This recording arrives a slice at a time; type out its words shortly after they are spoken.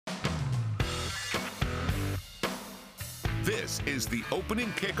This is the opening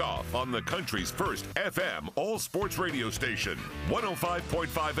kickoff on the country's first FM all-sports radio station, 105.5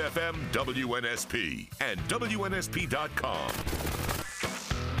 FM WNSP and WNSP.com.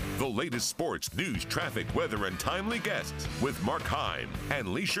 The latest sports, news, traffic, weather, and timely guests with Mark Heim and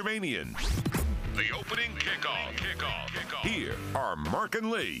Lee Shervanian. The opening kickoff. Here are Mark and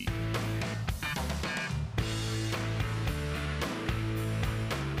Lee.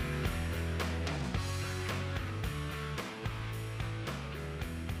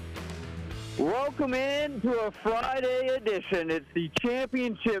 Welcome in to a Friday edition. It's the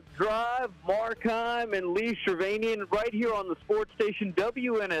Championship Drive. Mark Heim and Lee Shervanian right here on the sports station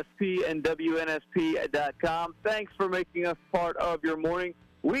WNSP and WNSP.com. Thanks for making us part of your morning.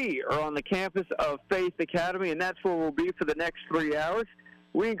 We are on the campus of Faith Academy, and that's where we'll be for the next 3 hours.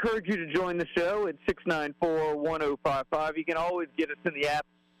 We encourage you to join the show at 694-1055. You can always get us in the app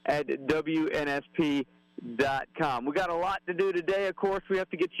at WNSP.com. We got a lot to do today. Of course, we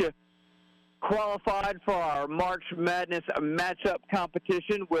have to get you qualified for our March Madness matchup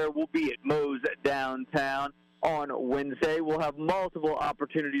competition, where we'll be at Moe's downtown on Wednesday. We'll have multiple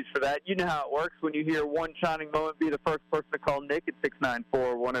opportunities for that. You know how it works. When you hear one shining moment, be the first person to call Nick at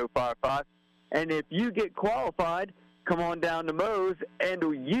 694-1055. And if you get qualified, come on down to Moe's, and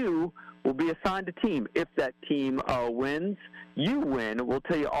you will be assigned a team. If that team wins, you win. We'll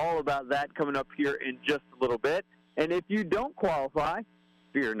tell you all about that coming up here in just a little bit. And if you don't qualify,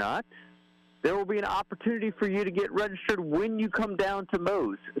 fear not. There will be an opportunity for you to get registered when you come down to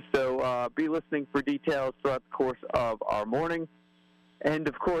Moe's. So be listening for details throughout the course of our morning. And,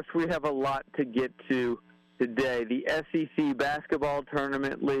 of course, we have a lot to get to today. The SEC basketball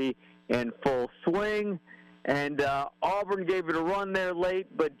tournament, Lee, in full swing. And Auburn gave it a run there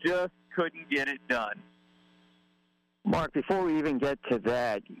late, but just couldn't get it done. Mark, before we even get to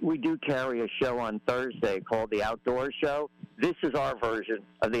that, we do carry a show on Thursday called The Outdoor Show. This is our version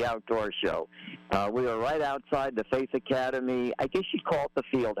of The Outdoor Show. We are right outside the Faith Academy. I guess you'd call it the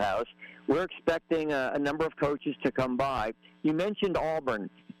field house. We're expecting a number of coaches to come by. You mentioned Auburn.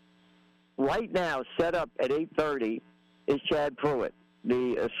 Right now, set up at 8:30 is Chad Pruitt,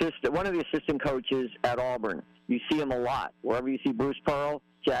 one of the assistant coaches at Auburn. You see him a lot. Wherever you see Bruce Pearl,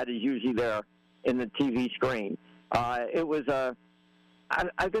 Chad is usually there in the TV screen. It was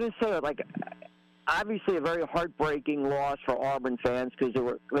I'm going to say, obviously a very heartbreaking loss for Auburn fans, because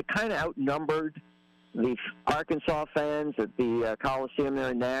they kind of outnumbered the Arkansas fans at the Coliseum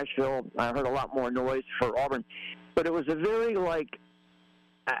there in Nashville. I heard a lot more noise for Auburn. But it was a very,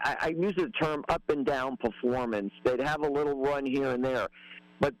 I use the term up and down performance. They'd have a little run here and there.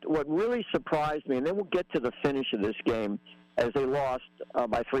 But what really surprised me, and then we'll get to the finish of this game, as they lost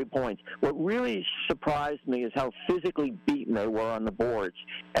by 3 points. What really surprised me is how physically beaten they were on the boards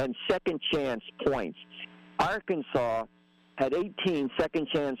and second-chance points. Arkansas had 18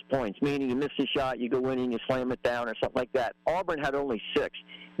 second-chance points, meaning you miss a shot, you go in and you slam it down or something like that. Auburn had only 6.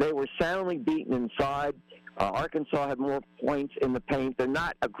 They were soundly beaten inside. Arkansas had more points in the paint. They're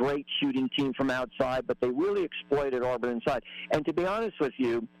not a great shooting team from outside, but they really exploited Auburn inside. And to be honest with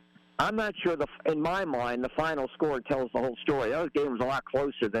you, I'm not sure, in my mind, the final score tells the whole story. That game was a lot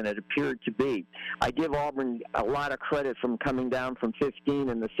closer than it appeared to be. I give Auburn a lot of credit from coming down from 15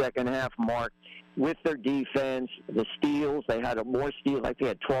 in the second half, Mark, with their defense, the steals. They had more steals. They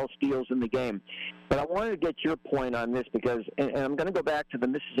had 12 steals in the game. But I wanted to get your point on this because, and I'm going to go back to the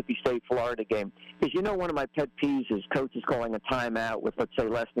Mississippi State-Florida game, because one of my pet peeves is coaches calling a timeout with, let's say,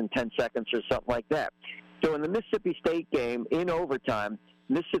 less than 10 seconds or something like that. So in the Mississippi State game, in overtime,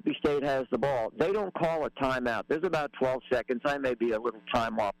 Mississippi State has the ball. They don't call a timeout. There's about 12 seconds. I may be a little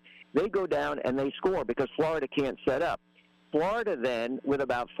time off. They go down and they score because Florida can't set up. Florida then, with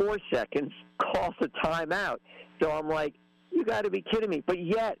about 4 seconds, calls a timeout. So I'm like, you got to be kidding me. But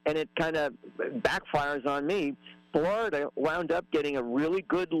yet, and it kind of backfires on me, Florida wound up getting a really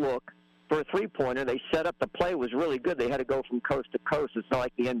good look for a three-pointer. They set up, the play was really good. They had to go from coast to coast. It's not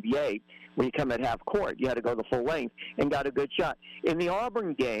like the NBA where you come at half court. You had to go the full length and got a good shot. In the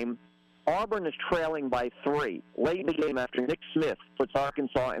Auburn game, Auburn is trailing by 3 late in the game after Nick Smith puts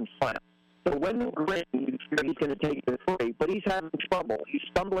Arkansas in front. So when the green, he's going to take the 3, but he's having trouble. He's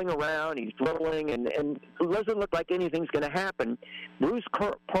stumbling around, he's dribbling, and it doesn't look like anything's going to happen. Bruce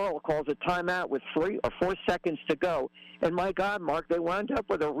Pearl calls a timeout with 3 or 4 seconds to go, and my God, Mark, they wound up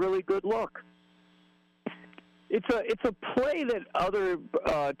with a really good look. It's a play that other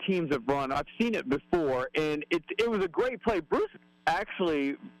teams have run. I've seen it before, and it was a great play. Bruce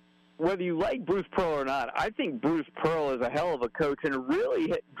actually, whether you like Bruce Pearl or not, I think Bruce Pearl is a hell of a coach and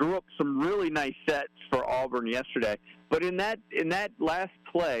really drew up some really nice sets for Auburn yesterday. But in that last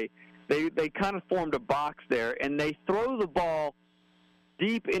play, they kind of formed a box there, and they throw the ball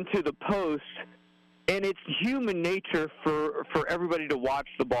deep into the post, and it's human nature for everybody to watch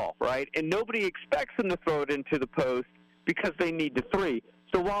the ball, right? And nobody expects them to throw it into the post because they need the three.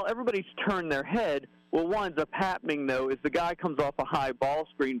 So while everybody's turned their head, what winds up happening, though, is the guy comes off a high ball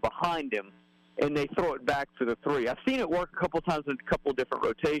screen behind him, and they throw it back for the three. I've seen it work a couple times in a couple different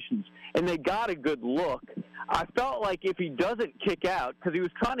rotations, and they got a good look. I felt like if he doesn't kick out, because he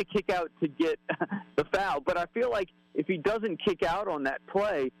was trying to kick out to get the foul, but I feel like if he doesn't kick out on that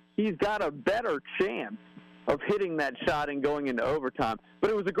play, he's got a better chance of hitting that shot and going into overtime. But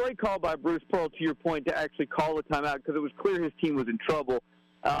it was a great call by Bruce Pearl, to your point, to actually call the timeout because it was clear his team was in trouble.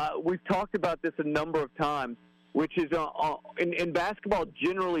 We've talked about this a number of times, which is in basketball,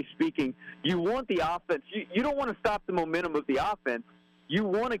 generally speaking, you want the offense. You don't want to stop the momentum of the offense. You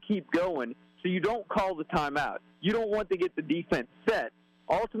want to keep going, so you don't call the timeout. You don't want to get the defense set.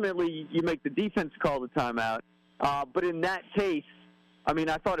 Ultimately, you make the defense call the timeout. But in that case, I mean,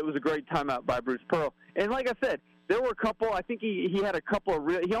 I thought it was a great timeout by Bruce Pearl. And like I said, there were a couple. I think he had a couple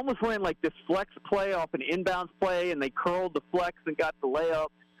of he almost ran like this flex play off an inbounds play, and they curled the flex and got the layup.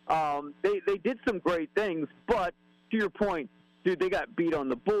 They did some great things, but to your point, dude, they got beat on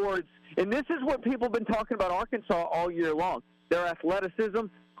the boards. And this is what people have been talking about Arkansas all year long. Their athleticism,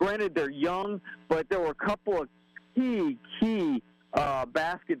 granted they're young, but there were a couple of key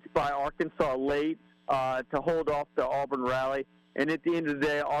baskets by Arkansas late to hold off the Auburn rally. And at the end of the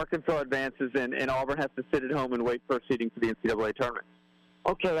day, Arkansas advances, and Auburn has to sit at home and wait for seeding for the NCAA tournament.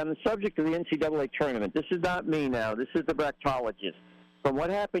 Okay, on the subject of the NCAA tournament, this is not me now. This is the bracketologist. From what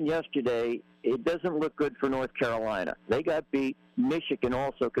happened yesterday, it doesn't look good for North Carolina. They got beat. Michigan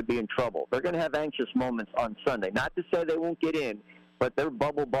also could be in trouble. They're going to have anxious moments on Sunday. Not to say they won't get in, but they're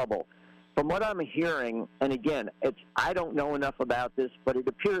bubble. From what I'm hearing, and again, I don't know enough about this, but it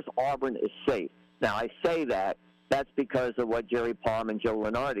appears Auburn is safe. Now, I say that's because of what Jerry Palm and Joe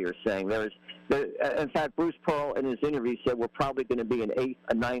Lunardi are saying. In fact, Bruce Pearl in his interview said we're probably going to be an 8th,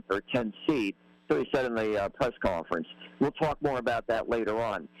 a 9th, or 10th seed. So he said in the press conference. We'll talk more about that later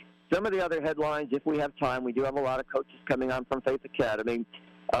on. Some of the other headlines, if we have time, we do have a lot of coaches coming on from Faith Academy.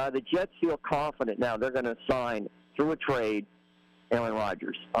 The Jets feel confident now they're going to sign through a trade Aaron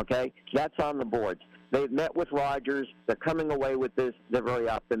Rodgers, okay? That's on the boards. They've met with Rodgers. They're coming away with this. They're very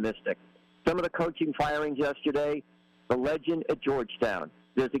optimistic. Some of the coaching firings yesterday, the legend at Georgetown.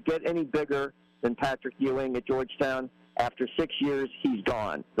 Does it get any bigger than Patrick Ewing at Georgetown? After 6 years, he's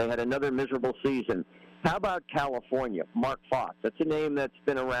gone. They had another miserable season. How about California? Mark Fox. That's a name that's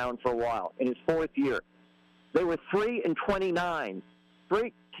been around for a while. In his 4th year, they were 3-29.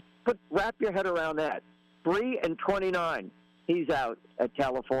 Wrap your head around that. 3-29. He's out at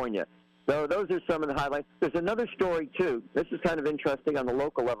California. So those are some of the highlights. There's another story, too. This is kind of interesting on the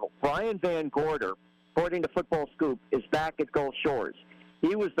local level. Brian Van Gorder, according to Football Scoop, is back at Gulf Shores.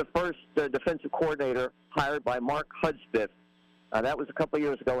 He was the first defensive coordinator hired by Mark Hudspeth. That was a couple of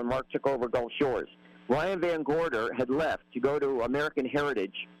years ago when Mark took over Gulf Shores. Brian Van Gorder had left to go to American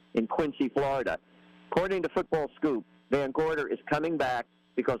Heritage in Quincy, Florida. According to Football Scoop, Van Gorder is coming back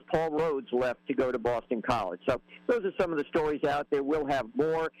because Paul Rhodes left to go to Boston College. So those are some of the stories out there. We'll have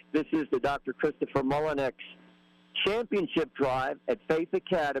more. This is the Dr. Christopher Mullinex Championship Drive at Faith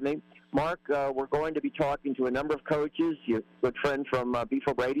Academy. Mark, we're going to be talking to a number of coaches. Your good friend from Beef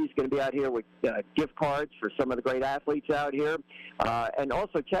O'Brady is going to be out here with gift cards for some of the great athletes out here. And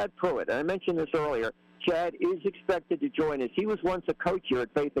also Chad Pruitt. And I mentioned this earlier. Chad is expected to join us. He was once a coach here at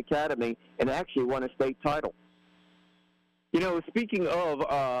Faith Academy and actually won a state title. You know, speaking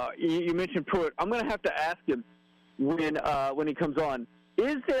of, you mentioned Pruitt. I'm going to have to ask him when he comes on.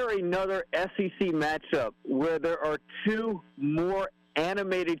 Is there another SEC matchup where there are two more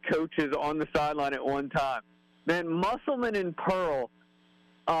animated coaches on the sideline at one time? Man, Musselman and Pearl,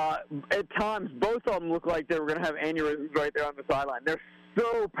 at times, both of them look like they were going to have aneurysms right there on the sideline. They're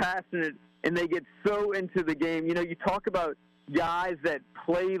so passionate, and they get so into the game. You know, you talk about guys that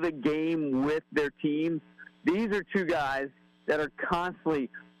play the game with their teams. These are two guys that are constantly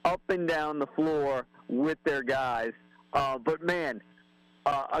up and down the floor with their guys. But, man,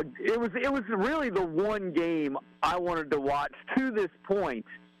 it was really the one game I wanted to watch to this point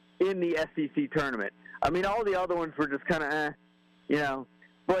in the SEC tournament. I mean, all the other ones were just kind of, you know.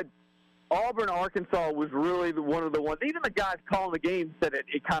 But Auburn, Arkansas was really one of the ones. Even the guys calling the game said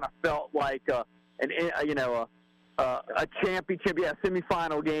it kind of felt like a championship,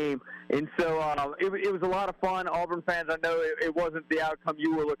 semifinal game. And so it was a lot of fun. Auburn fans, I know it wasn't the outcome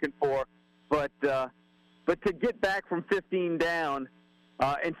you were looking for, but to get back from 15 down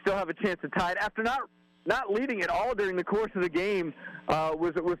and still have a chance to tie it after not not leading at all during the course of the game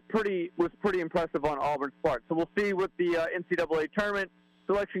was pretty impressive on Auburn's part. So we'll see what the NCAA tournament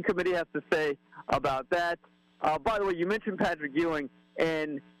selection committee has to say about that. By the way, you mentioned Patrick Ewing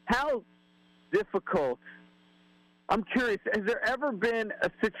and how difficult. I'm curious, has there ever been a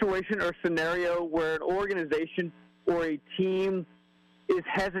situation or scenario where an organization or a team is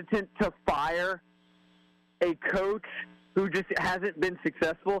hesitant to fire a coach who just hasn't been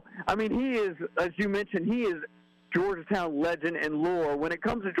successful? I mean, he is, as you mentioned, he is Georgetown legend and lore. When it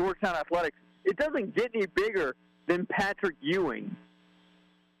comes to Georgetown athletics, it doesn't get any bigger than Patrick Ewing.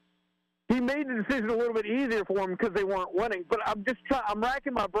 He made the decision a little bit easier for him because they weren't winning. But I'm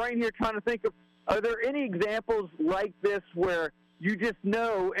racking my brain here trying to think of, are there any examples like this where you just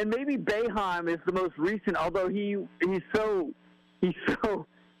know, and maybe Boeheim is the most recent, although he's so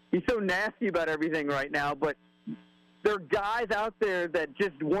nasty about everything right now, but there are guys out there that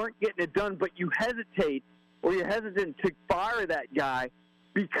just weren't getting it done, but you hesitate or you're hesitant to fire that guy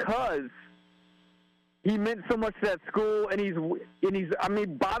because he meant so much to that school, and I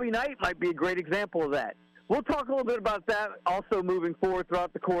mean, Bobby Knight might be a great example of that. We'll talk a little bit about that also moving forward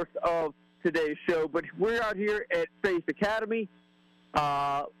throughout the course of today's show, but we're out here at Faith Academy.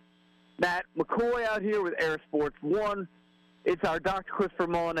 Matt McCoy out here with Air Sports One. It's our Dr. Christopher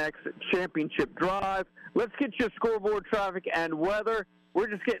Mullinex Championship Drive. Let's get your scoreboard, traffic, and weather. We're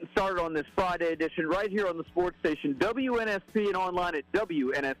just getting started on this Friday edition right here on the sports station WNSP and online at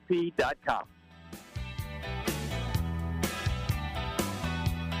WNSP.com.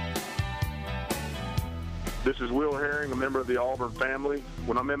 This is Will Herring, a member of the Auburn family.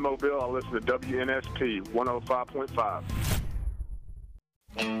 When I'm in Mobile, I listen to WNSP 105.5.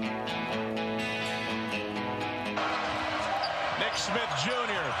 Nick Smith Jr.,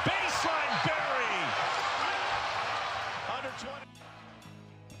 baseline Barry. Under 20.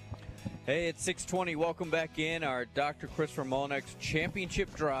 Hey, it's 6:20. Welcome back in. Our Dr. Christopher Mullinex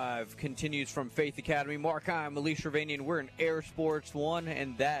Championship Drive continues from Faith Academy. Mark Heim, Alicia Ravanian. We're in Air Sports One,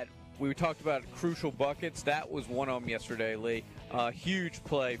 and that we talked about crucial buckets. That was one of them yesterday, Lee. Huge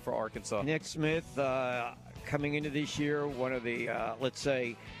play for Arkansas. Nick Smith coming into this year, one of the, let's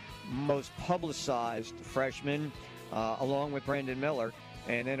say, most publicized freshmen, along with Brandon Miller.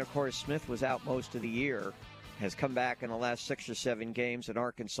 And then, of course, Smith was out most of the year, has come back in the last 6 or 7 games, and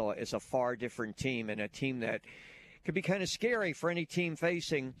Arkansas is a far different team, and a team that could be kind of scary for any team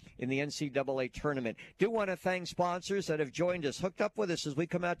facing in the NCAA tournament. Do want to thank sponsors that have joined us, hooked up with us as we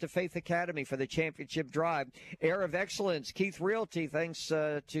come out to Faith Academy for the championship drive. Air of Excellence, Keith Realty, thanks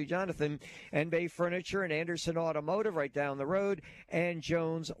to Jonathan, and Bay Furniture and Anderson Automotive right down the road, and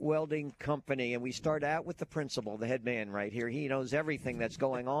Jones Welding Company. And we start out with the principal, the head man right here. He knows everything that's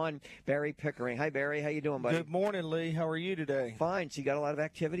going on. Barry Pickering. Hi, Barry. How you doing, buddy? Good morning, Lee. How are you today? Fine. So you got a lot of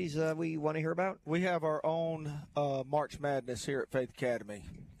activities we want to hear about? We have our own March Madness here at Faith Academy.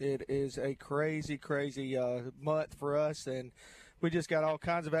 It is a crazy month for us, and we just got all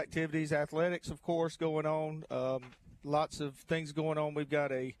kinds of activities, athletics, of course, going on. Lots of things going on. We've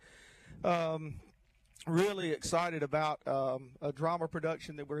got a really excited about a drama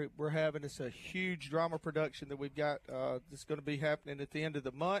production that we're having. It's a huge drama production that we've got that's going to be happening at the end of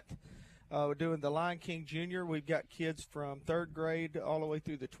the month. We're doing the Lion King Jr. We've got kids from 3rd grade all the way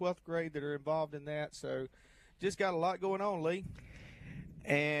through the 12th grade that are involved in that. So just got a lot going on, Lee.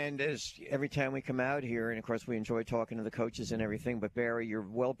 And as every time we come out here, and of course we enjoy talking to the coaches and everything, but Barry, you're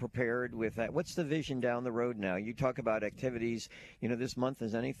well prepared with that. What's the vision down the road now? You talk about activities, this month.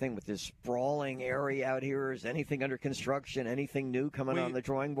 Is anything with this sprawling area out here? Is anything under construction? Anything new coming on the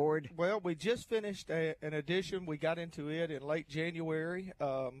drawing board? Well, we just finished an addition. We got into it in late January.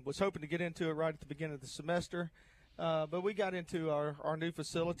 Was hoping to get into it right at the beginning of the semester. But we got into our new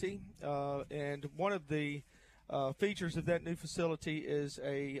facility, and one of the features of that new facility is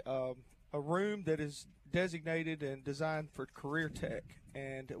a room that is designated and designed for career tech,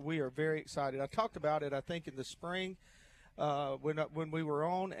 and we are very excited. I talked about it, I think, in the spring when we were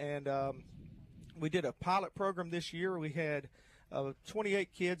on, and we did a pilot program this year. We had 28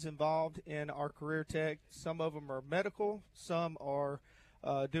 kids involved in our career tech. Some of them are medical, some are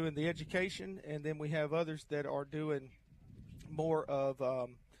doing the education, and then we have others that are doing more of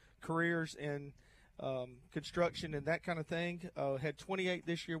careers in construction and that kind of thing. Had 28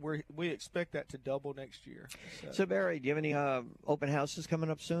 this year. We expect that to double next year. So Barry, do you have any open houses coming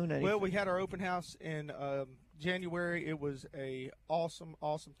up soon? Well, we had our open house in January. It was a awesome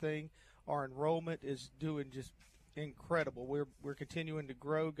thing. Our enrollment is doing just incredible. We're continuing to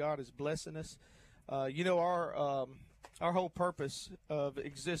grow. God is blessing us. Our whole purpose of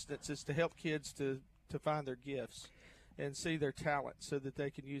existence is to help kids to find their gifts and see their talents so that they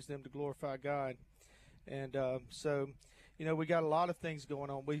can use them to glorify God. And so, we got a lot of things going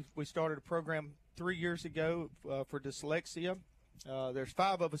on. We started a program 3 years ago for dyslexia. There's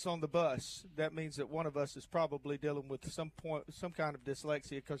 5 of us on the bus. That means that one of us is probably dealing with some kind of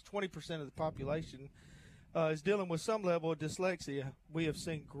dyslexia, because 20% of the population is dealing with some level of dyslexia. We have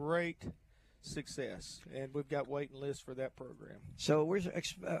seen great success, and we've got waiting lists for that program. So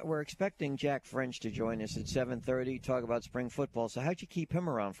we're expecting Jack French to join us at 7:30, talk about spring football. So how'd you keep him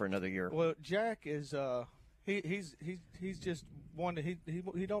around for another year? Well, Jack is he's just one that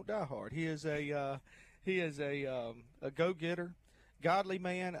he don't die hard. He is a go-getter, godly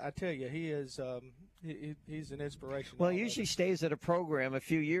man. I tell you, he is he's an inspiration. Well, he usually stays at a program a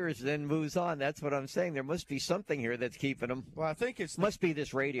few years, then moves on. That's what I'm saying. There must be something here that's keeping him. Well, I think must be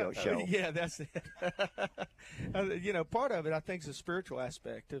this radio show. Yeah, that's it. Part of it, I think, is a spiritual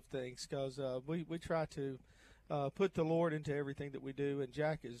aspect of things, because we try to put the Lord into everything that we do, and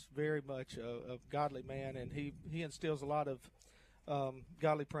Jack is very much a godly man, and he instills a lot of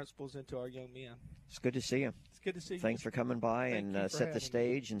godly principles into our young men. It's good to see you. It's good to see you. Thanks for coming by and set the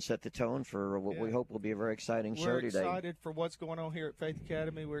stage and set the tone for what we hope will be a very exciting show today. We're excited for what's going on here at Faith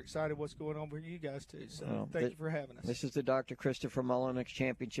Academy. We're excited what's going on with you guys, too. So thank you for having us. This is the Dr. Christopher Mullenix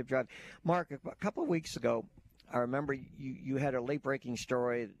Championship Drive. Mark, a couple of weeks ago, I remember you had a late-breaking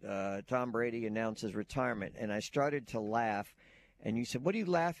story. Tom Brady announced his retirement, and I started to laugh, and you said, "What are you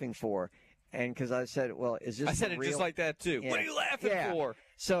laughing for?" And because I said, well, is this I said real? It just like that, too. Yeah. What are you laughing for?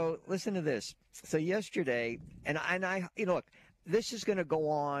 So listen to this. So yesterday, and I look, this is going to go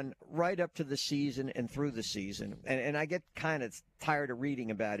on right up to the season and through the season. And I get kind of tired of reading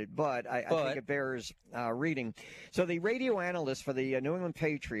about it, but I think it bears reading. So the radio analyst for the New England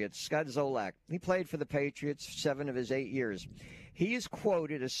Patriots, Scott Zolak, he played for the Patriots 7 of his 8 years. He is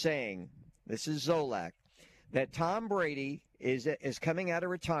quoted as saying, this is Zolak, that Tom Brady is coming out of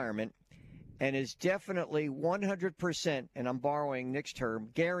retirement and is definitely 100%, and I'm borrowing Nick's term,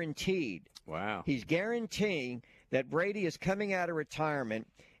 guaranteed. Wow. He's guaranteeing that Brady is coming out of retirement,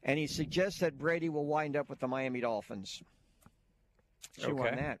 and he suggests that Brady will wind up with the Miami Dolphins. On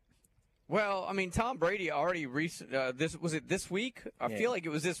that. Well, I mean, Tom Brady already this week? I feel like it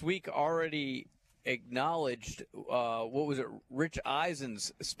was this week already acknowledged, Rich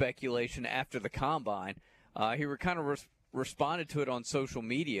Eisen's speculation after the Combine. He kind of responded to it on social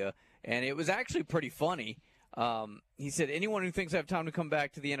media, and it was actually pretty funny. He said, anyone who thinks I have time to come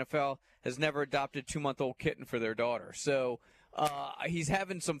back to the NFL has never adopted a 2-month-old kitten for their daughter. So he's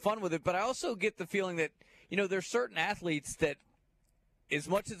having some fun with it. But I also get the feeling that, there's certain athletes that, as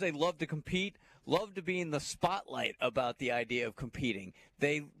much as they love to compete, love to be in the spotlight about the idea of competing.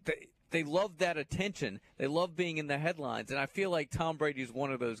 They love that attention. They love being in the headlines. And I feel like Tom Brady is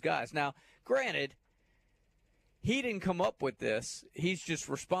one of those guys. Now, granted, he didn't come up with this. He's just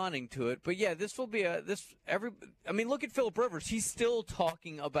responding to it. But, yeah, this will be look at Phillip Rivers. He's still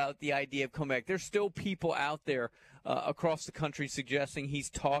talking about the idea of comeback. There's still people out there across the country suggesting he's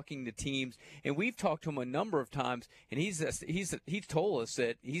talking to teams. And we've talked to him a number of times, and he's told us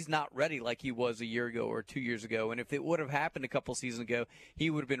that he's not ready like he was a year ago or 2 years ago. And if it would have happened a couple seasons ago, he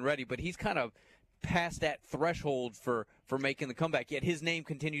would have been ready. But he's kind of past that threshold for making the comeback, yet his name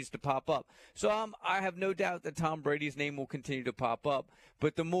continues to pop up. So I have no doubt that Tom Brady's name will continue to pop up,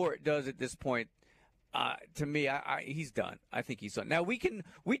 but the more it does at this point, to me, he's done. I think he's done. Now, we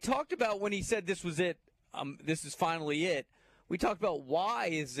talked about when he said this was it, this is finally it, we talked about why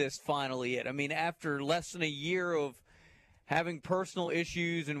is this finally it? I mean, after less than a year of having personal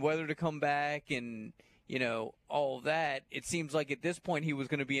issues and whether to come back and all of that, it seems like at this point he was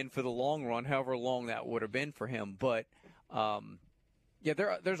going to be in for the long run, however long that would have been for him. But,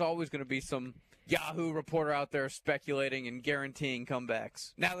 there's always going to be some Yahoo reporter out there speculating and guaranteeing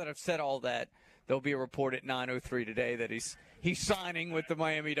comebacks. Now that I've said all that, there'll be a report at 9:03 today that he's signing with the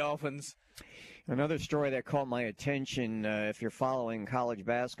Miami Dolphins. Another story that caught my attention, if you're following college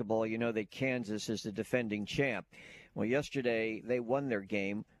basketball, you know that Kansas is the defending champ. Well, yesterday they won their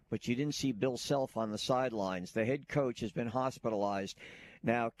game, but you didn't see Bill Self on the sidelines. The head coach has been hospitalized.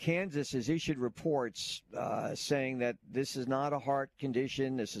 Now, Kansas has issued reports saying that this is not a heart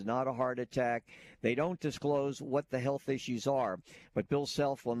condition, this is not a heart attack. They don't disclose what the health issues are, but Bill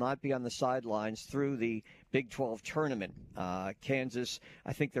Self will not be on the sidelines through the Big 12 tournament. Kansas,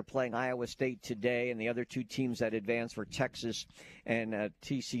 I think they're playing Iowa State today, and the other two teams that advanced were Texas and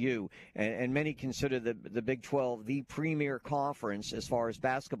TCU. And many consider the Big 12 the premier conference as far as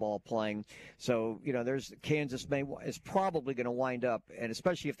basketball playing. So, there's Kansas is probably going to wind up, and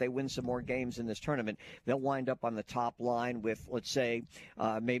especially if they win some more games in this tournament, they'll wind up on the top line with, let's say,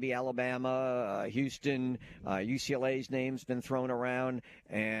 maybe Alabama, Houston, UCLA's name's been thrown around,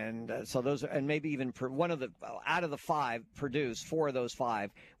 and so those, and maybe even out of the five, Purdue's, 4 of those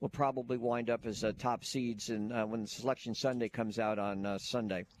 5 will probably wind up as top seeds, and when Selection Sunday comes out on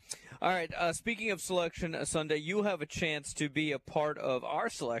Sunday. All right, speaking of Selection Sunday, you have a chance to be a part of our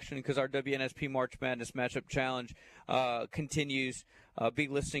selection because our WNSP March Madness Matchup Challenge continues. Be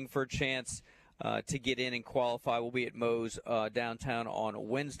listening for a chance to get in and qualify. We'll be at Moe's downtown on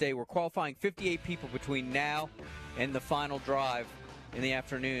Wednesday. We're qualifying 58 people between now and the final drive in the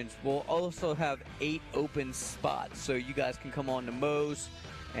afternoons. We'll also have 8 open spots, so you guys can come on to Moe's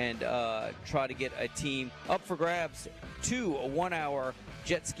and try to get a team up for grabs. 2 1-hour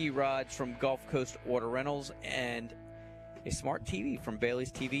jet ski rides from Gulf Coast Auto Rentals and a smart TV from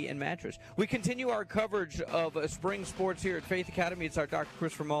Bailey's TV and Mattress. We continue our coverage of spring sports here at Faith Academy. It's our Dr.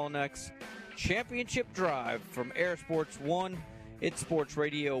 Christopher Molyneux Championship Drive from Air Sports 1. It's Sports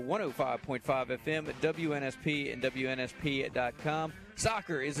Radio 105.5 FM at WNSP and WNSP.com.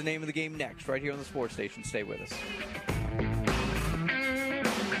 Soccer is the name of the game next, right here on the sports station. Stay with us.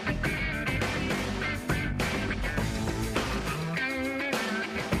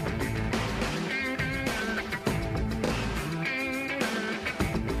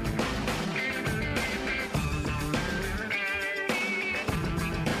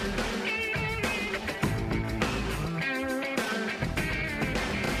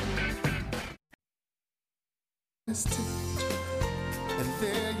 And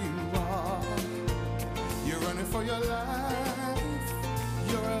there you are, you're running for your life,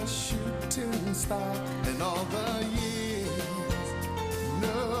 you're a shooting star, and all the years,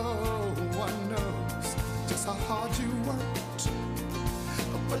 no one knows just how hard you worked,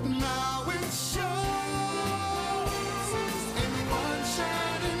 but now it shows in one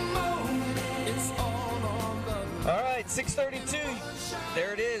shining moment, it's all on the All right, 6:32.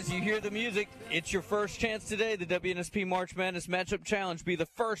 There it is. You hear the music. It's your first chance today. The WNSP March Madness Matchup Challenge. Be the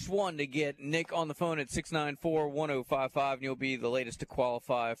first one to get Nick on the phone at 694-1055, and you'll be the latest to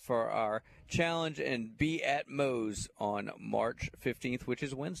qualify for our challenge and be at Moe's on March 15th, which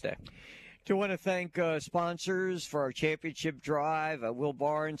is Wednesday. Do want to thank sponsors for our championship drive, Will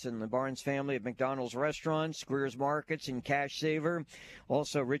Barnes and the Barnes family of McDonald's Restaurants, Greer's Markets and Cash Saver,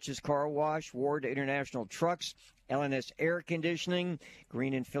 also Rich's Car Wash, Ward International Trucks, LNS Air Conditioning,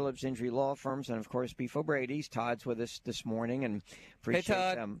 Green and Phillips Injury Law Firms, and, of course, Beef O'Brady's. Todd's with us this morning, and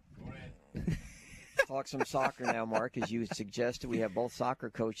appreciate them. Talk some soccer now, Mark, as you suggested. We have both soccer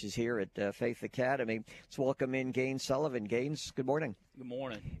coaches here at Faith Academy. Let's welcome in Gaines Sullivan. Gaines, good morning. Good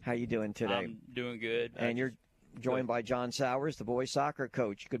morning. How you doing today? I'm doing good. And you're joined by John Sowers, the boys soccer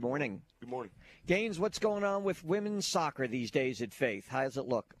coach. Good morning. Good morning. Gaines, what's going on with women's soccer these days at Faith? How does it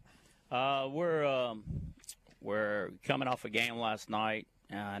look? We're coming off a game last night,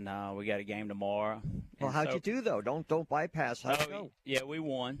 and we got a game tomorrow. Well, how'd you do, though? Don't bypass. How'd it go? Yeah, we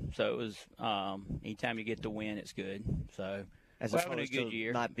won. So it was anytime you get to win, it's good. So As we're having a opposed good to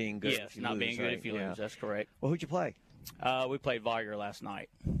year. not being good Yes, if you not lose, being good right? if you Yeah. lose. That's correct. Well, who'd you play? We played Viger last night.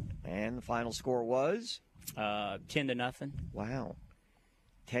 And the final score was? 10-0. Wow.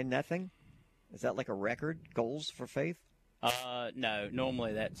 10-0? Is that like a record? Goals for Faith? No,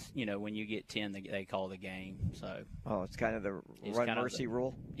 normally that's, when you get 10, they call the game. So. Oh, it's kind of the It's run kind of mercy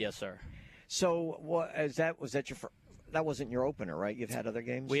rule? Yes, sir. So was that your that wasn't your opener, right? You've had other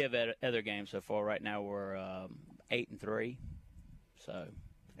games? We have other games so far. Right now we're 8-3. So.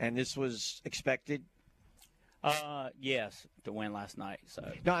 And this was expected? Yes, to win last night.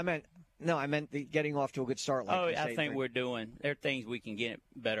 So. No, I meant the getting off to a good start. Like I think we're doing. There are things we can get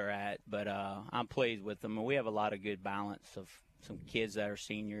better at, but I'm pleased with them. And we have a lot of good balance of some kids that are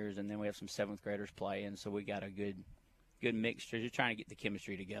seniors, and then we have some 7th graders playing. So we got a good mixture. Just trying to get the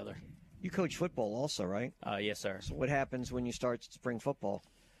chemistry together. You coach football also, right? Yes, sir. So what happens when you start spring football?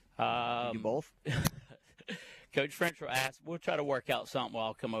 You do both? Coach French will ask. We'll try to work out something while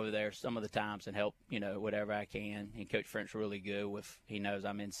I'll come over there some of the times and help, whatever I can. And Coach French really good he knows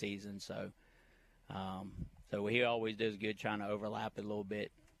I'm in season. So he always does good trying to overlap it a little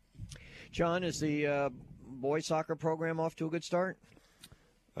bit. John, is the boys soccer program off to a good start?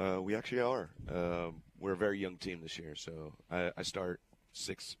 We actually are. We're a very young team this year, so I start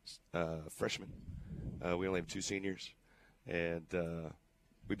 6 freshmen. We only have 2 seniors, and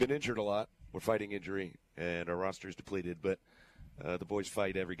we've been injured a lot. We're fighting injury, and our roster is depleted, but the boys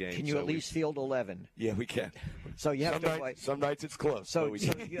fight every game. Can you at least field 11? Yeah, we can. So you have some nights it's close. So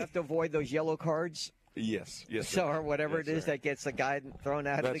you have to avoid those yellow cards? Yes. So, or whatever it is that gets the guy thrown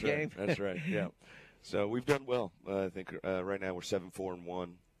out of the game? That's right, yeah. So we've done well. I think right now we're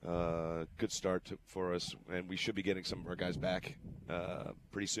 7-4-1. Good start for us, and we should be getting some of our guys back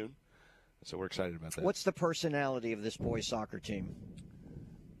pretty soon. So we're excited about that. What's the personality of this boys soccer team?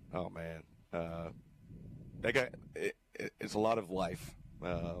 Oh, man. It's a lot of life.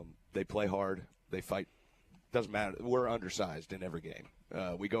 They play hard. They fight. Doesn't matter. We're undersized in every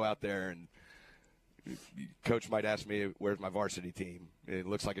game. We go out there, and coach might ask me, where's my varsity team? It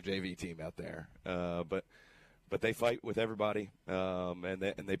looks like a JV team out there. But they fight with everybody, and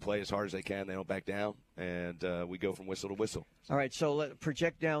they play as hard as they can. They don't back down, and we go from whistle to whistle. All right, so let's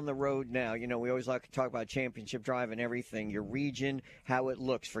project down the road now. You know, we always like to talk about championship drive and everything. Your region, how it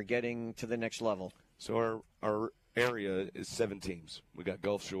looks for getting to the next level. So our area is 7 teams. We got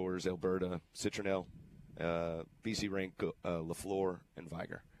Gulf Shores, Alberta, Citronelle, BC Rank, LaFleur, and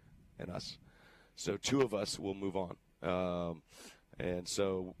Viger, and us. So 2 of us will move on. And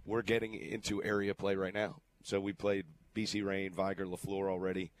so we're getting into area play right now. So we played BC Rain, Viger, LaFleur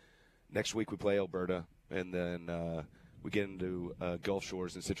already. Next week we play Alberta, and then we get into Gulf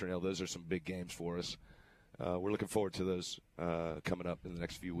Shores and Citronelle. Those are some big games for us. We're looking forward to those coming up in the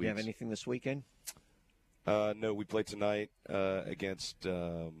next few weeks. You have anything this weekend? No, we play tonight against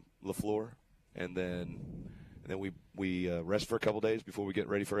LaFleur, and then we rest for a couple days before we get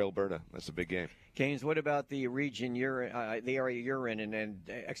ready for Alberta. That's a big game. Gaines, what about the region the area you're in, and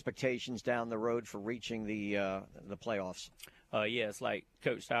expectations down the road for reaching the playoffs? Yes, like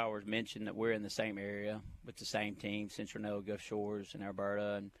Coach Stowers mentioned, that we're in the same area with the same team, Citronelle, Gulf Shores, and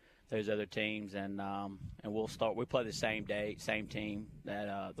Alberta, and those other teams, and we'll start. We play the same day, same team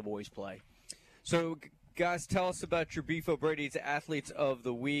that the boys play. So, guys, tell us about your Beef O'Brady's Athletes of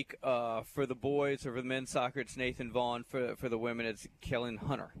the Week. For the boys, or for the men's soccer, it's Nathan Vaughn. For the women, it's Kellen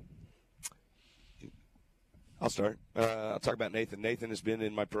Hunter. I'll start. I'll talk about Nathan. Nathan has been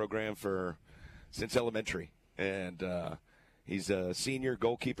in my program since elementary, and he's a senior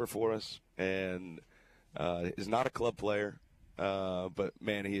goalkeeper for us, and is not a club player, but,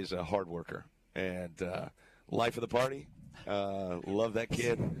 man, he is a hard worker. And life of the party. Love that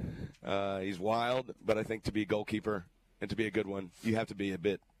kid. He's wild, but I think to be a goalkeeper and to be a good one, you have to be a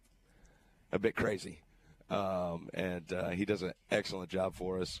bit crazy. And he does an excellent job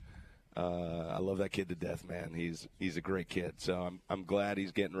for us. I love that kid to death, man. He's a great kid. So I'm glad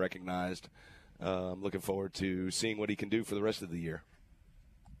he's getting recognized. I'm looking forward to seeing what he can do for the rest of the year.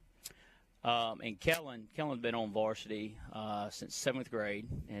 And Kellen's been on varsity since 7th grade,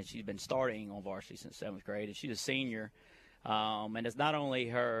 and she's been starting on varsity since 7th grade. And she's a senior. And it's not only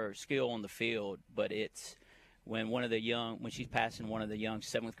her skill on the field, but it's when she's passing one of the young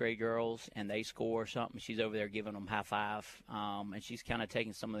 7th grade girls and they score something, she's over there giving them high five. And she's kind of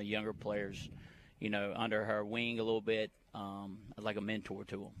taking some of the younger players, under her wing a little bit, like a mentor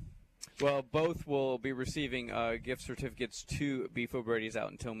to them. Well, both will be receiving gift certificates to Beef O'Brady's out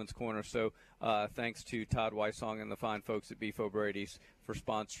in Tillman's Corner. So thanks to Todd Weissong and the fine folks at Beef O'Brady's for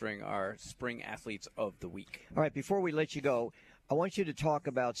sponsoring our Spring Athletes of the Week. All right, before we let you go, I want you to talk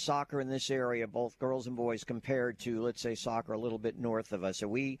about soccer in this area, both girls and boys, compared to, let's say, soccer a little bit north of us. Are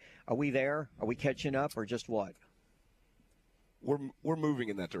we there? Are we catching up, or just what? We're moving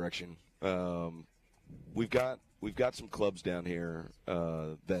in that direction. We've got some clubs down here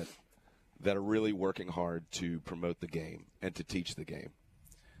that are really working hard to promote the game and to teach the game.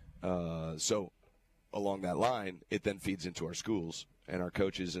 So along that line, it then feeds into our schools, and our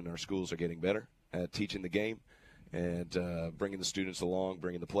coaches in our schools are getting better at teaching the game and bringing the students along,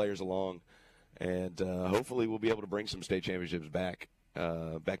 bringing the players along, and hopefully we'll be able to bring some state championships back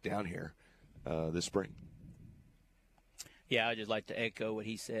down here this spring. Yeah, I'd just like to echo what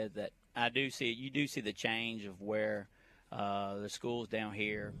he said, that you do see the change of where the schools down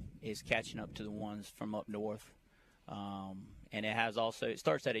here is catching up to the ones from up north. And it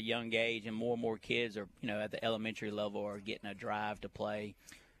starts at a young age, and more kids are, at the elementary level are getting a drive to play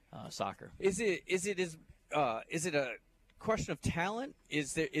soccer. Is it a question of talent?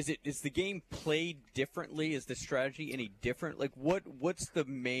 Is the game played differently? Is the strategy any different? Like what's the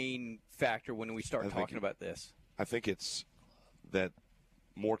main factor when we start talking about this? I think it's that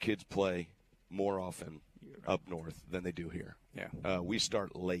more kids play more often up north than they do here. Yeah. We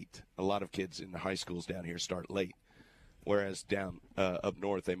start late. A lot of kids in the high schools down here start late, whereas down up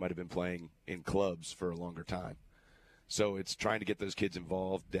north they might have been playing in clubs for a longer time. So it's trying to get those kids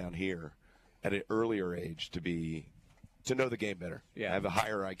involved down here at an earlier age to know the game better. Yeah. Have a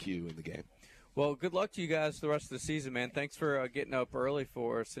higher IQ in the game. Well, good luck to you guys the rest of the season, man. Thanks for getting up early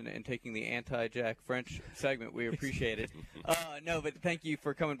for us and taking the anti-Jack French segment. We appreciate it. No, but thank you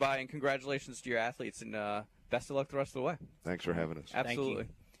for coming by, and congratulations to your athletes, and best of luck the rest of the way. Thanks for having us. Absolutely.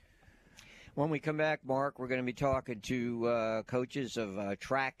 When we come back, Mark, we're going to be talking to coaches of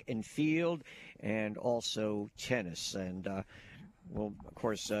track and field and also tennis. And, well, of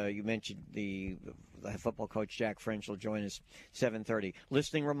course, you mentioned the football coach, Jack French, will join us 7:30.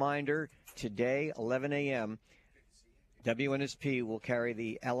 Listening reminder, today, 11 a.m., WNSP will carry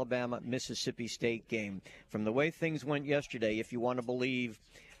the Alabama-Mississippi State game. From the way things went yesterday, if you want to believe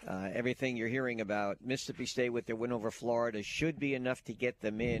everything you're hearing about, Mississippi State with their win over Florida should be enough to get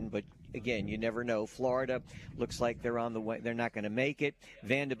them in, but again, you never know. Florida looks like they're on the way. They're not going to make it.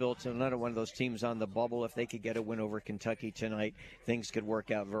 Vanderbilt's another one of those teams on the bubble. If they could get a win over Kentucky tonight, things could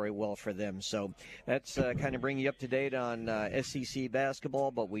work out very well for them. So that's kind of bringing you up to date on SEC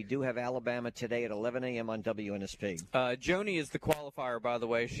basketball, but we do have Alabama today at 11 a.m. on WNSP. Joni is the qualifier, by the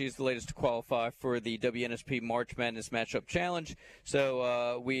way. She's the latest to qualify for the WNSP March Madness Matchup Challenge.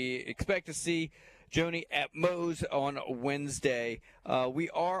 So we expect to see Joni at Moe's on Wednesday. We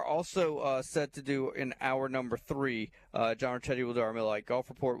are also set to do in hour number 3. John Ricchetti will do our Miller Lite Golf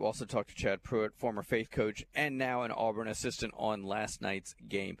Report. We'll also talk to Chad Pruitt, former Faith coach and now an Auburn assistant on last night's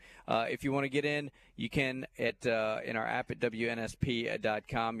game. If you want to get in, you can in our app at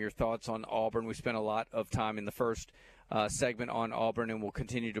WNSP.com. Your thoughts on Auburn. We spent a lot of time in the first segment on Auburn, and we'll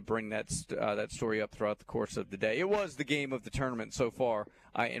continue to bring that story up throughout the course of the day. It was the game of the tournament so far,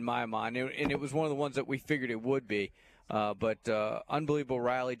 in my mind, and it was one of the ones that we figured it would be. But unbelievable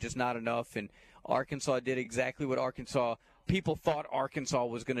rally, just not enough, and Arkansas did exactly what people thought Arkansas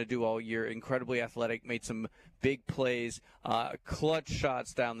was going to do all year. Incredibly athletic, made some big plays, clutch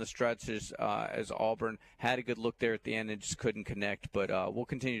shots down the stretches as Auburn had a good look there at the end and just couldn't connect. But we'll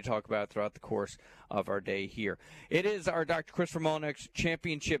continue to talk about it throughout the course of our day here. It is our Dr. Christopher Mullenix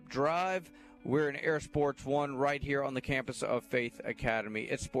Championship Drive. We're in Air Sports 1 right here on the campus of Faith Academy.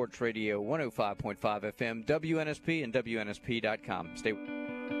 It's Sports Radio 105.5 FM, WNSP, and WNSP.com. Stay with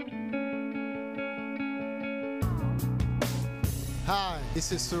Hi,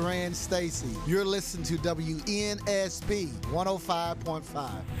 this is Saran Stacy. You're listening to WNSP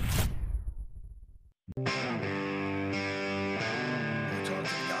 105.5. We talked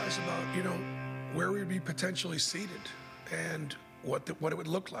to the guys about, where we'd be potentially seated and what it would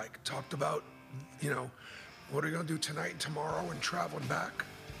look like. Talked about, what are we going to do tonight and tomorrow and traveling back,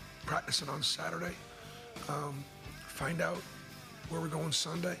 practicing on Saturday, find out where we're going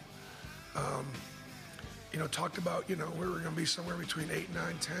Sunday. Talked about, where we're going to be somewhere between 8,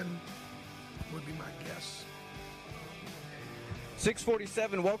 9, 10 would be my guess.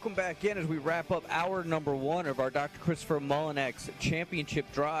 6:47, welcome back in as we wrap up hour number 1 of our Dr. Christopher Mullenix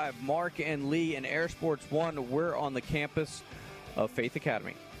Championship Drive. Mark and Lee in Air Sports 1, we're on the campus of Faith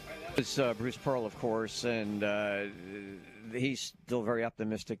Academy. It's Bruce Pearl, of course, and he's still very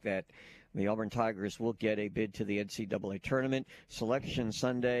optimistic that the Auburn Tigers will get a bid to the NCAA tournament. Selection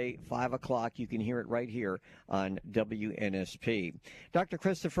Sunday, 5 o'clock. You can hear it right here on WNSP. Dr.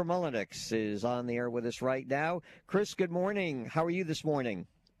 Christopher Mullenix is on the air with us right now. Chris, good morning. How are you this morning?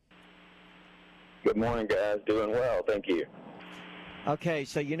 Good morning, guys. Doing well. Thank you. Okay,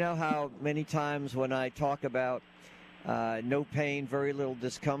 so you know how many times when I talk about no pain, very little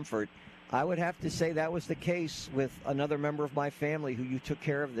discomfort, I would have to say that was the case with another member of my family who you took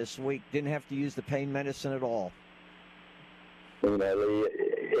care of this week. Didn't have to use the pain medicine at all. Lee,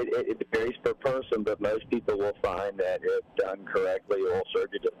 it varies per person, but most people will find that if done correctly, oral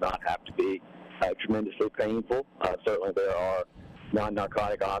surgery does not have to be tremendously painful. Certainly there are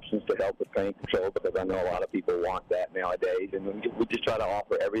non-narcotic options to help with pain control because I know a lot of people want that nowadays. And we just try to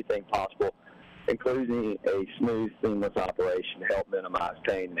offer everything possible, including a smooth, seamless operation to help minimize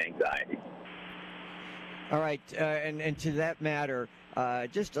pain and anxiety. All right, and to that matter,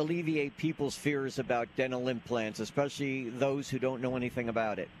 just alleviate people's fears about dental implants, especially those who don't know anything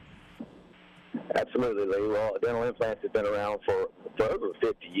about it. Absolutely, Lee. Well, dental implants have been around for over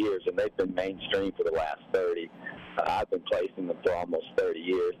 50 years, and they've been mainstream for the last 30. I've been placing them for almost 30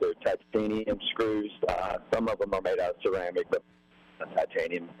 years. They're titanium screws. Some of them are made out of ceramic, but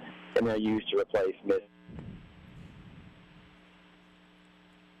titanium, and they're used to replace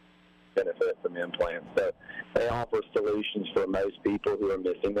benefit from implants. So they offer solutions for most people who are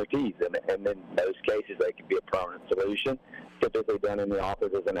missing their teeth, and in most cases they can be a permanent solution, typically done in the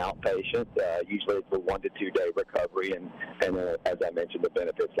office as an outpatient. Usually it's a 1 to 2 day recovery, and as I mentioned, the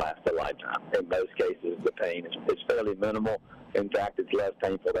benefits last a lifetime. In most cases the pain is fairly minimal. In fact, it's less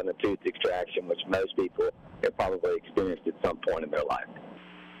painful than a tooth extraction, which most people have probably experienced at some point in their life.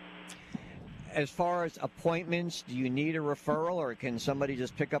 As far as appointments, do you need a referral, or can somebody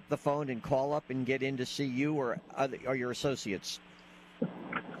just pick up the phone and call up and get in to see you or your associates?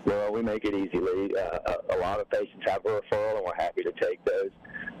 Well, we make it easy, Lee. A lot of patients have a referral, and we're happy to take those.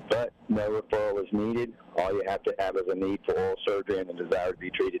 But no referral is needed. All you have to have is a need for oral surgery and a desire to be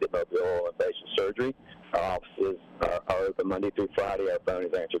treated at Mobile Oral and Facial Surgery. Our offices are open Monday through Friday. Our phone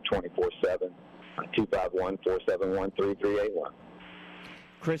is answered 24/7, 251-471-3381.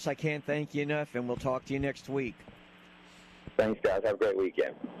 Chris, I can't thank you enough, and we'll talk to you next week. Thanks, guys. Have a great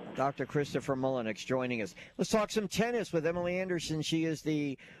weekend. Dr. Christopher Mullenix joining us. Let's talk some tennis with Emily Anderson. She is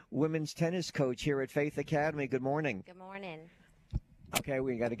the women's tennis coach here at Faith Academy. Good morning. Good morning. Okay,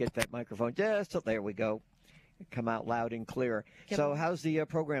 we got to get that microphone just there we go. Come out loud and clear. So how's the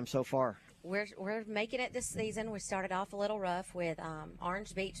program so far? We're making it this season. We started off a little rough with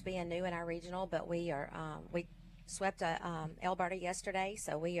Orange Beach being new in our regional, but we swept Alberta yesterday,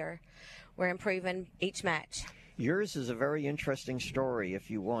 so we're improving each match. Yours is a very interesting story if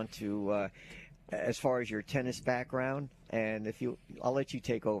you want to, as far as your tennis background, and I'll let you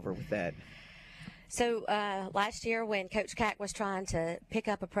take over with that. So last year when Coach Cack was trying to pick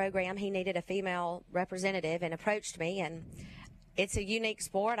up a program, he needed a female representative and approached me, and it's a unique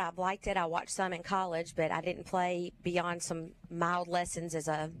sport. I've liked it. I watched some in college, but I didn't play beyond some mild lessons as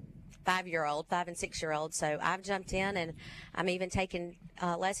a 5 and 6-year-old. So I've jumped in, and I'm even taking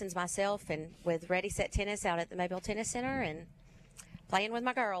lessons myself and with Ready Set Tennis out at the Mobile Tennis Center and playing with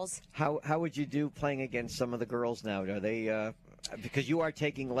my girls. How would you do playing against some of the girls now? Are they because you are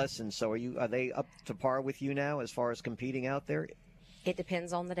taking lessons, so are they up to par with you now as far as competing out there? It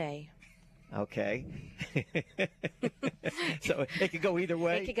depends on the day. Okay. So it could go either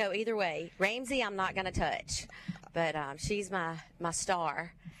way? It could go either way. Ramsey, I'm not going to touch, but she's my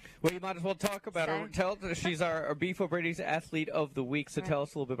star. Well, you might as well talk about her. She's our Beef O'Brady's Athlete of the Week, so tell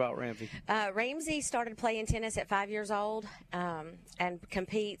us a little bit about Ramsey. Ramsey started playing tennis at 5 years old and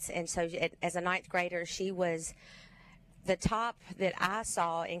competes, and so as a 9th grader, she was the top that I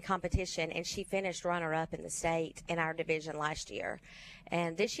saw in competition, and she finished runner-up in the state in our division last year.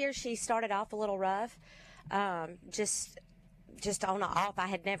 And this year she started off a little rough, just on and off. I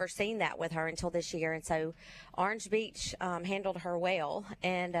had never seen that with her until this year, and so Orange Beach handled her well,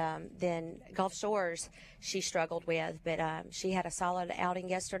 and then Gulf Shores she struggled with, but she had a solid outing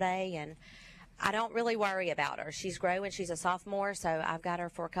yesterday, and I don't really worry about her. She's growing. She's a sophomore, so I've got her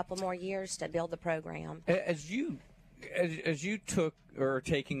for a couple more years to build the program. As you took or are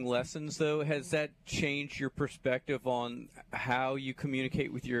taking lessons, though, has that changed your perspective on how you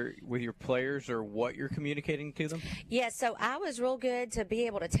communicate with your players or what you're communicating to them? Yeah, so I was real good to be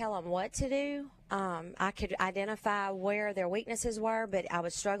able to tell them what to do. I could identify where their weaknesses were, but I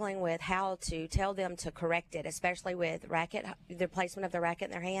was struggling with how to tell them to correct it, especially with the placement of the racket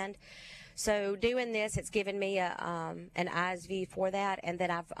in their hand. So doing this, it's given me an eyes view for that, and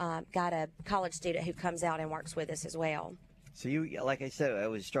then I've got a college student who comes out and works with us as well. So you, like I said,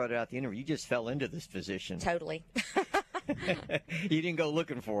 I started out the interview, you just fell into this position. Totally. You didn't go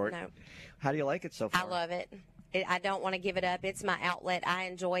looking for it. No. How do you like it so far? I love it. I don't want to give it up. It's my outlet. I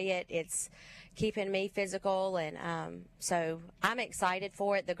enjoy it. It's keeping me physical, and so I'm excited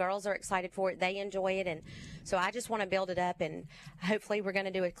for it. The girls are excited for it. They enjoy it, and so I just want to build it up, and hopefully we're going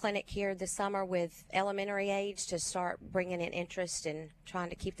to do a clinic here this summer with elementary age to start bringing in interest and trying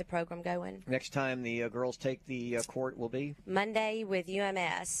to keep the program going. Next time the girls take the court will be? Monday with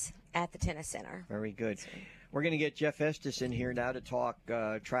UMS at the tennis center. Very good. We're going to get Jeff Estes in here now to talk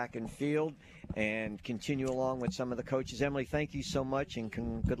track and field and continue along with some of the coaches. Emily, thank you so much, and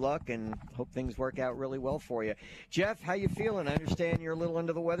good luck, and hope things work out really well for you. Jeff, how you feeling? I understand you're a little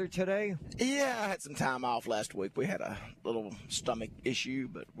under the weather today. Yeah, I had some time off last week. We had a little stomach issue,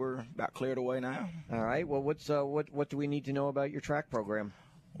 but we're about cleared away now. All right. Well, what do we need to know about your track program?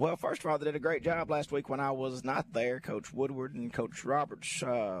 Well, first of all, they did a great job last week when I was not there. Coach Woodward and Coach Roberts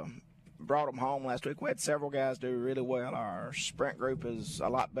brought them home last week. We had several guys do really well. Our sprint group is a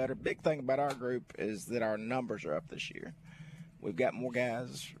lot better. Big thing about our group is that our numbers are up this year. We've got more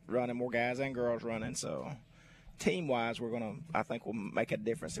guys running, more guys and girls running. So team-wise, I think we'll make a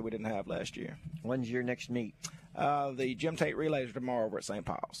difference that we didn't have last year. When's your next meet? The Jim Tate Relays are tomorrow over at St.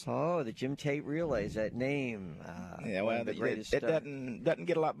 Paul's. Oh, the Jim Tate Relays, that name. Yeah, well, it doesn't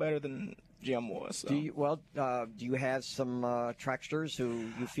get a lot better than Jim was. So. Do you have some tracksters who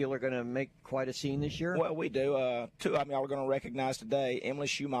you feel are going to make quite a scene this year? Well, we do. Two of them y'all are going to recognize today. Emily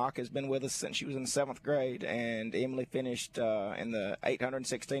Schumacher has been with us since she was in 7th grade, and Emily finished in the 800 and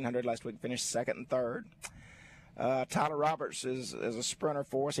 1600 last week, finished 2nd and 3rd. Tyler Roberts is a sprinter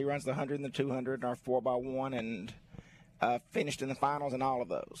for us. He runs the 100 and the 200 in our 4x1 and finished in the finals in all of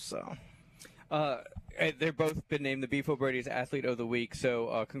those. So They've both been named the Beef O'Brady's Athlete of the Week,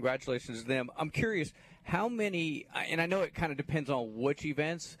 so congratulations to them. I'm curious, how many, and I know it kind of depends on which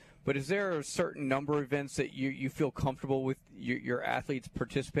events, but is there a certain number of events that you feel comfortable with your athletes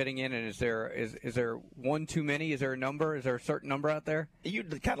participating in, and is there one too many? Is there a number? Is there a certain number out there?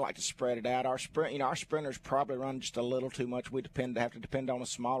 You'd kind of like to spread it out. Our sprinters probably run just a little too much. We have to depend on a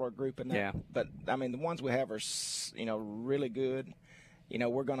smaller group in that. Yeah. But I mean, the ones we have are really good.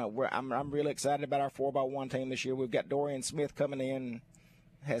 I'm really excited about our 4x1 team this year. We've got Dorian Smith coming in,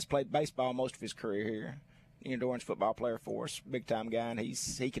 has played baseball most of his career here. Dorian's a football player for us, big time guy, and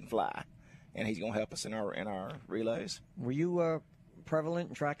he can fly, and he's going to help us in our relays. Were you prevalent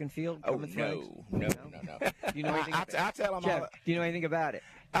in track and field? Oh, no. Do you know anything? I tell them Jeff, do you know anything about it?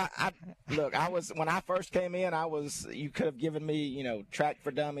 Look, when I first came in, you could have given me, track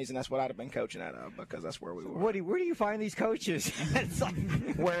for dummies, and that's what I'd have been coaching out of, because that's where we were. Where do you find these coaches?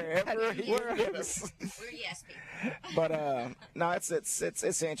 Wherever he is. But no, it's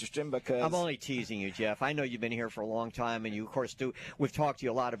interesting because I'm only teasing you, Jeff. I know you've been here for a long time, and you, of course, do. We've talked to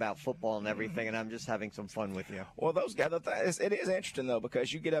you a lot about football and everything, and I'm just having some fun with you. Well, those guys, it is interesting though,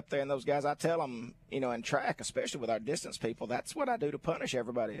 because you get up there and those guys, I tell them, in track, especially with our distance people, that's what I do to punish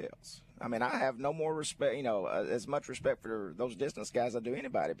everybody else. I mean, I have no more respect, as much respect for those distance guys as I do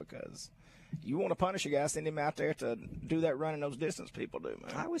anybody, because you want to punish a guy, send him out there to do that running those distance people do,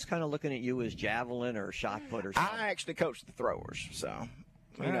 man. I was kind of looking at you as javelin or shot put or something. I actually coach the throwers, so.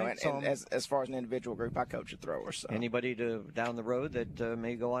 And as far as an individual group, I coach the throwers. So. Anybody down the road that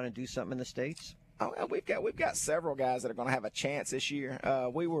may go on and do something in the States? Oh, we've got several guys that are going to have a chance this year.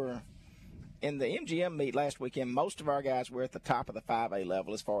 We were in the MGM meet last weekend. Most of our guys were at the top of the 5A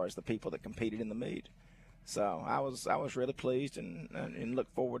level as far as the people that competed in the meet. So I was really pleased and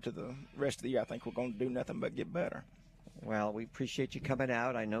look forward to the rest of the year. I think we're going to do nothing but get better. Well, we appreciate you coming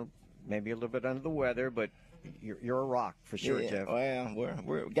out. I know maybe a little bit under the weather, but you're a rock for sure, Jeff. Well,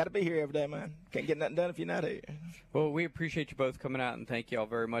 we got to be here every day, man. Can't get nothing done if you're not here. Well, we appreciate you both coming out, and thank you all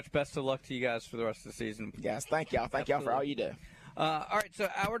very much. Best of luck to you guys for the rest of the season. Guys, thank y'all. Thank y'all for all you do. All right, so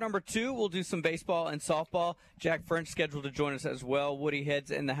hour number 2, we'll do some baseball and softball. Jack French scheduled to join us as well. Woody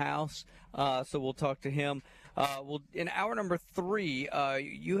Head's in the house, so we'll talk to him. In hour number 3,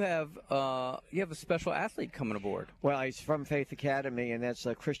 you have a special athlete coming aboard. Well, he's from Faith Academy, and that's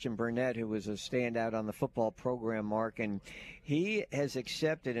Christian Burnett, who was a standout on the football program, Mark. And he has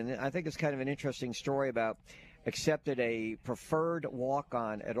accepted, and I think it's kind of an interesting story about accepted a preferred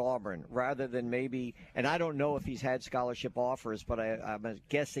walk-on at Auburn rather than maybe, and I don't know if he's had scholarship offers, but I'm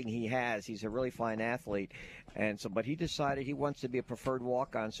guessing he has. He's a really fine athlete, but he decided he wants to be a preferred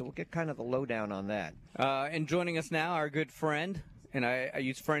walk-on, so we'll get kind of the lowdown on that. And joining us now, our good friend, and I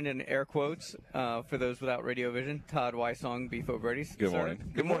use friend in air quotes for those without radio vision, Todd Weissong, Beef O'Brady's. Good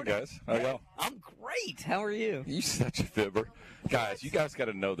morning. Good morning, guys. How are y'all? I'm great. How are you? You such a fibber. Guys, you guys got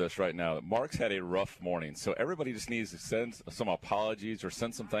to know this right now. That Mark's had a rough morning, so everybody just needs to send some apologies or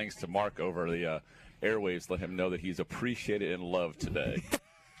send some things to Mark over the airwaves. Let him know that he's appreciated and loved today.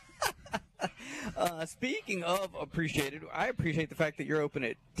 Speaking of appreciated, I appreciate the fact that you're open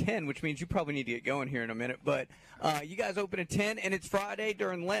at 10, which means you probably need to get going here in a minute. But you guys open at 10, and it's Friday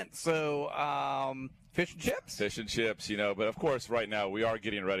during Lent, so fish and chips? Fish and chips, but of course right now we are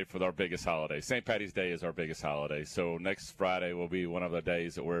getting ready for our biggest holiday. St. Patty's Day is our biggest holiday, so next Friday will be one of the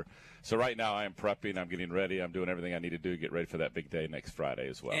days that so right now I am prepping, I'm getting ready, I'm doing everything I need to do to get ready for that big day next Friday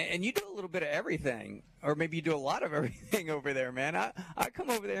as well. And you do a little bit of everything, or maybe you do a lot of everything over there, man. I come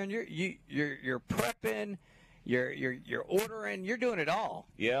over there and you're prepping, you're ordering, you're doing it all.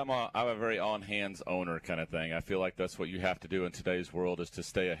 Yeah, I'm a very on-hands owner kind of thing. I feel like that's what you have to do in today's world, is to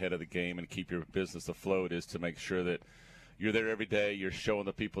stay ahead of the game and keep your business afloat, is to make sure that you're there every day, you're showing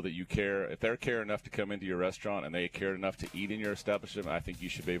the people that you care. If they care enough to come into your restaurant and they care enough to eat in your establishment, I think you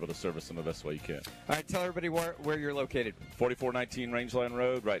should be able to service them the best way you can. All right, tell everybody where you're located. 4419 Rangeland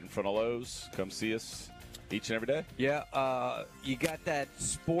Road, right in front of Lowe's. Come see us each and every day. Yeah, you got that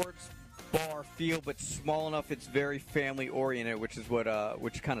sports bar feel, but small enough it's very family oriented, which is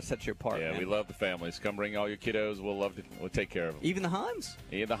which kind of sets you apart. Yeah, man. We love the families. Come bring all your kiddos. We'll take care of them. Even the Heims?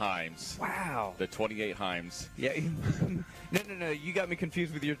 Even the Heims. Wow. The 28 Heims. Yeah. No. You got me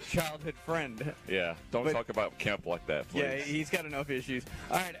confused with your childhood friend. Yeah. Don't talk about Kemp like that, please. Yeah, he's got enough issues.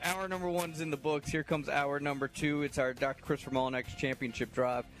 All right, hour number 1's in the books. Here comes hour number 2. It's our Dr. Christopher Mullinex Championship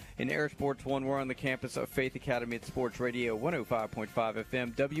Drive in Air Sports 1. We're on the campus of Faith Academy at Sports Radio 105.5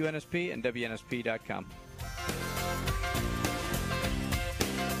 FM, WNSP, and WNSP.com.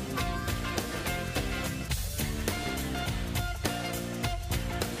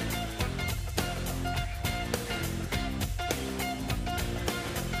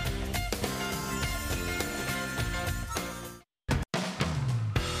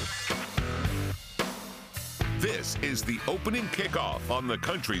 This is the opening kickoff on the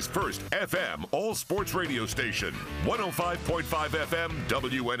country's first FM all-sports radio station, 105.5 FM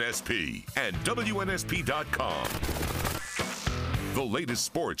WNSP and WNSP.com. The latest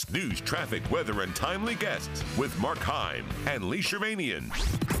sports, news, traffic, weather, and timely guests with Mark Heim and Lee Shervanian.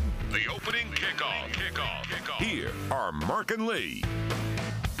 The opening kickoff. Here are Mark and Lee.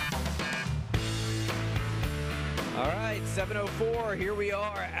 All right, 7:04. Here we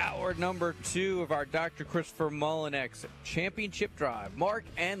are, hour number 2 of our Dr. Christopher Mullinex Championship Drive. Mark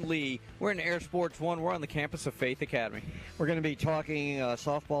and Lee, we're in Air Sports 1. We're on the campus of Faith Academy. We're going to be talking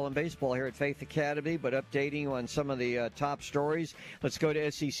softball and baseball here at Faith Academy, but updating on some of the top stories. Let's go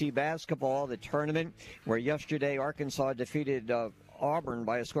to SEC basketball, the tournament, where yesterday Arkansas defeated Auburn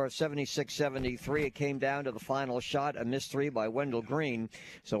by a score of 76-73. It came down to the final shot, a missed three by Wendell Green.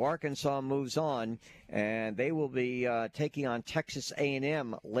 So Arkansas moves on, and they will be taking on Texas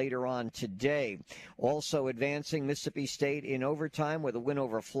A&M later on today. Also advancing, Mississippi State in overtime with a win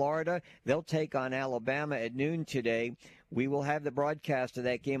over Florida. They'll take on Alabama at noon today. We will have the broadcast of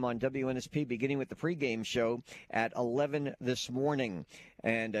that game on WNSP beginning with the pregame show at 11 this morning.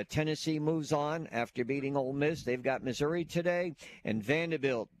 And Tennessee moves on after beating Ole Miss. They've got Missouri today, and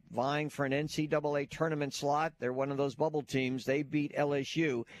Vanderbilt vying for an NCAA tournament slot. They're one of those bubble teams. They beat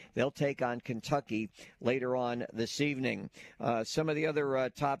LSU. They'll take on Kentucky later on this evening. Some of the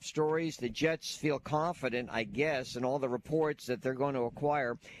other top stories, the Jets feel confident, I guess, in all the reports that they're going to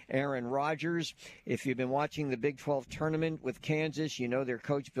acquire Aaron Rodgers. If you've been watching the Big 12 tournament with Kansas, you know their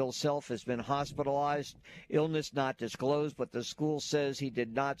coach Bill Self has been hospitalized. Illness not disclosed, but the school says he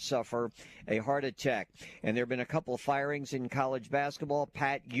did not suffer a heart attack. And there have been a couple of firings in college basketball.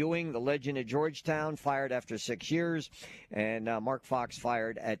 Pat Ewing, the legend at Georgetown, fired after 6 years, and Mark Fox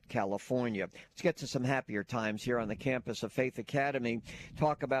fired at California. Let's get to some happier times here on the campus of Faith Academy.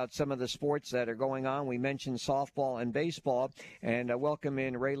 Talk about some of the sports that are going on. We mentioned softball and baseball, and welcome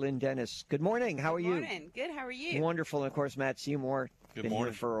in Raylyn Dennis. Good morning. How are you? Good morning. Good. How are you? Wonderful. And, of course, Matt Seymour. Good been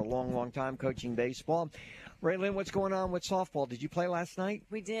morning. Here for a long, long time coaching baseball. Raylyn, what's going on with softball? Did you play last night?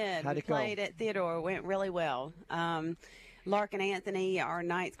 We did. How'd we it go? played at Theodore. It went really well. Larkin Anthony, our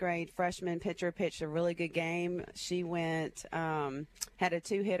 9th grade freshman pitcher, pitched a really good game. She went, had a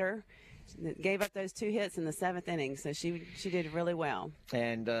 2-hitter, gave up those 2 hits in the 7th inning, so she did really well.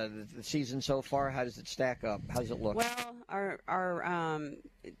 And the season so far, how does it stack up? How does it look? Well,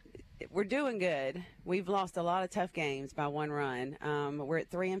 we're doing good. We've lost a lot of tough games by 1 run. We're at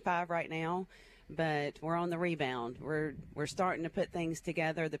 3-5 right now, but we're on the rebound. We're starting to put things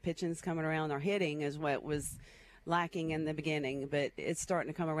together. The pitching's coming around. Our hitting is what was lacking in the beginning, but it's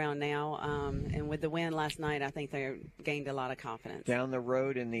starting to come around now. And with the win last night, I think they gained a lot of confidence. Down the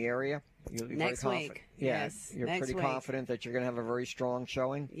road in the area? You'll be next very week. Yeah, Yes. you're next pretty week. confident that you're going to have a very strong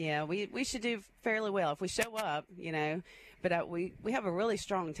showing? Yeah, we should do fairly well if we show up, But we have a really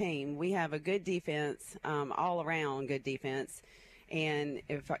strong team. We have a good defense, all around good defense. And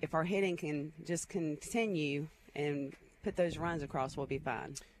if our hitting can just continue and put those runs across, we'll be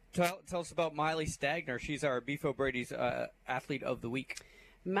fine. Tell us about Miley Stagner. She's our Beef O'Brady's Athlete of the Week.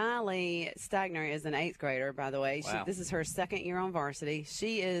 Miley Stagner is an 8th grader, by the way. Wow. This is her 2nd year on varsity.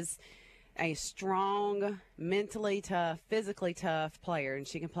 She is a strong, mentally tough, physically tough player, and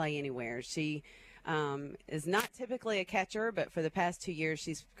she can play anywhere. She is not typically a catcher, but for the past 2 years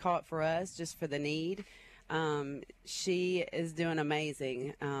she's caught for us just for the need. She is doing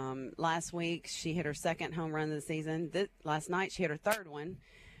amazing. Last week she hit her 2nd home run of the season. Last night she hit her 3rd one.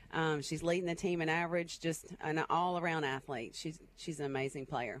 She's leading the team in average, just an all-around athlete. She's an amazing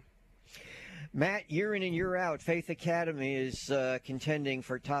player. Matt, year in and year out, Faith Academy is contending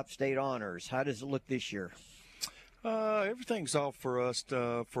for top state honors. How does it look this year? Everything's off for us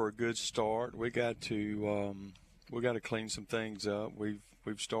for a good start. We got to clean some things up. We've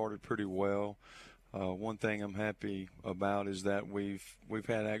started pretty well. One thing I'm happy about is that we've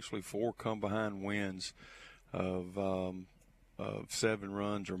had actually 4 come behind wins of 7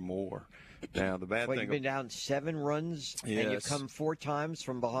 runs or more. Now the bad thing, you've been down 7 runs, yes, and you've come 4 times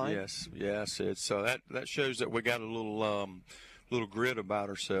from behind. Yes. It's so that shows that we got a little grit about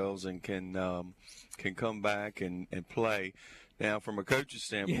ourselves and can come back and play. Now, from a coach's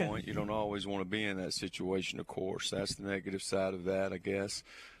standpoint, you don't always want to be in that situation. Of course, that's the negative side of that, I guess.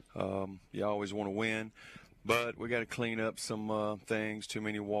 You always want to win, but we got to clean up some things. Too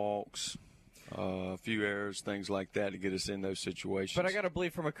many walks. A few errors, things like that, to get us in those situations. But I got to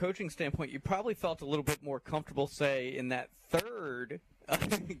believe, from a coaching standpoint, you probably felt a little bit more comfortable, say, in that 3rd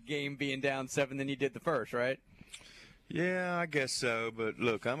game being down 7 than you did the 1st, right? Yeah, I guess so. But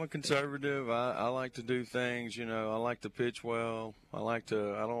look, I'm a conservative. I like to do things. I like to pitch well. I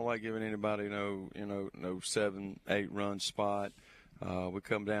don't like giving anybody no 7-8 run spot. We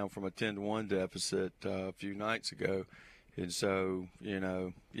come down from a 10-1 deficit a few nights ago, and so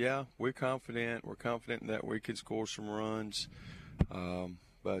yeah, we're confident. We're confident that we can score some runs.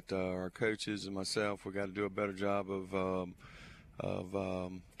 But our coaches and myself, we got to do a better job of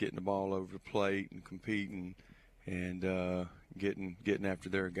getting the ball over the plate and competing. And getting after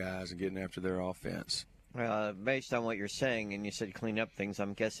their guys and getting after their offense. Based on what you're saying, and you said clean up things,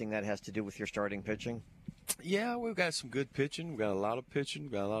 I'm guessing that has to do with your starting pitching? Yeah, we've got some good pitching. We've got a lot of pitching.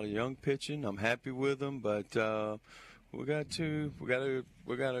 We've got a lot of young pitching. I'm happy with them, but we got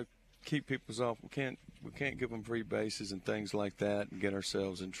to keep people off. We can't give them free bases and things like that and get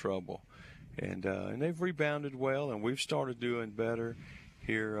ourselves in trouble. And they've rebounded well, and we've started doing better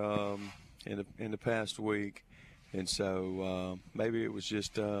here in the past week. And so maybe it was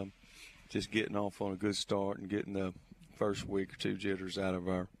just getting off on a good start and getting the first week or two jitters out of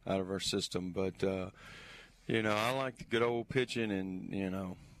our system. But I like the good old pitching and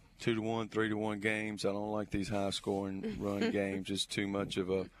 2-1, 3-1 games. I don't like these high scoring run games. It's too much of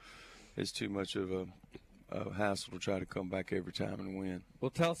a hassle to try to come back every time and win.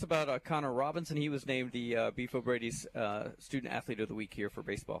 Well, tell us about Connor Robinson. He was named the Beef O'Brady's Student Athlete of the Week here for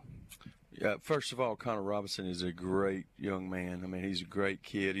baseball. Yeah, first of all, Connor Robinson is a great young man. I mean, he's a great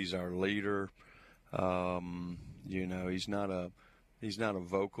kid. He's our leader. He's not a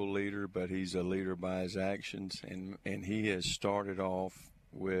vocal leader, but he's a leader by his actions, and he has started off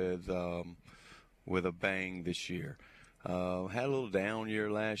with a bang this year. Had a little down year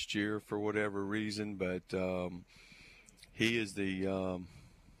last year for whatever reason, but he is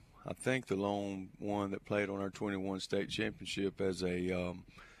I think the lone one that played on our 21 state championship as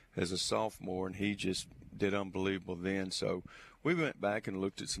a sophomore, and he just did unbelievable then. So we went back and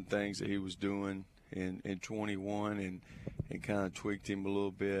looked at some things that he was doing in 21 and kind of tweaked him a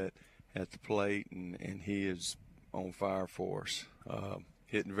little bit at the plate, and he is on fire for us,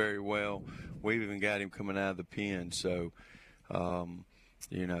 hitting very well. We've even got him coming out of the pen, so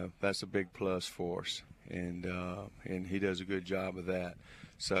that's a big plus for us, and he does a good job of that.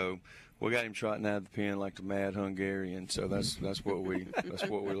 So we got him trotting out of the pen like the mad Hungarian. So that's what we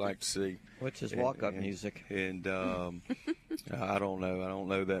like to see. What's his walk-up music? And I don't know. I don't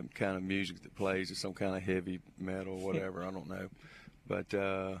know that kind of music that plays. It's some kind of heavy metal, or whatever. I don't know.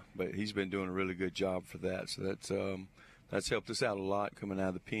 But he's been doing a really good job for that. So that's helped us out a lot coming out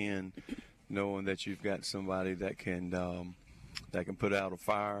of the pen, knowing that you've got somebody that can put out a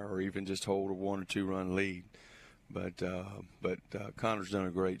fire or even just hold a 1 or 2 run lead. But Connor's done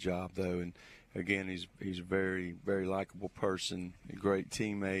a great job, though, and again, he's a very, very likable person, a great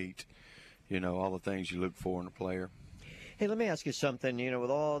teammate, all the things you look for in a player. Hey, let me ask you something.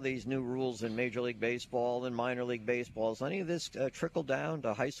 With all these new rules in Major League Baseball and minor league baseball, has any of this trickled down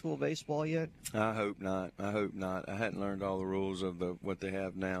to high school baseball yet? I hope not. I hadn't learned all the rules of what they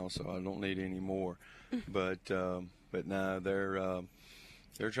have now, so I don't need any more. But now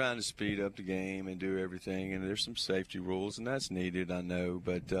they're trying to speed up the game and do everything, and there's some safety rules, and that's needed, I know,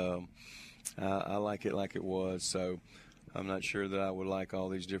 but I like it like it was, so I'm not sure that I would like all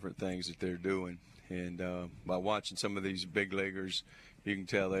these different things that they're doing. And by watching some of these big leaguers, you can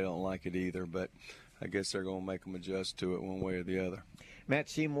tell they don't like it either, but I guess they're going to make them adjust to it one way or the other. Matt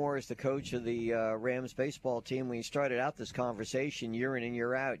Seymour is the coach of the Rams baseball team. When you started out this conversation, year in and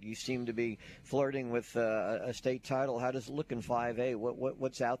year out, you seem to be flirting with a state title. How does it look in 5A?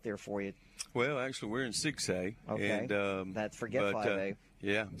 What's out there for you? Well, actually, we're in 6A. Okay. And, forget 5A.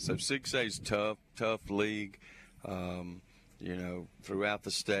 Yeah, so 6A is tough league, throughout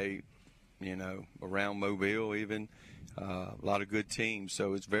the state, around Mobile even. A lot of good teams,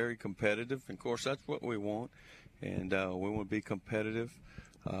 so it's very competitive. And, of course, that's what we want. And we want to be competitive.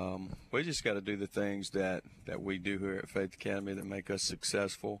 We just got to do the things that we do here at Faith Academy that make us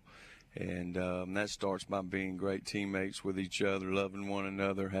successful. And that starts by being great teammates with each other, loving one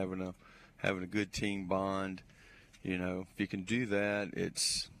another, having a good team bond. If you can do that,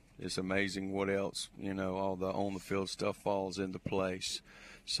 it's amazing what else, all the on the field stuff falls into place.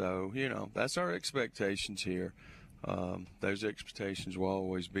 So, that's our expectations here. Those expectations will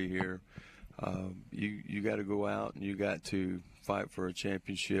always be here. You got to go out and you got to fight for a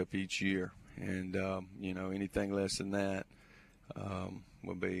championship each year, and anything less than that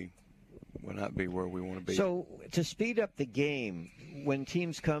will be where we want to be. So to speed up the game, when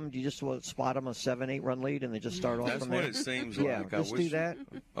teams come, do you just spot them a 7-8 run lead and they just start off That's from there? what it seems yeah, like. Just do that.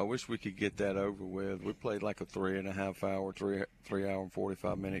 I wish we could get that over with. We played like a 3.5 hour, 3 hour and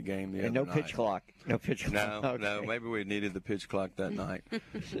 45 minute game the other And no night. pitch clock. No pitch clock. No. Maybe we needed the pitch clock that night.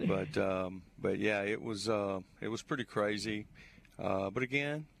 But yeah, it was pretty crazy. But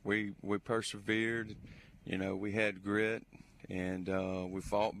again, we persevered. You know, we had grit. And we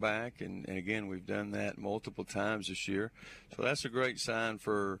fought back, and again, we've done that multiple times this year. So that's a great sign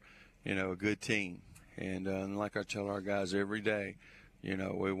for, you know, a good team. And like I tell our guys every day, you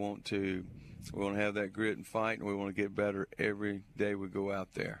know, we want to have that grit and fight, and we want to get better every day we go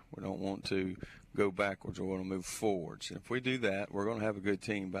out there. We don't want to go backwards. We want to move forwards. And if we do that, we're going to have a good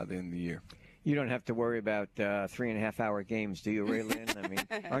team by the end of the year. You don't have to worry about 3.5 hour games, do you, Raylyn? I mean,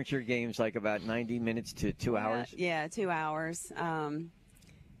 aren't your games like about 90 minutes to 2 hours? Yeah, 2 hours.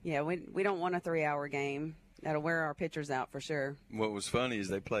 We don't want a 3 hour game. That'll wear our pitchers out for sure. What was funny is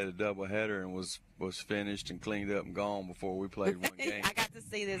they played a doubleheader and was finished and cleaned up and gone before we played one game. I got to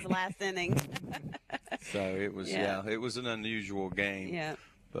see this last inning. So it was it was an unusual game. Yeah.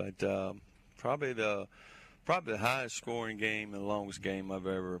 But probably the highest scoring game and the longest game I've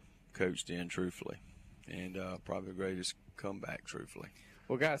ever coached in, truthfully, and probably the greatest comeback, truthfully.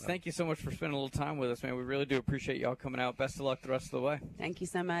 Well, guys, thank you so much for spending a little time with us, man. We really do appreciate y'all coming out. Best of luck the rest of the way. Thank you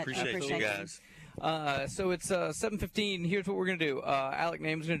so much. Appreciate you guys. So it's 7:15. Here's what we're going to do. Alec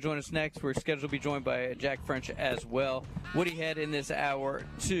Naaman's going to join us next. We're scheduled to be joined by Jack French as well. Woody Head in this hour,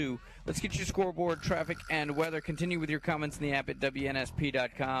 too. Let's get your scoreboard, traffic, and weather. Continue with your comments in the app at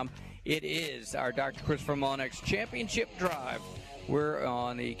WNSP.com. It is our Dr. Christopher Mullinex Championship Drive. We're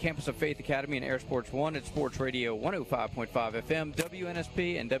on the campus of Faith Academy in Air Sports 1 at Sports Radio 105.5 FM,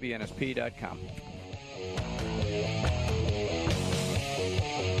 WNSP, and WNSP.com.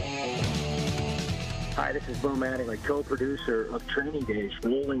 Hi, this is Bo Mattingly, co-producer of Training Days,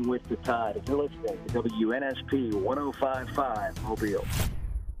 Rolling with the Tide. If you're listening to WNSP 105.5 Mobile.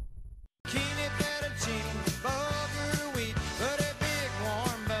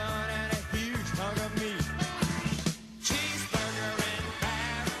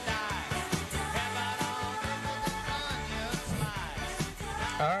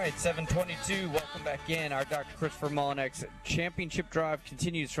 All right, 7:22. Welcome back in. Our Dr. Christopher Mullinex Championship Drive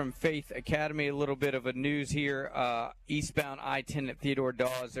continues from Faith Academy. A little bit of a news here. Eastbound I-10 at Theodore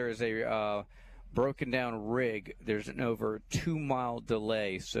Dawes, there is a broken down rig. There's an over 2-mile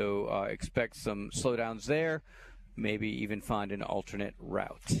delay, so expect some slowdowns there. Maybe even find an alternate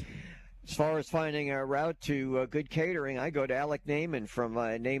route. As far as finding a route to good catering, I go to Alec Naaman from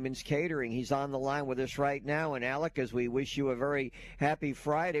Naaman's Catering. He's on the line with us right now. And, Alec, as we wish you a very happy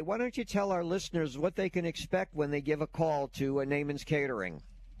Friday, why don't you tell our listeners what they can expect when they give a call to Naaman's Catering?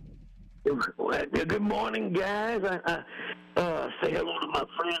 Well, good morning, guys. I say hello to my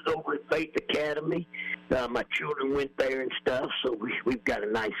friends over at Faith Academy. My children went there and stuff, so we've got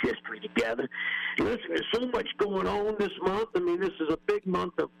a nice history together. Listen, there's so much going on this month. I mean, this is a big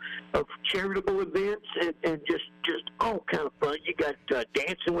month of charitable events and just all kind of fun. You got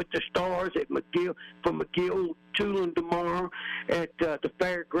Dancing with the Stars at McGill, from McGill Tulane tomorrow at the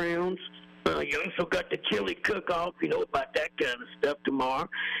fairgrounds. You also got the chili cook-off, you know about that kind of stuff tomorrow.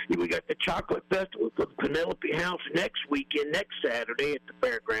 We got the chocolate festival for the Penelope House next Saturday at the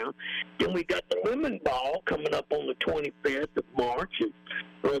fairground. Then we got the lemon ball coming up on the 25th of March, and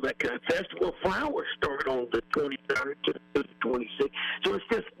all that kind of festival. Flowers start on the 23rd to the 26th. So it's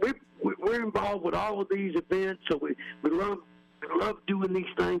just we're involved with all of these events. So we love doing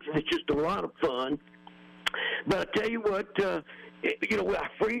these things, and it's just a lot of fun. But I tell you what. Our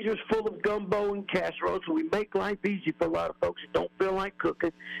freezer's full of gumbo and casserole, so we make life easy for a lot of folks that don't feel like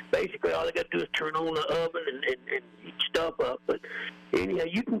cooking. Basically, all they got to do is turn on the oven and heat stuff up. But anyhow,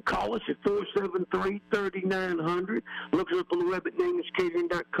 you can call us at 473-3900. Look us up on the web at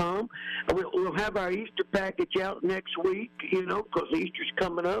Naaman'sCatering.com. We'll have our Easter package out next week, because Easter's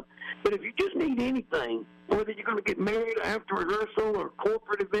coming up. But if you just need anything, whether you're going to get married after rehearsal or a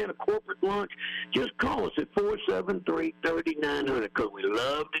corporate event, a corporate lunch, just call us at 473-3900 because we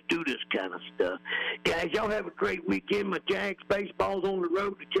love to do this kind of stuff. Guys, y'all have a great weekend. My Jags baseball's on the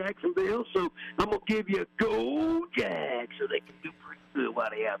road to Jacksonville, so I'm going to give you a go Jags so they can do pretty good while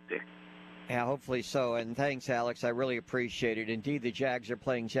they're out there. Yeah, hopefully so. And thanks, Alex. I really appreciate it. Indeed, the Jags are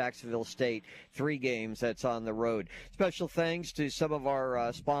playing Jacksonville State 3 games. That's on the road. Special thanks to some of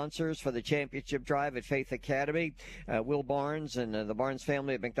our sponsors for the championship drive at Faith Academy. Will Barnes and the Barnes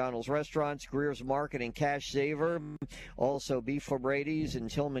family at McDonald's Restaurants, Greer's Market and Cash Saver. Also, Beef O'Brady's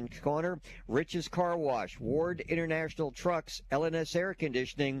and Tillman Corner. Rich's Car Wash, Ward International Trucks, LNS Air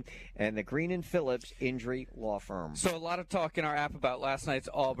Conditioning, and the Green and Phillips Injury Law Firm. So a lot of talk in our app about last night's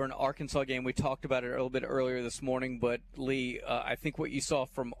Auburn-Arkansas game. We talked about it a little bit earlier this morning, but Lee, I think what you saw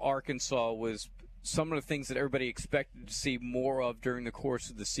from Arkansas was some of the things that everybody expected to see more of during the course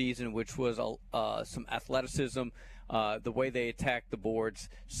of the season, which was some athleticism, the way they attacked the boards,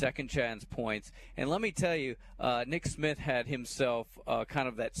 second chance points. And let me tell you, Nick Smith had himself kind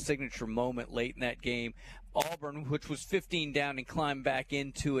of that signature moment late in that game. Auburn, which was 15 down and climbed back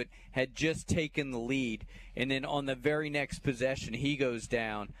into it, had just taken the lead. And then on the very next possession, he goes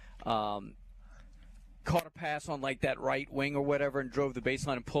down. Caught a pass on like that right wing or whatever and drove the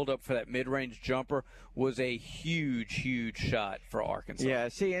baseline and pulled up for that mid-range jumper. Was a huge shot for Arkansas. Yeah,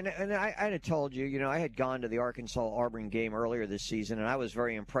 see, and I had told you, I had gone to the Arkansas-Auburn game earlier this season, and I was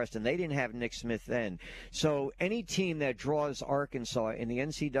very impressed, and they didn't have Nick Smith then. So any team that draws Arkansas in the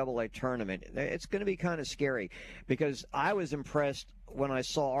NCAA tournament, it's going to be kind of scary, because I was impressed when I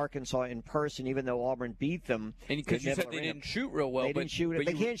saw Arkansas in person, even though Auburn beat them. And because you said they didn't shoot real well. They didn't shoot.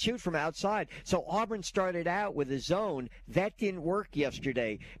 They can't shoot from outside. So Auburn started out with a zone. That didn't work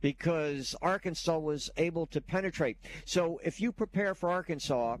yesterday because Arkansas was able to penetrate. So if you prepare for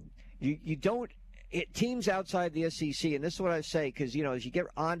Arkansas, you don't. Teams outside the SEC, and this is what I say, because, as you get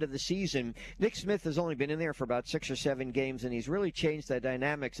onto the season, Nick Smith has only been in there for about 6 or 7 games, and he's really changed the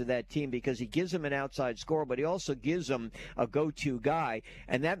dynamics of that team because he gives them an outside scorer, but he also gives them a go-to guy,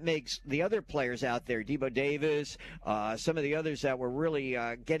 and that makes the other players out there, Debo Davis, some of the others that were really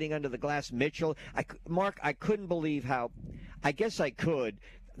getting under the glass, Mitchell. Mark, I couldn't believe how, I guess I could,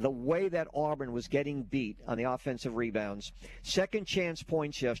 the way that Auburn was getting beat on the offensive rebounds. Second chance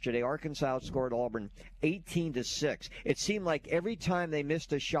points yesterday. Arkansas outscored Auburn 18-6. It seemed like every time they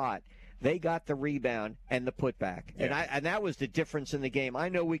missed a shot, they got the rebound and the putback. Yeah. And that was the difference in the game. I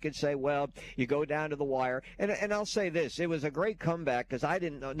know we could say, well, you go down to the wire. And I'll say this. It was a great comeback because I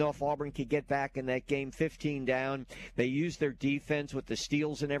didn't know if Auburn could get back in that game 15 down. They used their defense with the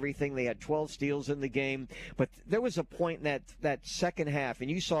steals and everything. They had 12 steals in the game. But there was a point in that second half,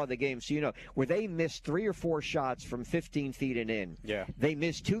 and you saw the game, so where they missed 3 or 4 shots from 15 feet and in. Yeah. They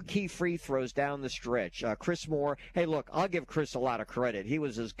missed 2 key free throws down the stretch. Chris Moore, hey, look, I'll give Chris a lot of credit. He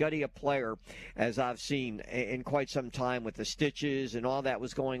was as gutty a player as I've seen in quite some time with the stitches and all that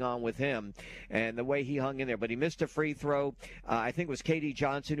was going on with him and the way he hung in there. But he missed a free throw. I think it was K.D.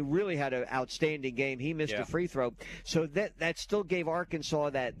 Johnson, who really had an outstanding game. He missed a free throw. So that still gave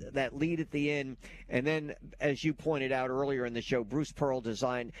Arkansas that lead at the end. And then, as you pointed out earlier in the show, Bruce Pearl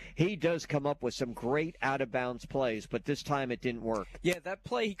designed. He does come up with some great out-of-bounds plays, but this time it didn't work. Yeah, that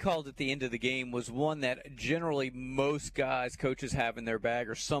play he called at the end of the game was one that generally most coaches have in their bag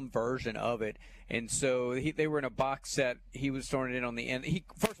or some version of it. And so they were in a box set. He was throwing it in on the end.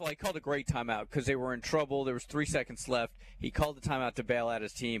 First of all, he called a great timeout because they were in trouble. There was 3 seconds left. He called the timeout to bail out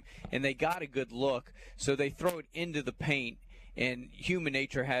his team, and they got a good look. So they throw it into the paint, and human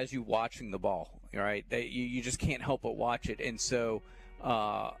nature has you watching the ball, right? You just can't help but watch it. And so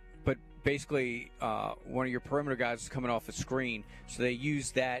but basically one of your perimeter guys is coming off a screen, so they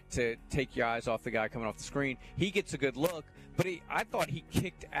use that to take your eyes off the guy coming off the screen. He gets a good look, but I thought he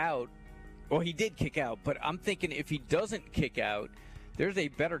kicked out. Well, he did kick out, but I'm thinking if he doesn't kick out, there's a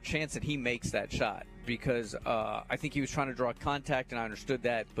better chance that he makes that shot because I think he was trying to draw contact, and I understood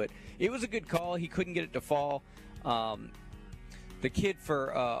that. But it was a good call. He couldn't get it to fall. The kid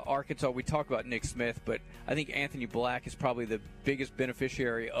for Arkansas, we talk about Nick Smith, but I think Anthony Black is probably the biggest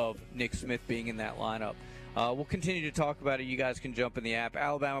beneficiary of Nick Smith being in that lineup. We'll continue to talk about it. You guys can jump in the app.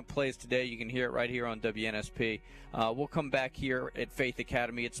 Alabama plays today. You can hear it right here on WNSP. We'll come back here at Faith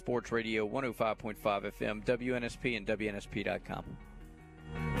Academy at Sports Radio 105.5 FM, WNSP, and WNSP.com.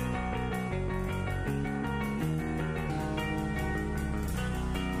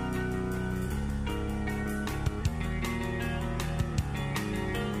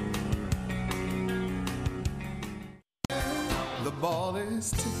 The ball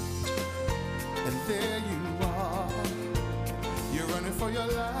is tipped, and there you are. You're running for your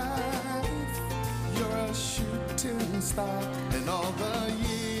life. You're a shooting star. And all the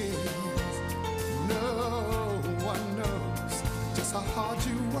years, no one knows just how hard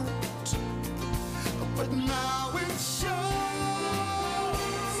you worked. But now it shows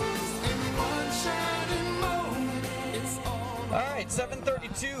in one shining moment. It's all right. right,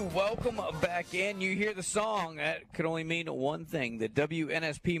 7:32. Welcome back in. You hear the song. That could only mean one thing: the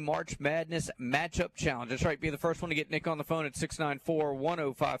WNSP March Madness Matchup Challenge. That's right. Be the first one to get Nick on the phone at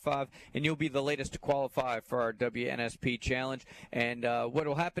 694-1055, and you'll be the latest to qualify for our WNSP Challenge. And what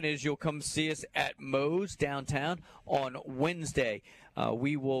will happen is you'll come see us at Moe's downtown on Wednesday.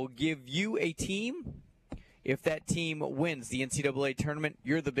 We will give you a team. If that team wins the NCAA tournament,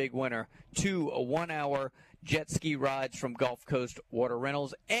 you're the big winner. 2 1-hour jet ski rides from Gulf Coast Water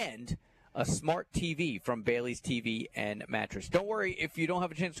Rentals and a smart TV from Bailey's TV and Mattress. Don't worry if you don't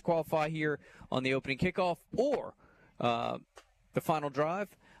have a chance to qualify here on the opening kickoff or the final drive.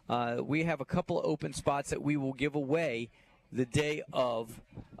 We have a couple of open spots that we will give away the day of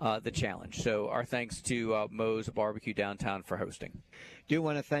the challenge. So our thanks to Moe's Barbecue Downtown for hosting. Do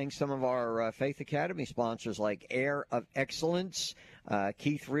want to thank some of our Faith Academy sponsors like Air of Excellence,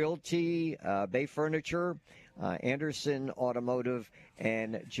 Keith Realty, Bay Furniture, Anderson Automotive,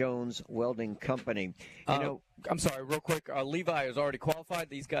 and Jones Welding Company. I'm sorry, real quick. Levi has already qualified.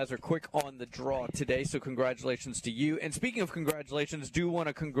 These guys are quick on the draw today, so congratulations to you. And speaking of congratulations, do want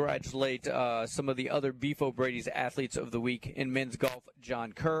to congratulate some of the other Beef O'Brady's athletes of the week in men's golf,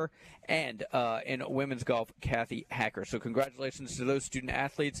 John Kerr, and in women's golf, Kathy Hacker. So congratulations to those student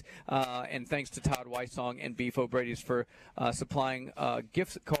athletes, and thanks to Todd Weissong and Beef O'Brady's for supplying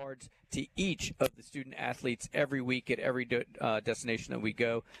gift cards to each of the student athletes every week at every destination that we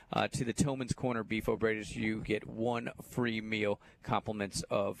go. To the Tillman's Corner Beef O'Brady's, you get one free meal, compliments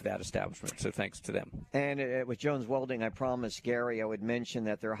of that establishment. So thanks to them. And with Jones Welding, I promised Gary I would mention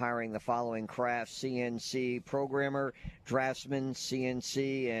that they're hiring the following crafts: CNC programmer, draftsman,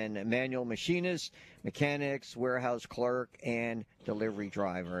 CNC and manual machinist, mechanics, warehouse clerk, and delivery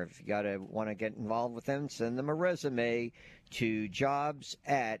driver. If you want to get involved with them, send them a resume to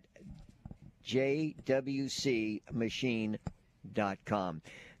jobs@jwcmachine.com.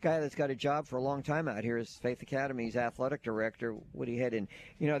 Guy that's got a job for a long time out here is Faith Academy's athletic director, Woody Hedden.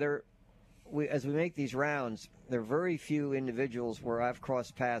 As we make these rounds, there are very few individuals where I've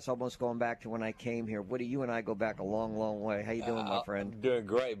crossed paths, almost going back to when I came here. Woody, you and I go back a long, long way. How you doing, my friend? Doing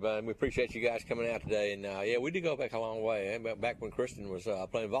great, bud. We appreciate you guys coming out today. And, we did go back a long way. Back when Kristen was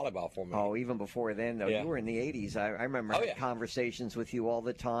playing volleyball for me. Oh, even before then, though. Yeah. You were in the 80s. I remember having conversations with you all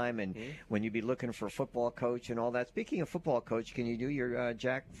the time, and when you'd be looking for a football coach and all that. Speaking of football coach, can you do your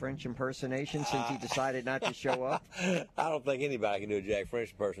Jack French impersonation since he decided not to show up? I don't think anybody can do a Jack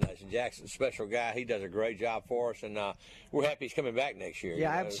French impersonation. Jack's a special guy. He does a great job for us, and we're happy he's coming back next year.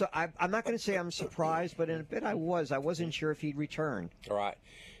 Yeah, I'm not going to say I'm surprised, but in a bit I wasn't sure if he'd return. All right.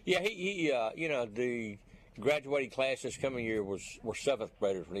 Yeah, he the graduating class this coming year were 7th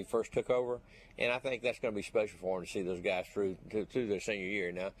graders when he first took over, and I think that's going to be special for him to see those guys through their senior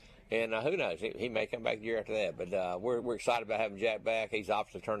year now. And who knows, he may come back the year after that. But we're excited about having Jack back. He's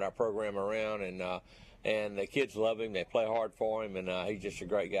obviously turned our program around, and the kids love him. They play hard for him, and he's just a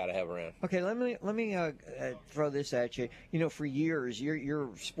great guy to have around. Okay, let me throw this at you. For years, your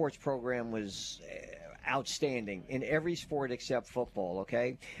sports program was outstanding in every sport except football,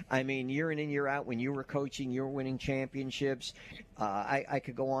 okay? I mean, year in and year out, when you were coaching, you were winning championships. I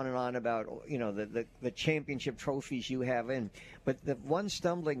could go on and on about, the championship trophies you have in. But the one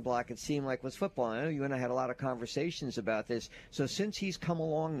stumbling block, it seemed like, was football. I know you and I had a lot of conversations about this. So since he's come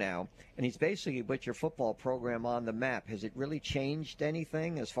along now, and he's basically put your football program on the map, has it really changed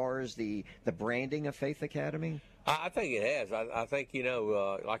anything as far as the branding of Faith Academy? I think it has. I think,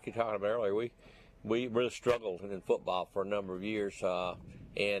 like you're talking about earlier, we really struggled in football for a number of years.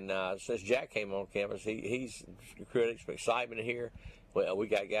 And since Jack came on campus, he's created some excitement here. Well, we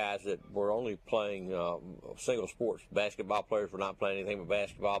got guys that were only playing single sports. Basketball players were not playing anything but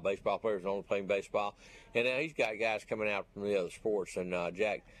basketball. Baseball players were only playing baseball. And now he's got guys coming out from the other sports. And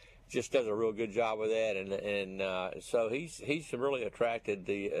Jack just does a real good job with that. And so he's really attracted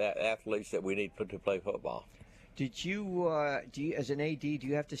the athletes that we need to play football. Did you, as an AD, do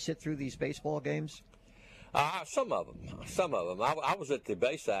you have to sit through these baseball games? Some of them. I was at the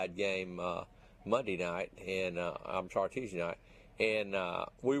Bayside game Monday night, and Tuesday night, and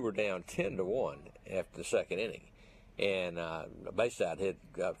we were down 10-1 after the second inning. And Bayside hit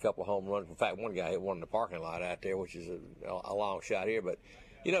a couple of home runs. In fact, one guy hit one in the parking lot out there, which is a long shot here. But,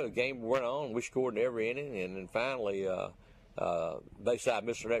 the game went on. We scored in every inning, and then finally Bayside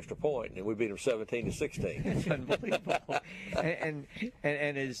missed an extra point, and we beat them 17-16. It's unbelievable. and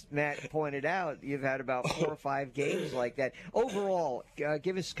as Matt pointed out, you've had about 4 or 5 games like that. Overall,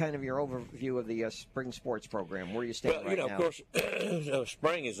 give us kind of your overview of the spring sports program. Where you stand right now? Of course,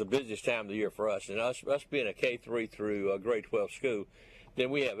 spring is the busiest time of the year for us, and us being a K3 through grade 12 school, then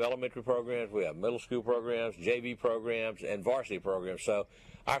we have elementary programs, we have middle school programs, JV programs, and varsity programs. So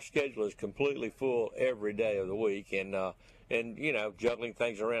our schedule is completely full every day of the week, and you know, juggling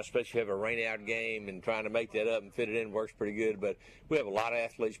things around, especially if you have a rain-out game and trying to make that up and fit it in works pretty good. But we have a lot of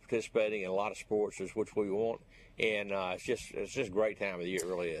athletes participating in a lot of sports, which we want, and it's just a great time of the year. It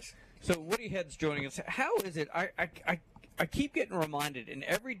really is. So Woody Head's joining us. How is it? I keep getting reminded, and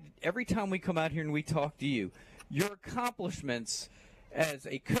every time we come out here and we talk to you, your accomplishments as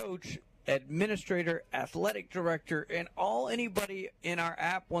a coach, administrator, athletic director, and all anybody in our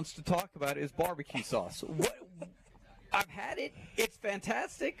app wants to talk about is barbecue sauce. I've had it. It's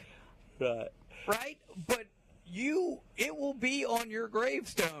fantastic. Right? But it will be on your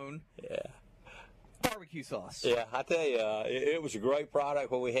gravestone. Yeah. Barbecue sauce. Yeah, I tell you, it was a great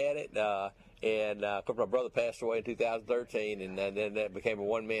product when we had it. And of course, my brother passed away in 2013, and then that became a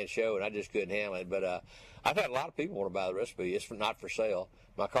one-man show, and I just couldn't handle it. But I've had a lot of people want to buy the recipe. It's not for sale.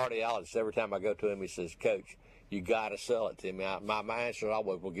 My cardiologist, every time I go to him, he says, "Coach, you got to sell it to me." My answer is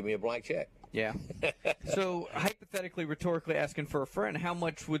always, "Well, give me a blank check." Yeah. So, hypothetically, rhetorically asking for a friend, how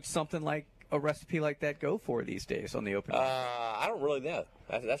much would something like a recipe like that go for these days on the open? I don't really know.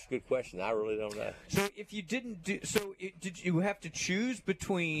 That's a good question. I really don't know. So if you didn't do, did you have to choose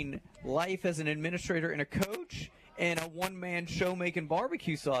between life as an administrator and a coach and a one-man show making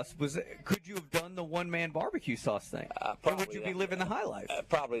barbecue sauce? Could you have done the one-man barbecue sauce thing? Or would you be living the high life?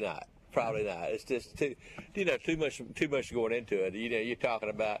 Probably not. Probably not. It's just too much going into it. You know, you're talking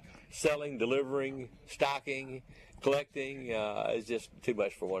about selling, delivering, stocking, collecting. Is just too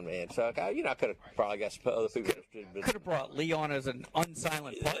much for one man. So I could have probably got some other people interested. Could have brought Leon as an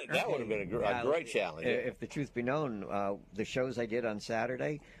unsilent partner. That would have been a great challenge. If the truth be known, the shows I did on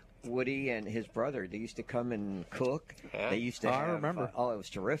Saturday, Woody and his brother, they used to come and cook. Yeah. They used to I remember. it was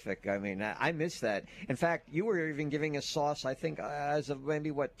terrific. I mean, I miss that. In fact, you were even giving us sauce, I think, as of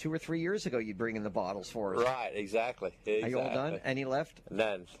maybe, 2 or 3 years ago, you'd bring in the bottles for us. Right, exactly. Are you all done? Any left?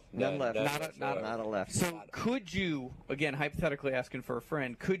 None left. Not a left. So could you, again, hypothetically asking for a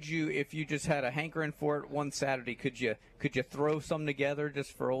friend, could you, if you just had a hankering for it one Saturday, could you throw some together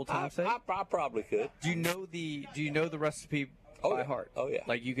just for old time's sake? I probably could. Do you know the recipe by heart? Oh yeah.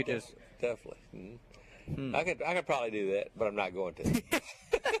 Like you could just definitely. Mm-hmm. I could probably do that, but I'm not going to.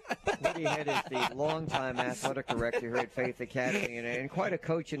 Woody Head is the longtime athletic director here at Faith Academy, and quite a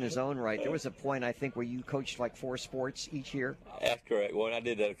coach in his own right. There was a point, I think, where you coached like 4 sports each year. That's correct. Well, I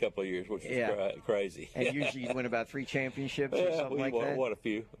did that a couple of years, which was crazy. And usually you win about 3 championships or something like that. Won a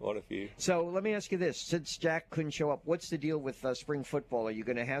few. So let me ask you this: since Jack couldn't show up, what's the deal with spring football? Are you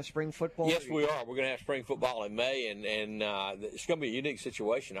going to have spring football? Yes, we are. We're going to have spring football in May, and it's going to be a unique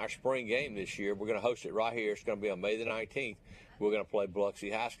situation. Our spring game this year, we're going to host it right here. It's going to be on May the 19th. We're going to play Biloxi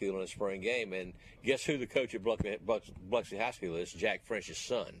High School in the spring game, and guess who the coach at Biloxi High School is? Jack French's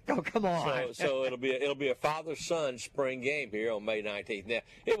son. Oh, come on! So it'll be a father-son spring game here on May 19th. Now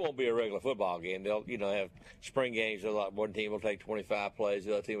it won't be a regular football game. They'll have spring games. One team will take 25 plays,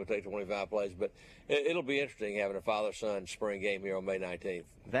 the other team will take 25 plays, but it'll be interesting having a father-son spring game here on May 19th.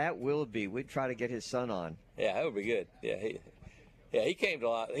 That will be. We'd try to get his son on. Yeah, that would be good. Yeah, he came to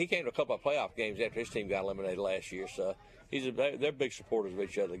a couple of playoff games after his team got eliminated last year. So. They're big supporters of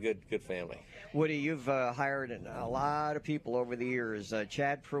each other. Good family. Woody, you've hired a lot of people over the years.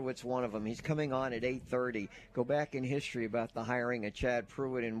 Chad Pruitt's one of them. He's coming on at 8:30. Go back in history about the hiring of Chad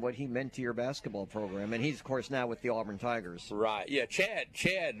Pruitt and what he meant to your basketball program. And he's, of course, now with the Auburn Tigers. Right. Yeah, Chad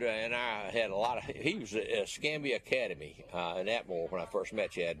and I had a lot of – he was at Scambia Academy in Atmore when I first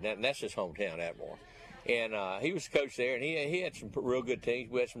met Chad. And that's his hometown, Atmore. And he was the coach there, and he had some real good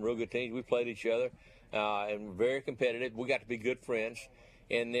teams. We had some real good teams. We played each other. And very competitive. We got to be good friends.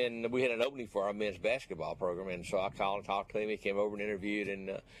 And then we had an opening for our men's basketball program, and so I called and talked to him. He came over and interviewed, and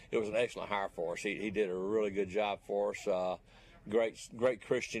it was an excellent hire for us. He did a really good job for us. Great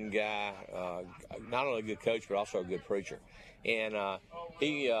Christian guy, not only a good coach but also a good preacher. And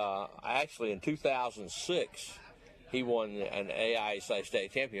he actually in 2006 he won an AISA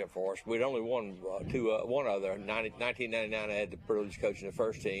state championship for us. We'd only won one other. In 1999, I had the privilege of coaching the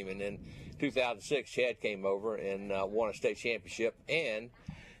first team, and then 2006, Chad came over and won a state championship. And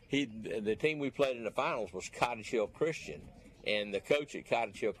the team we played in the finals was Cottage Hill Christian, and the coach at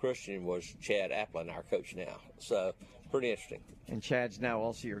Cottage Hill Christian was Chad Applin, our coach now. So pretty interesting. And Chad's now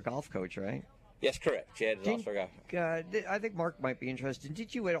also your golf coach, right? Yes, correct. Chad is also a guy. I think Mark might be interested.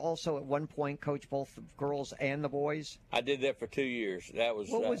 Did you also at one point coach both the girls and the boys? I did that for 2 years. That was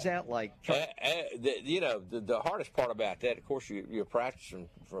what was that like? The hardest part about that, of course, you're practicing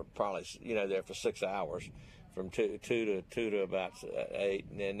for probably there for 6 hours, from two to about 8,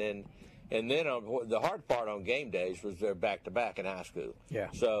 and then And then the hard part on game days was they're back-to-back in high school. Yeah.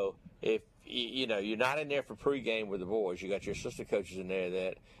 So if you're not in there for pregame with the boys, you got your assistant coaches in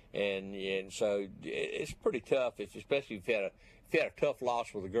there and so it's pretty tough, especially if you had a tough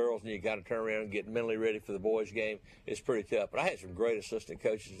loss with the girls and you got to turn around and get mentally ready for the boys' game. It's pretty tough. But I had some great assistant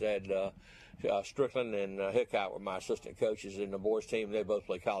coaches. I had Strickland and Hickok were my assistant coaches in the boys' team. They both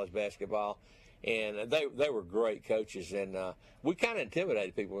play college basketball. And they were great coaches, and we kind of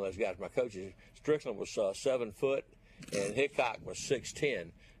intimidated people with those guys. My coaches, Strickland was 7 foot, and Hickok was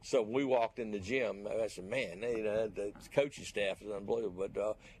 6'10". So when we walked in the gym, I said, "Man, the coaching staff is unbelievable."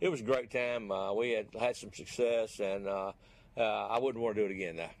 But it was a great time. We had some success, and I wouldn't want to do it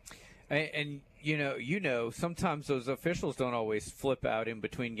again now. And you know, sometimes those officials don't always flip out in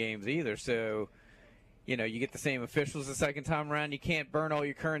between games either. So. You get the same officials the second time around. You can't burn all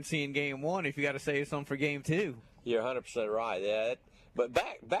your currency in game one if you got to save some for game two. You're 100% right. Yeah, but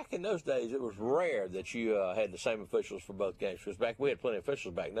back in those days, it was rare that you had the same officials for both games. Because we had plenty of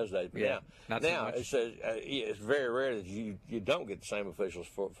officials back in those days. But now it's very rare that you don't get the same officials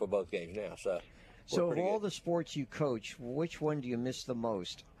for both games now. So of all the sports you coach, which one do you miss the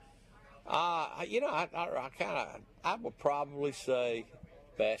most? I would probably say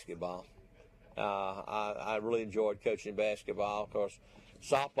basketball. I really enjoyed coaching basketball. Of course,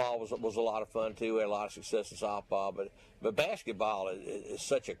 softball was a lot of fun too. We had a lot of success in softball, but basketball is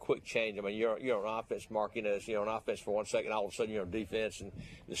such a quick change. I mean, you're on offense, Mark. You're on offense for 1 second, all of a sudden you're on defense, and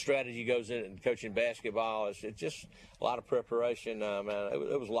the strategy goes in. And coaching basketball it's just a lot of preparation. Man,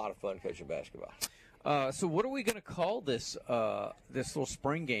 it was a lot of fun coaching basketball. So what are we going to call this little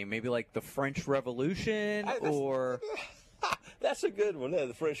spring game? Maybe like the French Revolution, or? That's a good one,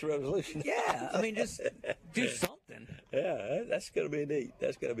 the French Revolution. Yeah, I mean, just do something. Yeah, that's going to be neat.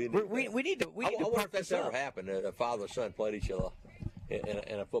 That's going to be neat. We need to. I wonder if that's ever happened. A father and son played each other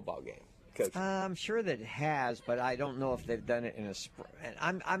in a football game. Coach. I'm sure that it has, but I don't know if they've done it in a spring.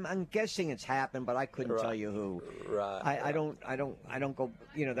 I'm guessing it's happened, but I couldn't tell you who. Right. I don't go.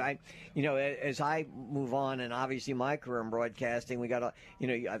 As I move on, and obviously my career in broadcasting, we got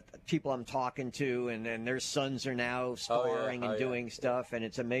people I'm talking to, and their sons are now sparring and doing stuff, and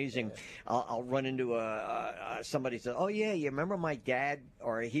it's amazing. Yeah. I'll run into somebody says, "Oh yeah, you remember my dad?"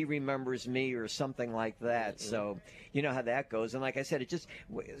 or "He remembers me," or something like that. Mm-hmm. So you know how that goes. And like I said, it just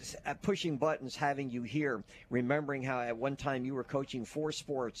pushing buttons, having you here, remembering how at one time you were coaching 4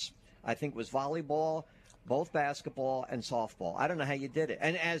 sports. I think it was volleyball, both basketball and softball. I don't know how you did it.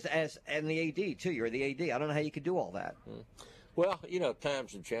 And and the AD too. You're the AD. I don't know how you could do all that. Well,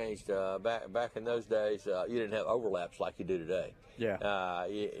 times have changed. Back in those days, you didn't have overlaps like you do today. Yeah.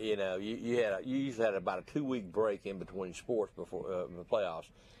 You usually had about a 2-week break in between sports before the playoffs.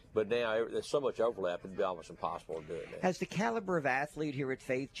 But now there's so much overlap, it'd be almost impossible to do it now. Has the caliber of athlete here at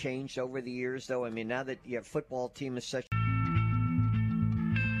Faith changed over the years, though? I mean, now that your football team is such...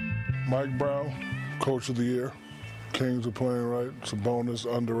 Mike Brown, Coach of the Year. Kings are playing right. Sabonis,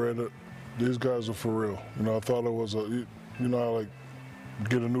 underrated. These guys are for real. I thought it was how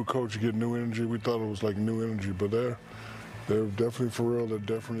get a new coach, you get new energy. We thought it was like new energy, but they're definitely for real. They're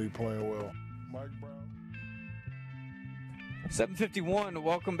definitely playing well. Mike Brown. 7:51.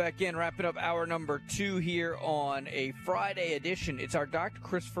 Welcome back in. Wrapping up hour number 2 here on a Friday edition. It's our Dr.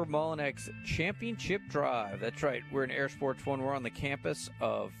 Christopher Mullinex Championship Drive. That's right. We're in Air Sports 1. We're on the campus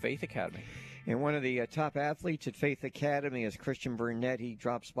of Faith Academy. And one of the top athletes at Faith Academy is Christian Burnett. He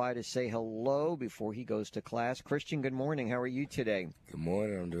drops by to say hello before he goes to class. Christian, good morning. How are you today? Good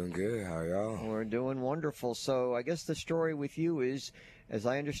morning. I'm doing good. How are y'all? We're doing wonderful. So I guess the story with you is, as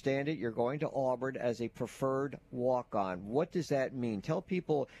I understand it, you're going to Auburn as a preferred walk-on. What does that mean? Tell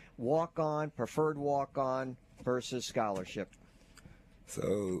people walk-on, preferred walk-on versus scholarship.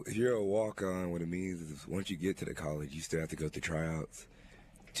 So if you're a walk-on, what it means is once you get to the college, you still have to go through tryouts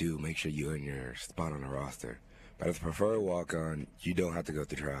to make sure you earn your spot on the roster. But as a preferred walk-on, you don't have to go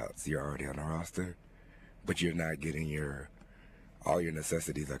through tryouts. You're already on the roster, but you're not getting all your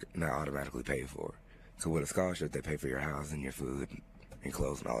necessities are not automatically paid for. So with a scholarship, they pay for your housing, your food, and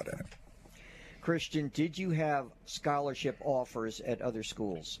clothes and all of that. Christian, did you have scholarship offers at other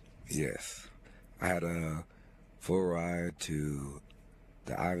schools? Yes. I had a full ride to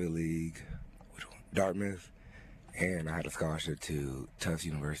the Ivy League, Dartmouth, and I had a scholarship to Tufts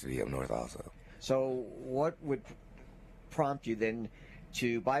University up north also. So what would prompt you then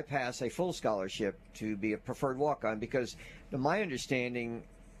to bypass a full scholarship to be a preferred walk-on? Because to my understanding,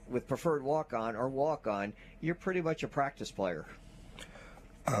 with preferred walk-on or walk-on, you're pretty much a practice player.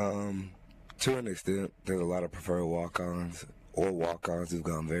 To an extent, there's a lot of preferred walk-ons or walk-ons who've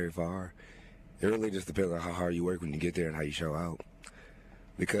gone very far. It really just depends on how hard you work when you get there and how you show out.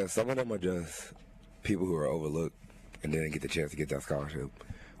 because some of them are just people who are overlooked and didn't get the chance to get that scholarship.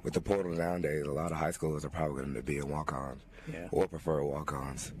 With the portal nowadays, a lot of high schoolers are probably going to be in walk-ons or prefer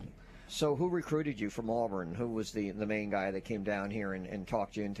walk-ons. So who recruited you from Auburn? Who was the main guy that came down here and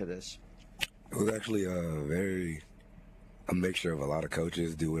talked you into this? It was actually a mixture of a lot of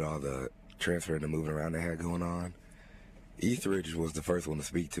coaches due with all the transferring and moving around they had going on. Eastridge was the first one to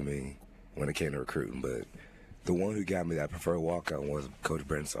speak to me when it came to recruiting, but the one who got me that preferred walk-on was Coach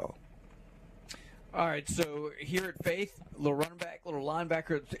Brensall. All right, so here at Faith, little running back, little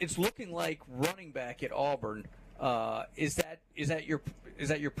linebacker. It's looking like running back at Auburn. Is that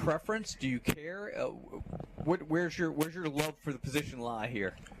your preference? Do you care? Where's your love for the position lie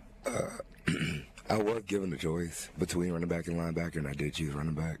here? I was given the choice between running back and linebacker, and I did choose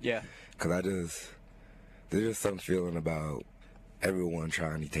running back. Yeah. Because there's just some feeling about everyone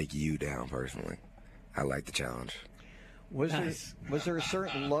trying to take you down personally. I like the challenge. Was there a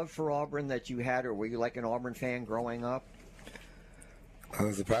certain love for Auburn that you had, or were you like an Auburn fan growing up?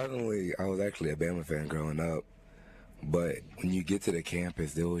 Surprisingly, I was actually a Bama fan growing up. But when you get to the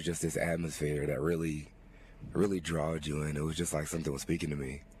campus, there was just this atmosphere that really, really drawed you in. It was just like something was speaking to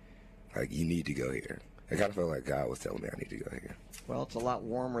me. Like, you need to go here. It kind of felt like God was telling me I need to go here. Well, it's a lot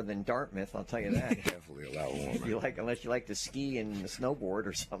warmer than Dartmouth, I'll tell you that. Definitely a lot warmer. Unless you like to ski and snowboard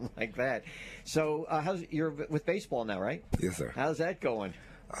or something like that. So, you're with baseball now, right? Yes, sir. How's that going?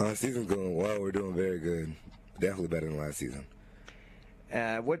 Season's going well. We're doing very good. Definitely better than last season.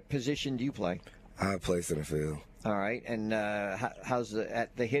 What position do you play? I play center field. All right, and how's the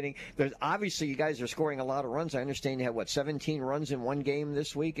hitting? There's obviously you guys are scoring a lot of runs. I understand you had 17 runs in one game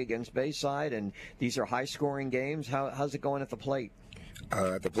this week against Bayside, and these are high-scoring games. How's it going at the plate?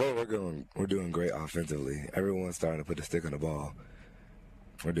 At the plate, we're doing great offensively. Everyone's starting to put the stick on the ball.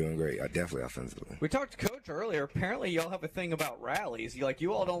 We're doing great, definitely offensively. We talked to Coach earlier. Apparently, y'all have a thing about rallies.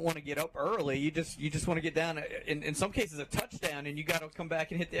 You all don't want to get up early. You just want to get down. In some cases, a touchdown, and you got to come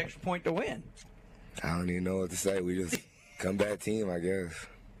back and hit the extra point to win. I don't even know what to say. We just comeback team, I guess.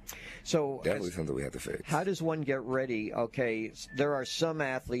 So definitely something we have to fix. How does one get ready? Okay, there are some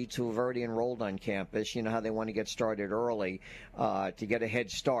athletes who have already enrolled on campus. You know how they want to get started early to get a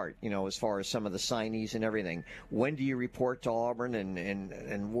head start. You know, as far as some of the signees and everything. When do you report to Auburn,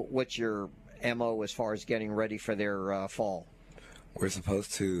 and what's your MO as far as getting ready for their fall? I'm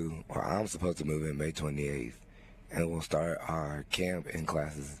supposed to move in May 28th, and we'll start our camp and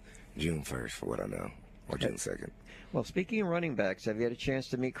classes June 1st, for what I know, or June 2nd. Well, speaking of running backs, have you had a chance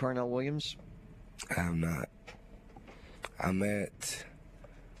to meet Carnell Williams? I have not. I met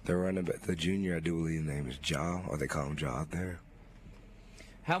the running back, the junior, I do believe his name is Ja, or they call him Ja out there.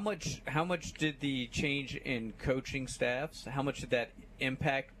 How much did the change in coaching staffs, how much did that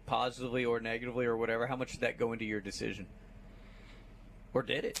impact positively or negatively or whatever? How much did that go into your decision? Or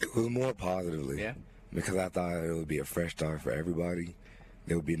did it? It was more positively. Yeah. Because I thought it would be a fresh start for everybody.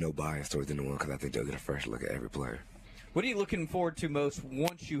 There would be no bias towards anyone because I think they'll get a fresh look at every player. What are you looking forward to most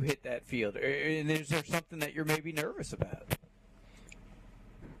once you hit that field? And is there something that you're maybe nervous about?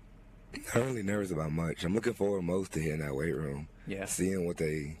 Not really nervous about much. I'm looking forward most to hitting that weight room. Yeah. Seeing what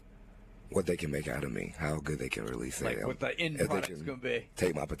they can make out of me, how good they can really say. Like what the end product's going to be.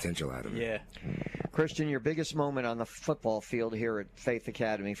 Take my potential out of me. Yeah. Christian, your biggest moment on the football field here at Faith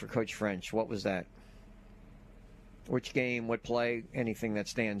Academy for Coach French, what was that? Which game, what play, anything that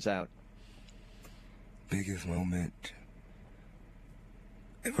stands out? Biggest moment.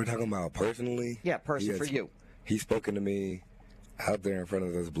 If we're talking about personally. Yeah, for you. He's spoken to me out there in front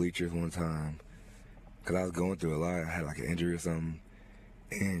of those bleachers one time because I was going through a lot. I had like an injury or something.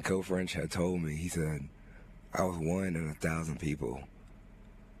 And Coach French had told me, he said, I was 1 in 1,000 people.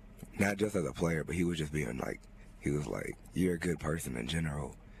 Not just as a player, but he was just being like, you're a good person in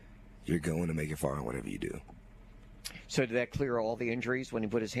general. You're going to make it far in whatever you do. So did that clear all the injuries when he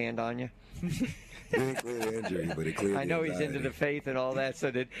put his hand on you? It didn't clear the injury, but it cleared I know he's into the faith and all that. So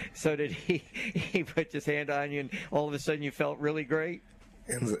did he put his hand on you, and all of a sudden you felt really great?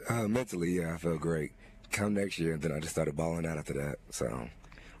 Mentally, yeah, I felt great. Come next year, and then I just started balling out after that. So.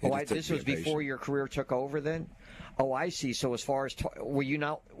 This was before your career took over, then? Oh, I see. So as far as were you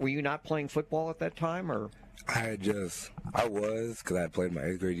not playing football at that time, or? I was because I had played my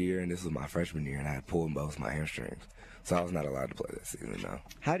 8th grade year, and this was my freshman year, and I had pulled both my hamstrings. So I was not allowed to play this season now.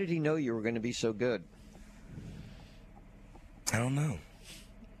 How did he know you were going to be so good? I don't know.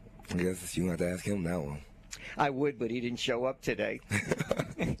 I guess you have to ask him that one. I would, but he didn't show up today.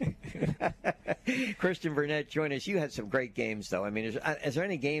 Christian Burnett, join us. You had some great games, though. I mean, is there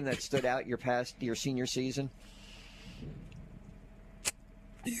any game that stood out your senior season?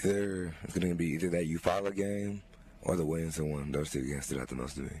 It's going to be either that Eufaula game or the Williamson one. Those two games stood out the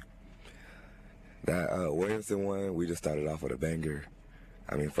most to me. That Williamson one, we just started off with a banger.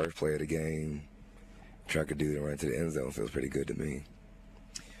 I mean, first play of the game, track a dude and run to the end zone feels pretty good to me.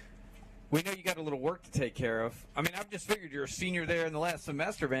 We know you got a little work to take care of. I mean, I've just figured you're a senior there in the last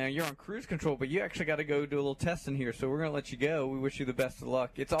semester, man. You're on cruise control, but you actually got to go do a little testing here, so we're going to let you go. We wish you the best of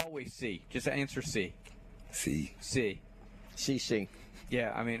luck. It's always C. Just answer C. C. C. CC.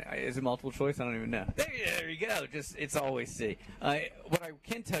 Yeah, I mean, is it multiple choice? I don't even know. There you go. Just it's always C. What I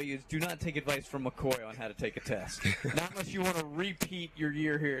can tell you is do not take advice from McCoy on how to take a test. Not unless you want to repeat your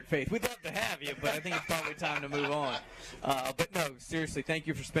year here at Faith. We'd love to have you, but I think it's probably time to move on. But no, seriously, thank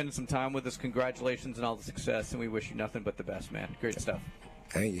you for spending some time with us. Congratulations on all the success, and we wish you nothing but the best, man. Great stuff.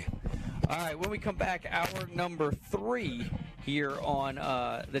 Thank you. All right, when we come back, hour number 3 here on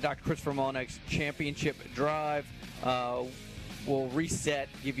the Dr. Christopher Molnix Championship Drive. We'll reset,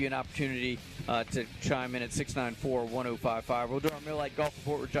 give you an opportunity to chime in at 694-1055. We'll do our Miller Lite Golf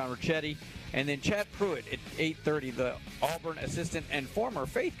Report with John Ricchetti. And then Chad Pruitt at 8:30, the Auburn assistant and former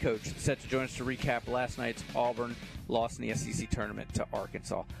Faith coach, set to join us to recap last night's Auburn loss in the SEC tournament to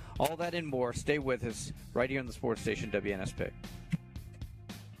Arkansas. All that and more. Stay with us right here on the sports station WNSP.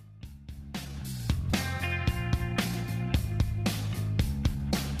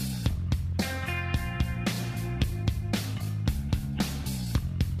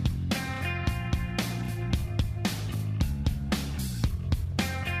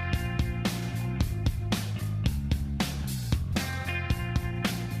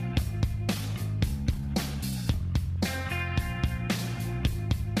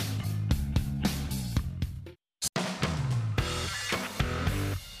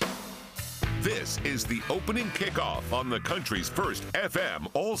 This is the opening kickoff on the country's first FM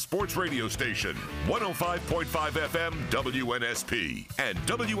all-sports radio station, 105.5 FM WNSP and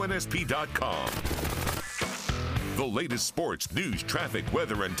WNSP.com. The latest sports, news, traffic,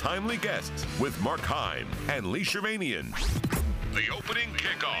 weather, and timely guests with Mark Heim and Lee Shermanian. The opening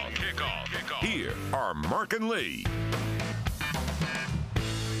kickoff. Here are Mark and Lee.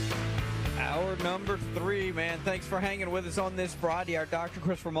 Hour number 3, man. Thanks for hanging with us on this Friday. Our Dr.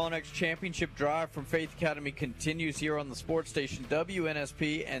 Christopher Molnix Championship Drive from Faith Academy continues here on the sports station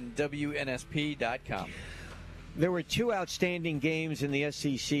WNSP and WNSP.com. There were 2 outstanding games in the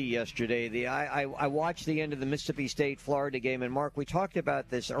SEC yesterday. I watched the end of the Mississippi State-Florida game, and Mark, we talked about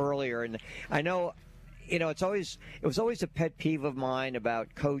this earlier, and I know it was always a pet peeve of mine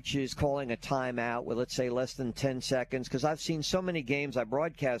about coaches calling a timeout with, let's say, less than 10 seconds, because I've seen so many games, I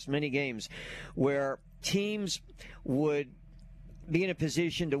broadcast many games, where teams would be in a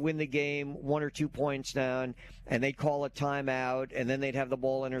position to win the game 1 or 2 points down, and they'd call a timeout, and then they'd have the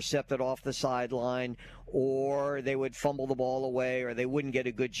ball intercepted off the sideline, or they would fumble the ball away, or they wouldn't get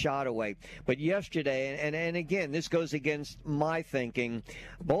a good shot away. But yesterday, and again, this goes against my thinking,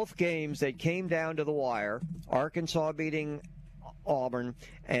 both games that came down to the wire, Arkansas beating Auburn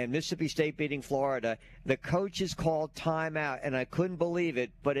and Mississippi State beating Florida, the coaches called timeout, and I couldn't believe it,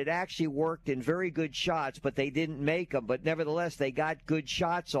 but it actually worked in very good shots, but they didn't make them. But nevertheless, they got good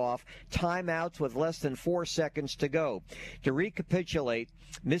shots off, timeouts with less than 4 seconds to go. To recapitulate,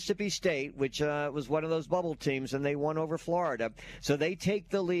 Mississippi State, which was one of those bubble teams, and they won over Florida, so they take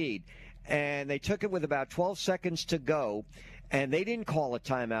the lead, and they took it with about 12 seconds to go. And they didn't call a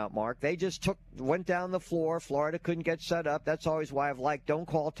timeout, Mark. They just went down the floor. Florida couldn't get set up. That's always why I've liked, don't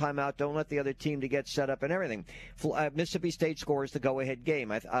call a timeout. Don't let the other team to get set up and everything. Mississippi State scores the go-ahead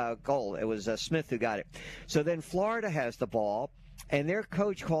goal. It was Smith who got it. So then Florida has the ball, and their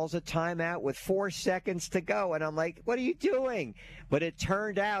coach calls a timeout with 4 seconds to go. And I'm like, what are you doing? But it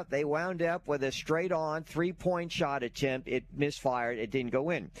turned out they wound up with a straight-on 3-point shot attempt. It misfired. It didn't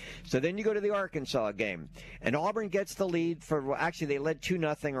go in. So then you go to the Arkansas game. And Auburn gets the lead actually, they led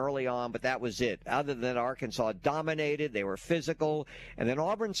 2-0 early on, but that was it. Other than Arkansas dominated. They were physical. And then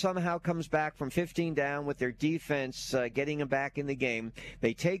Auburn somehow comes back from 15 down with their defense getting them back in the game.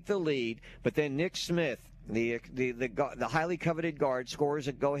 They take the lead, but then Nick Smith, the highly coveted guard, scores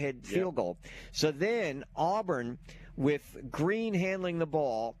a go-ahead field goal. So then Auburn, with Green handling the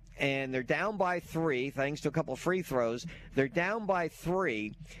ball, and they're down by 3 thanks to a couple of free throws. They're down by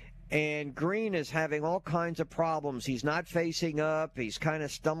 3, and Green is having all kinds of problems. He's not facing up. He's kind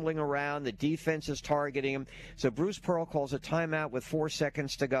of stumbling around. The defense is targeting him. So Bruce Pearl calls a timeout with 4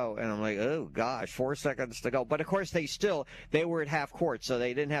 seconds to go. And I'm like, oh, gosh, 4 seconds to go. But, of course, they were at half court, so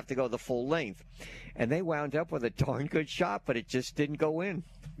they didn't have to go the full length. And they wound up with a darn good shot, but it just didn't go in.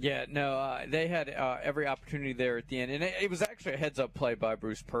 Yeah, no, they had every opportunity there at the end. And it was actually a heads-up play by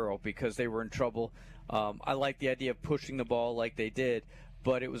Bruce Pearl because they were in trouble. I like the idea of pushing the ball like they did.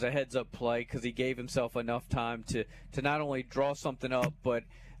 but it was a heads-up play because he gave himself enough time to not only draw something up, but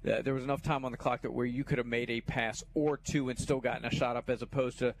there was enough time on the clock that where you could have made a pass or two and still gotten a shot up as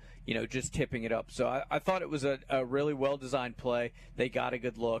opposed to, just tipping it up. So I thought it was a really well-designed play. They got a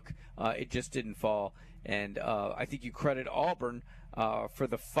good look. It just didn't fall. And I think you credit Auburn for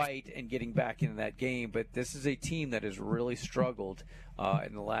the fight and getting back into that game. But this is a team that has really struggled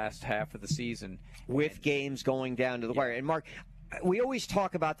in the last half of the season. With games going down to the wire. And, Mark, we always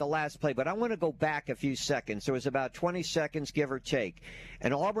talk about the last play, but I want to go back a few seconds. There was about 20 seconds, give or take,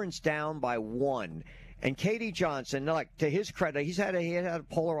 and Auburn's down by 1. And Katie Johnson, like, to his credit, he had a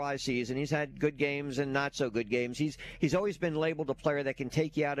polarized season. He's had good games and not so good games. He's always been labeled a player that can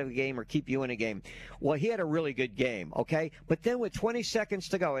take you out of a game or keep you in a game. Well, he had a really good game, okay? But then with 20 seconds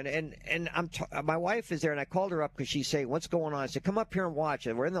to go, and my wife is there, and I called her up because she's saying, what's going on? I said, come up here and watch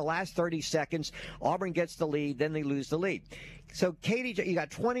it. We're in the last 30 seconds. Auburn gets the lead, then they lose the lead. So you got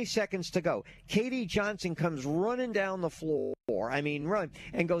 20 seconds to go. Katie Johnson comes running down the floor,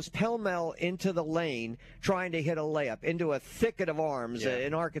 and goes pell-mell into the lane trying to hit a layup into a thicket of arms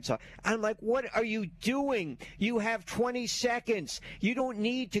in Arkansas. I'm like, what are you doing? You have 20 seconds. You don't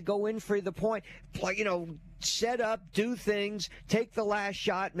need to go in for the point. Set up, do things, take the last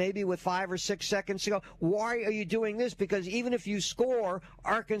shot maybe with 5 or 6 seconds to go. Why are you doing this? Because even if you score,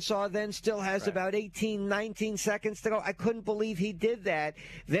 Arkansas then still has about 18, 19 seconds to go. I couldn't believe he did that.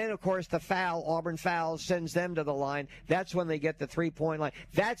 Then, of course, the foul, Auburn foul, sends them to the line. That's when they get the three-point line.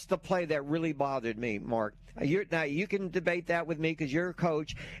 That's the play that really bothered me, Mark. Now, you can debate that with me because you're a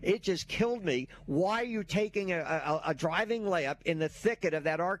coach. It just killed me. Why are you taking a driving layup in the thicket of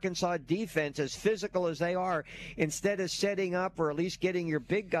that Arkansas defense, as physical as they are, instead of setting up or at least getting your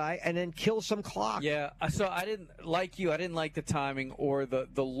big guy and then kill some clock? Yeah, so I didn't like the timing or the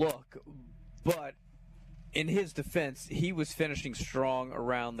look, but in his defense, he was finishing strong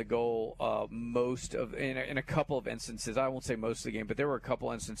around the goal in a couple of instances. I won't say most of the game, but there were a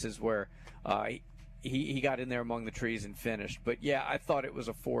couple instances where he got in there among the trees and finished. But, yeah, I thought it was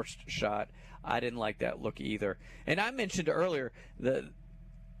a forced shot. I didn't like that look either. And I mentioned earlier,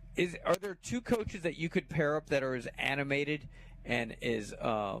 are there two coaches that you could pair up that are as animated and as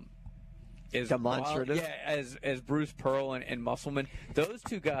demonstrative? As Bruce Pearl and Musselman. Those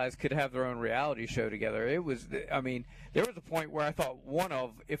two guys could have their own reality show together. There was a point where I thought one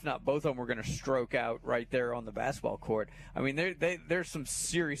of, if not both of them, were going to stroke out right there on the basketball court. There's some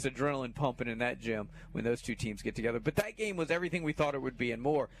serious adrenaline pumping in that gym when those two teams get together. But that game was everything we thought it would be and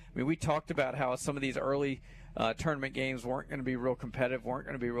more. We talked about how some of these early tournament games weren't going to be real competitive, weren't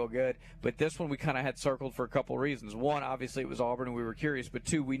going to be real good. But this one we kind of had circled for a couple of reasons. One, obviously it was Auburn and we were curious. But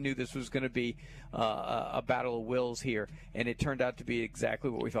two, we knew this was going to be a battle of wills here. And it turned out to be exactly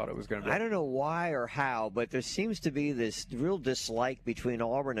what we thought it was going to be. I don't know why or how, but there seems to be this real dislike between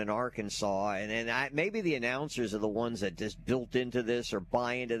Auburn and Arkansas. And maybe the announcers are the ones that just built into this or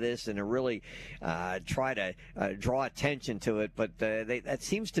buy into this and really try to draw attention to it. But that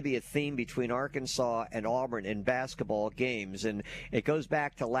seems to be a theme between Arkansas and Auburn in basketball games, and it goes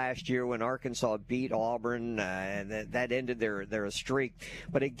back to last year when Arkansas beat Auburn, and that ended their streak.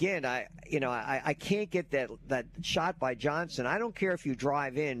 But again, I can't get that shot by Johnson. I don't care if you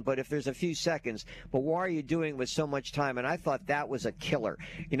drive in, but if there's a few seconds, but why are you doing with so much time? And I thought that was a killer.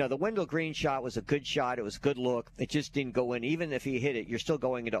 The Wendell Green shot was a good shot. It was a good look. It just didn't go in. Even if he hit it, you're still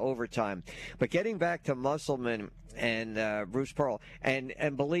going into overtime. But getting back to Musselman and Bruce Pearl,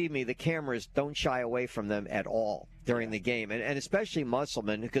 and believe me, the cameras don't shy away from them at all during the game, and especially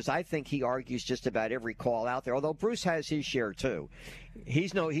Musselman, because I think he argues just about every call out there, although Bruce has his share too.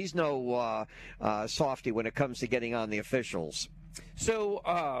 He's no softy when it comes to getting on the officials. So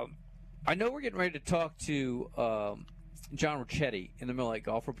I know we're getting ready to talk to John Ricchetti in the Middle Lake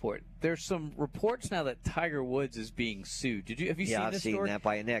Golf Report. There's some reports now that Tiger Woods is being sued. Have you seen this story? Yeah, I've seen that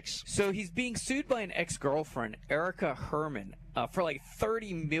by an ex. So he's being sued by an ex-girlfriend, Erica Herman, for like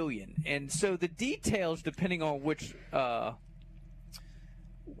 $30 million. And so the details, depending on which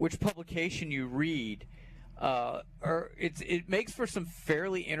publication you read, it makes for some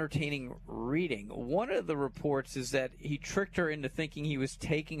fairly entertaining reading. One of the reports is that he tricked her into thinking he was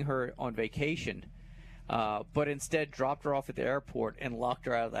taking her on vacation, but instead dropped her off at the airport and locked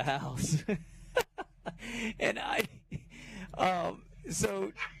her out of the house. And I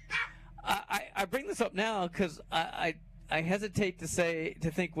bring this up now because I hesitate to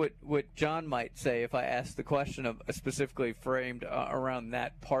think what John might say if I ask the question of specifically framed around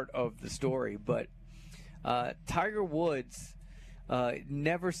that part of the story. But Tiger Woods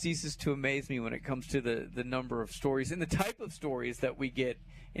never ceases to amaze me when it comes to the number of stories and the type of stories that we get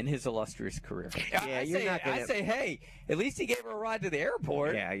in his illustrious career. Yeah, I say, hey, at least he gave her a ride to the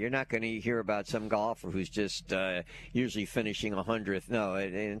airport. Yeah, you're not going to hear about some golfer who's just usually finishing 100th. No,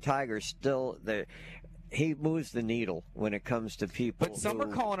 and Tiger's still there. He moves the needle when it comes to people. But some are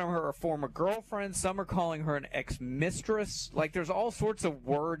calling her a former girlfriend. Some are calling her an ex-mistress. Like, there's all sorts of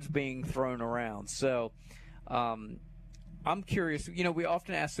words being thrown around. So I'm curious. You know, we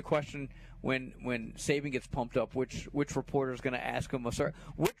often ask the question when Saban gets pumped up, which reporter is going to ask him?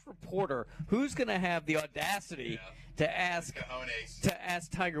 Which reporter, who's going to have the audacity to ask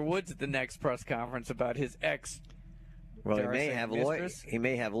Tiger Woods at the next press conference about his ex? Well, he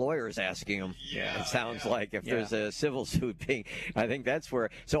may have lawyers asking him. Yeah, it sounds like if there's a civil suit being, I think that's where.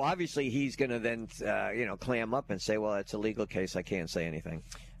 So obviously he's going to then, clam up and say, "Well, it's a legal case. I can't say anything."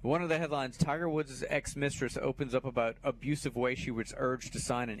 One of the headlines: Tiger Woods' ex-mistress opens up about abusive way she was urged to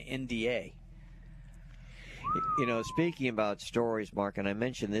sign an NDA. You know, speaking about stories, Mark, and I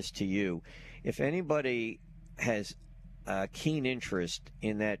mentioned this to you, if anybody has a keen interest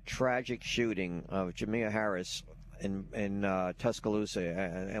in that tragic shooting of Jamea Harris in Tuscaloosa,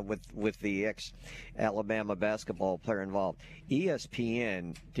 and with the ex-Alabama basketball player involved,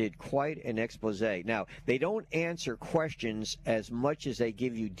 ESPN did quite an expose. Now, they don't answer questions as much as they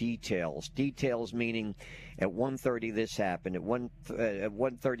give you details. Details meaning at 1:30 this happened, at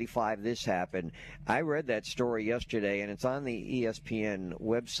 1:35 this happened. I read that story yesterday, and it's on the ESPN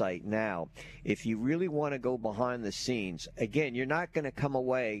website now. If you really want to go behind the scenes, again, you're not going to come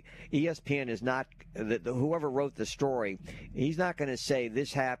away. ESPN is not, whoever wrote the story, he's not going to say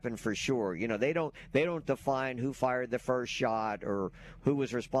this happened for sure. You know, they don't define who fired the first shot or who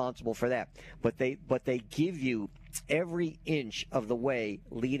was responsible for that. But they give you every inch of the way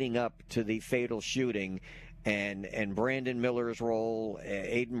leading up to the fatal shooting. And Brandon Miller's role,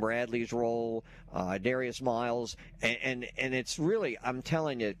 Aiden Bradley's role, Darius Miles, and it's really, I'm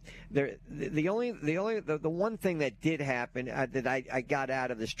telling you, the one thing that did happen that I got out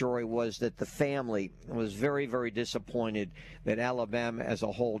of the story was that the family was very, very disappointed that Alabama as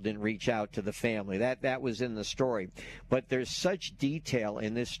a whole didn't reach out to the family. That was in the story, but there's such detail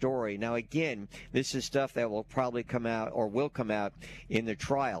in this story. Now again, this is stuff that will probably come out or will come out in the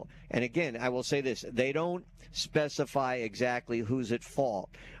trial. And again, I will say this: they don't specify exactly who's at fault.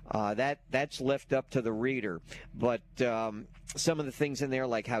 That's left up to the reader. But some of the things in there,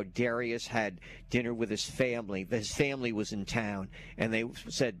 like how Darius had dinner with his family. His family was in town, and they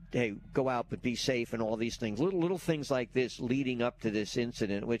said, "Hey, go out, but be safe," and all these things. Little things like this leading up to this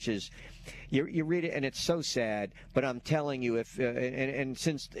incident, which is, you read it and it's so sad. But I'm telling you, if and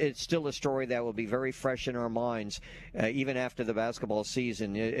since it's still a story that will be very fresh in our minds, even after the basketball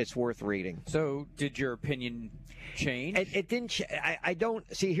season, it's worth reading. So, did your opinion change? It didn't. I don't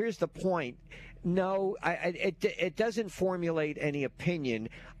see. Here's the point. No, it doesn't formulate any opinion.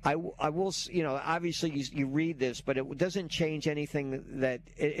 I will, obviously you read this, but it doesn't change anything. That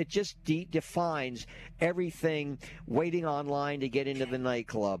it just defines everything. Waiting online to get into the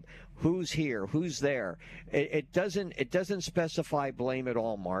nightclub. Who's here? Who's there? It doesn't specify blame at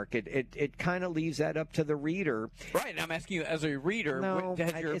all, Mark. It kind of leaves that up to the reader. Right. And I'm asking you, as a reader, no,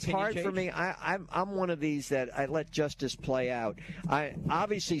 it's hard changed? for me. I'm one of these that I let justice play out.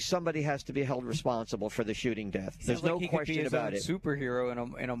 Obviously somebody has to be held responsible for the shooting death. There's no question about it.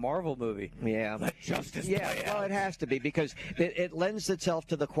 Superhero in a Marvel movie. Yeah. Let justice play out. Well, it has to be, because it lends itself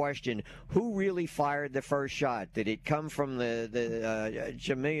to the question: who really fired the first shot? Did it come from the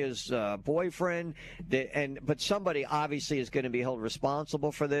Jamea's boyfriend? But somebody obviously is going to be held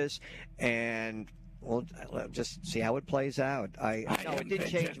responsible for this, and we'll just see how it plays out.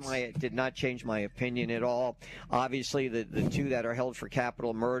 It did not change my opinion at all. Obviously, the two that are held for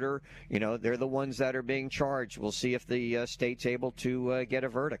capital murder, they're the ones that are being charged. We'll see if the state's able to get a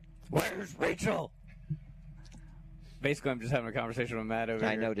verdict. Where's Rachel? Basically, I'm just having a conversation with Matt over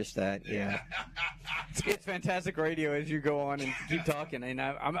here. I noticed that, yeah. It's fantastic radio as you go on and keep talking. And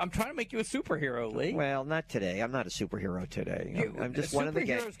I'm trying to make you a superhero, Lee. Well, not today. I'm not a superhero today. I'm just one of the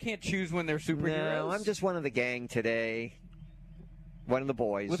gang. Superheroes can't choose when they're superheroes. No, I'm just one of the gang today. One of the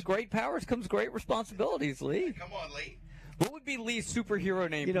boys. With great powers comes great responsibilities, Lee. Come on, Lee. What would be Lee's superhero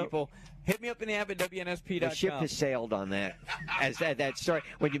name, people? Hit me up in the app at WNSP.com. The ship has sailed on that. As that story,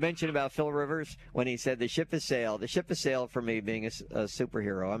 when you mentioned about Phil Rivers, when he said the ship has sailed for me being a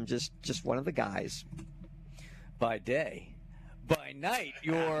superhero. I'm just one of the guys. By day. By night,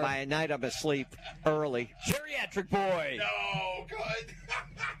 you're... By night, I'm asleep early. Geriatric boy. No, good.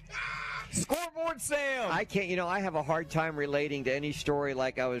 Scoreboard Sam. I can't. I have a hard time relating to any story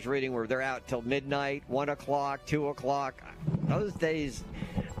like I was reading where they're out till midnight, 1 o'clock, 2 o'clock. Those days,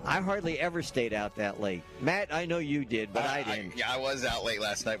 I hardly ever stayed out that late. Matt, I know you did, but I didn't. I was out late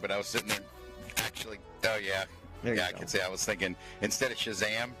last night, but I was sitting there. Actually, oh yeah, I can say I was thinking instead of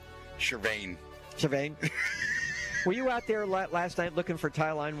Shazam, Shervain. Shervain. Were you out there last night looking for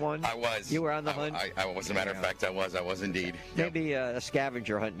Tie Line 1? I was. You were on the hunt? I was. As a matter of fact, I was indeed. Maybe a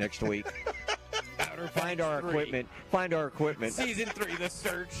scavenger hunt next week. Find our equipment. Find our equipment. Season 3, The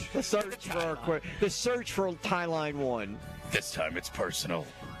Search. The search for our equipment. The search for Tie Line 1. This time it's personal.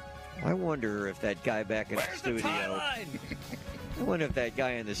 I wonder if that guy back in the studio. I wonder if that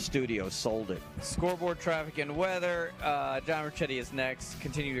guy in the studio sold it. Scoreboard, traffic, and weather. John Ricchetti is next.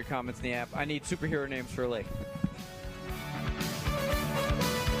 Continue your comments in the app. I need superhero names for Lee.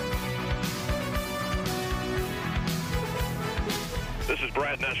 This is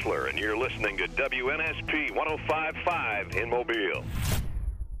Brad Nessler, and you're listening to WNSP 105.5 in Mobile.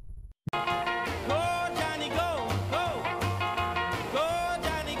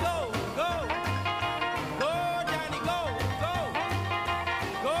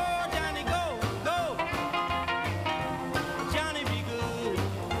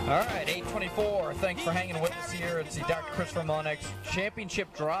 All right, 8:24. Thanks for hanging with us here. It's the Dr. Christopher Mullinex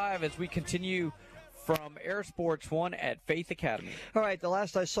Championship Drive as we continue from Air Sports 1 at Faith Academy. All right, the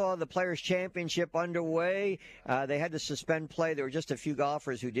last I saw, the Players' Championship underway. They had to suspend play. There were just a few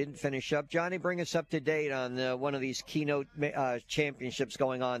golfers who didn't finish up. Johnny, bring us up to date on one of these keynote championships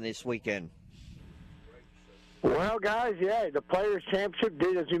going on this weekend. Well, guys, the Players' Championship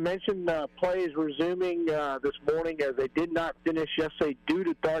did, as you mentioned, play is resuming this morning as they did not finish yesterday due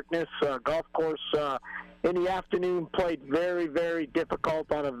to darkness. Golf course in the afternoon played very, very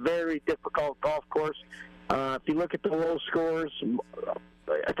difficult on a very difficult golf course. If you look at the low scores,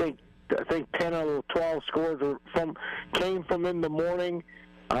 I think 10 out of 12 scores came from in the morning.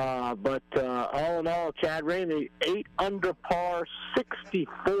 But all in all, Chad Ramey, 8 under par,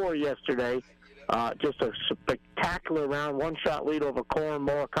 64 yesterday. Just a spectacular round, one-shot lead over Corin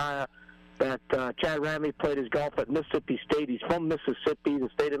Morikawa. That Chad Ramey played his golf at Mississippi State. He's from Mississippi, the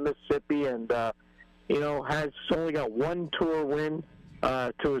state of Mississippi, and has only got one tour win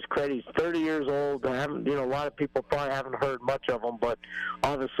to his credit. He's 30 years old. A lot of people probably haven't heard much of him, but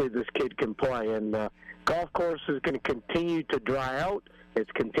obviously this kid can play. And golf course is going to continue to dry out.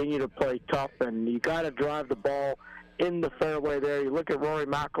 It's continue to play tough, and you got to drive the ball in the fairway there. You look at Rory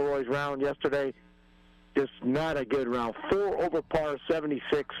McIlroy's round yesterday, just not a good round. 4 over par,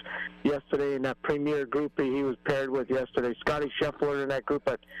 76 yesterday in that premier group he was paired with yesterday. Scotty Scheffler in that group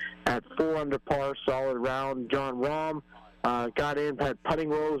at 4 under par, solid round. John Rahm got in, had putting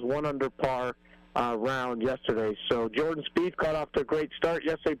rows, 1 under par round yesterday. So Jordan Spieth got off to a great start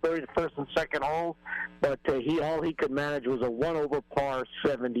yesterday, buried the first and second hole, but all he could manage was a 1 over par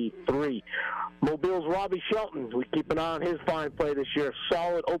 73. Mobile's Robbie Shelton, we keep an eye on his fine play this year.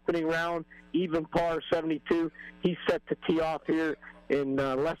 Solid opening round, even par 72. He's set to tee off here in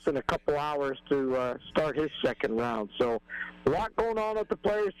less than a couple hours to start his second round. So a lot going on at the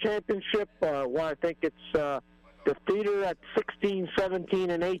Players' Championship. I think it's the theater at 16, 17,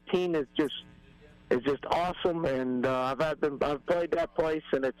 and 18 is just awesome, and I've played that place,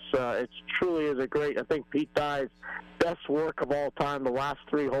 and it's truly is a great. I think Pete Dye's best work of all time. The last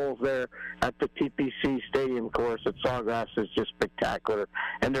 3 holes there at the TPC Stadium course at Sawgrass is just spectacular.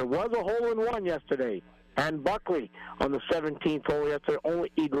 And there was a hole-in-one yesterday, and Buckley on the 17th hole yesterday.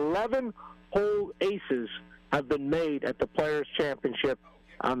 Only 11 hole aces have been made at the Players' Championship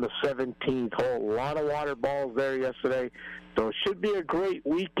on the 17th hole. A lot of water balls there yesterday, so it should be a great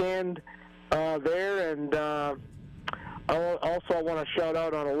weekend there. And also I want to shout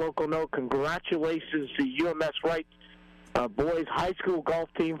out on a local note, congratulations to UMS Wright boys high school golf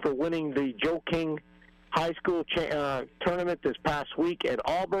team for winning the Joe King High School tournament this past week at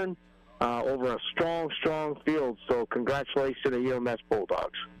Auburn over a strong field. So congratulations to the UMS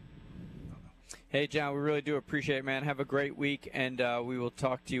Bulldogs. Hey, John, we really do appreciate it, man. Have a great week, and we will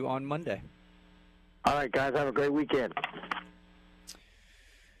talk to you on Monday. All right, guys, have a great weekend.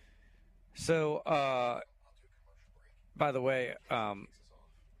 So, by the way,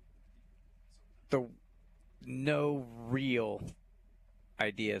 no real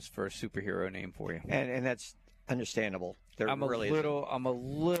ideas for a superhero name for you, and that's understandable. I'm a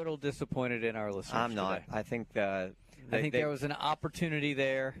little disappointed in our listeners. I'm not. Today. I think there was an opportunity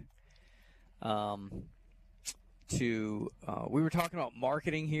there. We were talking about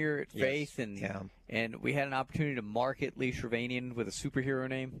marketing here at Faith, and we had an opportunity to market Lee Shervanian with a superhero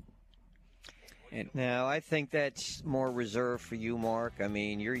name. And now, I think that's more reserved for you, Mark. I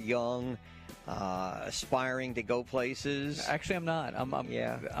mean, you're young, aspiring to go places. Actually, I'm not. I'm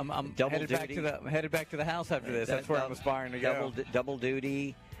double headed duty. Headed back to the house after this. That's where I'm aspiring to go. Double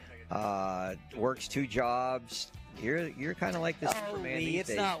duty. Works 2 jobs. You're kind of like the Superman these it's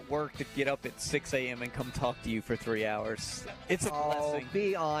days. not work to get up at 6 a.m. and come talk to you for 3 hours. It's a blessing.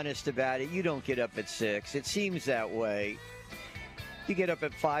 Be honest about it. You don't get up at 6. It seems that way. You get up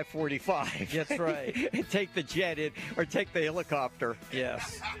at 5:45. That's right. And take the jet in, or take the helicopter.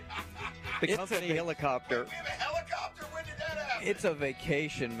 Yes. The company helicopter. It's a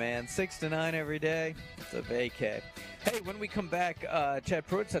vacation, man. 6 to 9 every day. It's a vacay. Hey, when we come back, Chad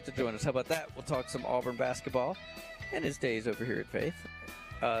Pruitt's set to join us. How about that? We'll talk some Auburn basketball and his days over here at Faith.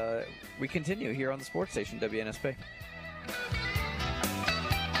 We continue here on the sports station, WNSP.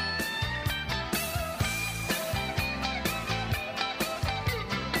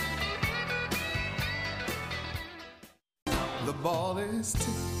 The ball is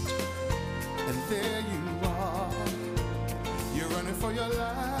tipped, and there you are. You're running for your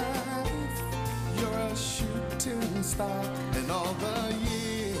life. You're a shooting star, and all the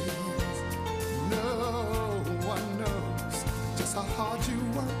years, no one knows just how hard you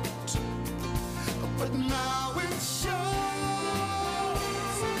worked. But now it shows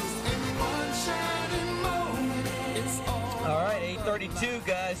in one shining moment. It's all right, 8:32,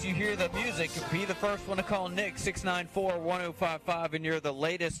 guys. You hear the music. Be the first one to call Nick, 694-1055, and you're the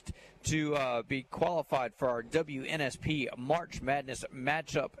latest to be qualified for our WNSP March Madness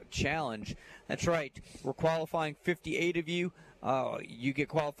Matchup Challenge. That's right. We're qualifying 58 of you. You get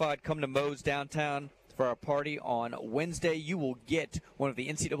qualified. Come to Moe's downtown for our party on Wednesday. You will get one of the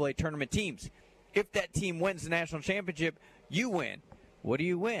NCAA tournament teams. If that team wins the national championship, you win. What do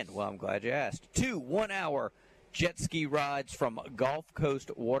you win? Well, I'm glad you asked. 2 1-hour jet ski rides from Gulf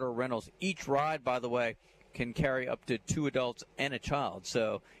Coast Water Rentals. Each ride, by the way, can carry up to 2 adults and a child.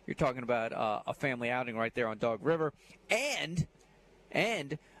 So you're talking about a family outing right there on Dog River. And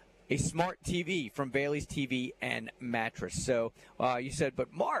a smart TV from Bailey's TV and Mattress. So you said,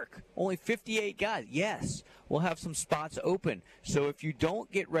 but Mark, only 58 guys. Yes, we'll have some spots open. So if you don't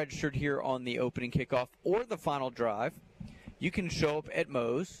get registered here on the opening kickoff or the final drive, you can show up at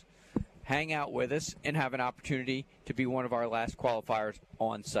Moe's, hang out with us, and have an opportunity to be one of our last qualifiers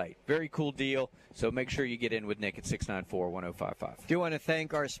on site. Very cool deal. So make sure you get in with Nick at 694-1055. Do want to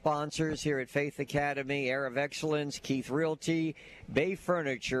thank our sponsors here at Faith Academy, Air of Excellence, Keith Realty, Bay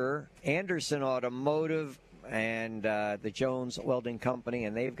Furniture, Anderson Automotive, and the Jones Welding Company.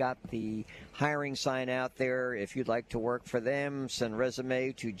 And they've got the hiring sign out there. If you'd like to work for them, send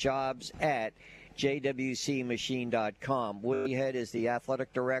resume to jobs at jwcmachine.com. Woody Head is the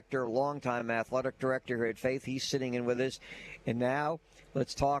athletic director, longtime athletic director here at Faith. He's sitting in with us. And now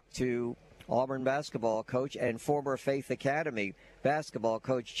let's talk to Auburn basketball coach and former Faith Academy basketball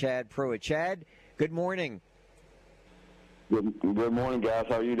coach Chad Pruitt. Chad, good morning. Good morning, guys.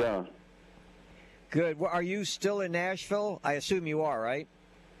 How are you doing? Good. Well, are you still in Nashville? I assume you are, right?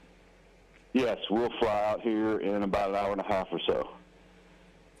 Yes, we'll fly out here in about an hour and a half or so.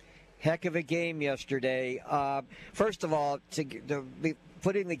 Heck of a game yesterday. First of all,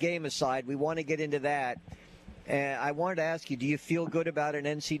 putting the game aside, we want to get into that. And I wanted to ask you, do you feel good about an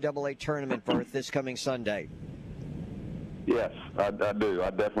NCAA tournament berth this coming Sunday? Yes, I do.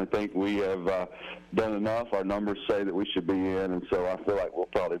 I definitely think we have done enough. Our numbers say that we should be in, and so I feel like we'll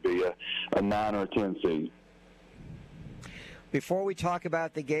probably be a 9 or a 10 seed. Before we talk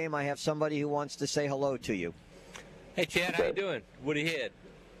about the game, I have somebody who wants to say hello to you. Hey, Chad, how you doing? Woody Head.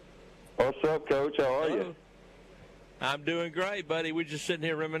 What's up, Coach? How are you? I'm doing great, buddy. We're just sitting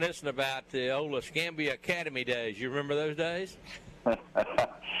here reminiscing about the old Escambia Academy days. You remember those days?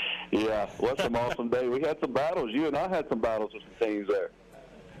 Yeah, well, some awesome days. We had some battles. You and I had some battles with some teams there.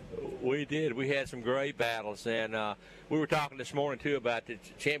 We did. We had some great battles, and we were talking this morning, too, about the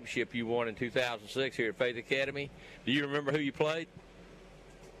championship you won in 2006 here at Faith Academy. Do you remember who you played?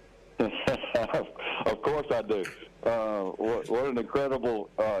 Of course I do. What an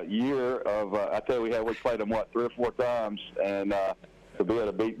incredible year of I tell you, we played them 3 or 4 times, and to be able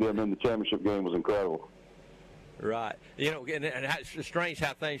to beat them in the championship game was incredible. Right. You know, and it's strange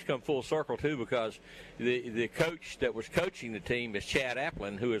how things come full circle too, because the coach that was coaching the team is Chad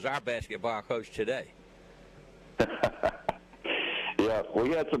Applin, who is our basketball coach today. Yeah, we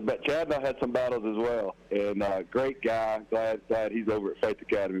had Chad and I had some battles as well, and great guy. Glad he's over at Faith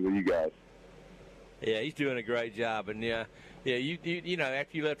Academy with you guys. Yeah, he's doing a great job, and you know,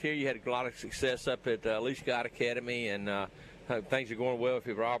 after you left here, you had a lot of success up at Lee Scott Academy, and things are going well with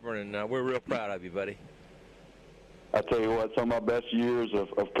you, Auburn, and we're real proud of you, buddy. I tell you what, some of my best years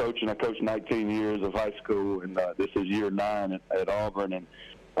of coaching, I coached 19 years of high school, and this is year 9 at Auburn. And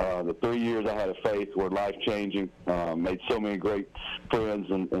the 3 years I had of faith were life-changing. Made so many great friends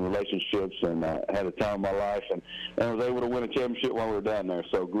and relationships, and had a time of my life, and I was able to win a championship while we were down there.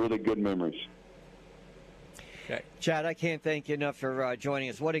 So really good memories. Okay. Chad, I can't thank you enough for joining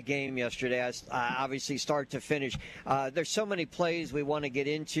us. What a game yesterday, obviously start to finish. There's so many plays we want to get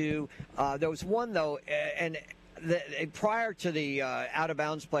into. There was one, though, and prior to the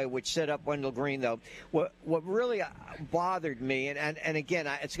out-of-bounds play, which set up Wendell Green, though, what really bothered me, and again,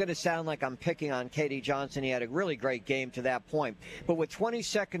 it's going to sound like I'm picking on K.D. Johnson. He had a really great game to that point. But with 20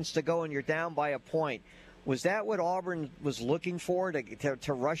 seconds to go and you're down by a point, was that what Auburn was looking for,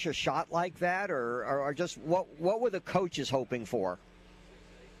 to rush a shot like that, or just what were the coaches hoping for?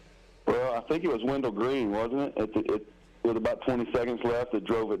 Well, I think it was Wendell Green, wasn't it? With about 20 seconds left, it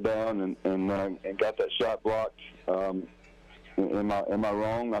drove it down and got that shot blocked. Am I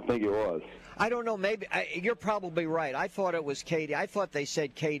wrong? I think it was. I don't know. Maybe you're probably right. I thought it was KD. I thought they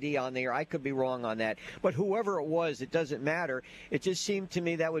said KD on there. I could be wrong on that. But whoever it was, it doesn't matter. It just seemed to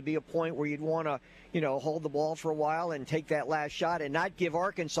me that would be a point where you'd want to, hold the ball for a while and take that last shot and not give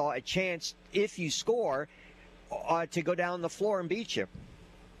Arkansas a chance, if you score, to go down the floor and beat you.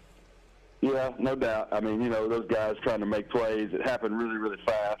 Yeah, no doubt. I mean, those guys trying to make plays. It happened really, really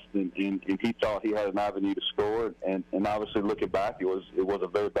fast, and he thought he had an avenue to score. And obviously, looking back, it was a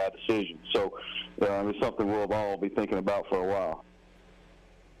very bad decision. So it's something we'll all be thinking about for a while.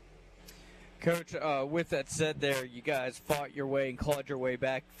 Coach, with that said there, you guys fought your way and clawed your way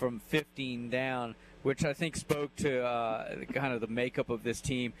back from 15 down, which I think spoke to kind of the makeup of this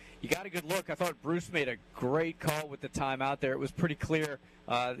team. You got a good look. I thought Bruce made a great call with the timeout there. It was pretty clear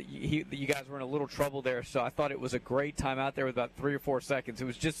that you guys were in a little trouble there, so I thought it was a great timeout there with about 3 or 4 seconds. It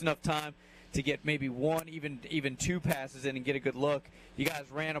was just enough time to get maybe one, even 2 passes in and get a good look. You guys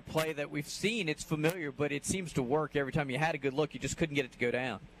ran a play that we've seen. It's familiar, but it seems to work every time you had a good look. You just couldn't get it to go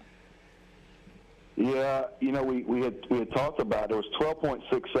down. Yeah, we had talked about there was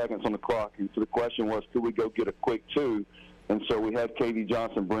 12.6 seconds on the clock, and so the question was, could we go get a quick 2? And so we had K.D.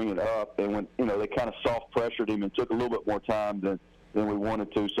 Johnson bring it up, and when they kind of soft pressured him and took a little bit more time than we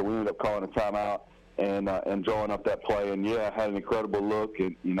wanted to, so we ended up calling a timeout and drawing up that play. And yeah, I had an incredible look,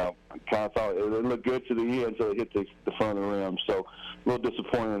 and kind of thought it looked good to the end until it hit the front of the rim. So a little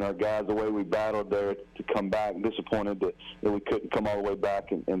disappointed in our guys, the way we battled there to come back. Disappointed that we couldn't come all the way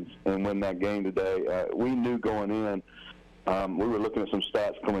back and win that game today. We knew going in. We were looking at some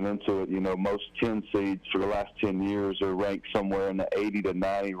stats coming into it. Most 10 seeds for the last 10 years are ranked somewhere in the 80 to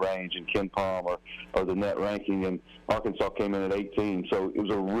 90 range in KenPom or the net ranking, and Arkansas came in at 18. So it was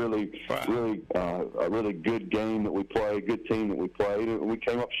a really good game that we played, good team that we played, and we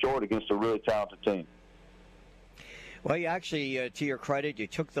came up short against a really talented team. Well, you actually, to your credit, you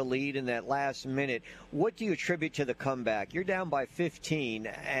took the lead in that last minute. What do you attribute to the comeback? You're down by 15,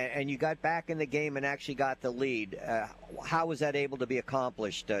 and you got back in the game and actually got the lead. How was that able to be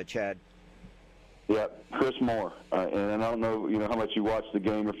accomplished, Chad? Yeah, Chris Moore, and I don't know, how much you watched the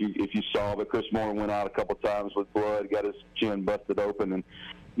game, if you saw, but Chris Moore went out a couple times with blood, got his chin busted open, and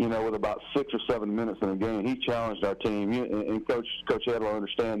with about 6 or 7 minutes in the game, he challenged our team. And Coach Edler will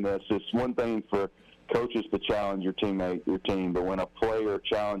understand this. It's one thing for coaches to challenge your team, but when a player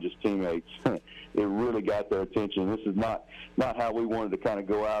challenges teammates, it really got their attention. This is not how we wanted to kind of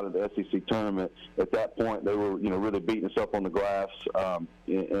go out of the SEC tournament. At that point, they were really beating us up on the glass,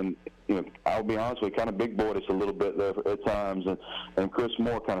 and I'll be honest with you, kind of big boyed us a little bit there at times, and Chris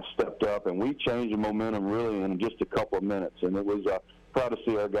Moore kind of stepped up, and we changed the momentum really in just a couple of minutes, and it was proud to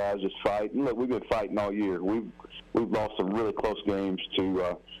see our guys just fight. And look, we've been fighting all year. We've lost some really close games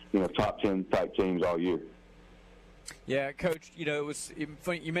to top 10 type teams all year. Yeah, Coach, it was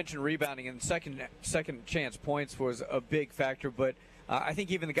funny. You mentioned rebounding, and second chance points was a big factor, but I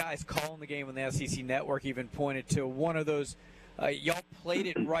think even the guys calling the game on the SEC Network even pointed to one of those. Y'all played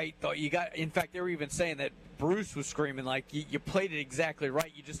it right, though. In fact, they were even saying that Bruce was screaming like you played it exactly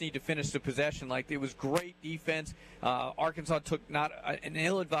right. You just need to finish the possession. Like, it was great defense. Arkansas took not an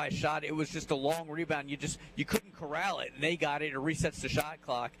ill-advised shot. It was just a long rebound. You couldn't corral it, and they got it. It resets the shot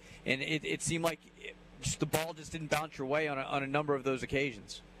clock, and it seemed like the ball just didn't bounce your way on a number of those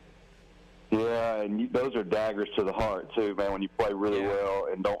occasions. Yeah, and those are daggers to the heart, too, man, when you play really well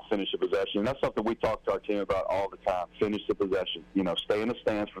and don't finish the possession. And that's something we talk to our team about all the time, finish the possession. Stay in the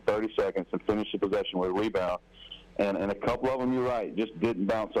stands for 30 seconds and finish the possession with a rebound. And a couple of them, you're right, just didn't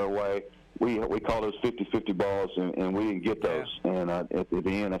bounce our way. We call those 50-50 balls, and we didn't get those. And at the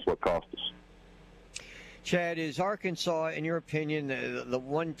end, that's what cost us. Chad, is Arkansas, in your opinion, the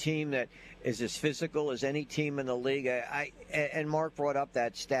one team that is as physical as any team in the league? And Mark brought up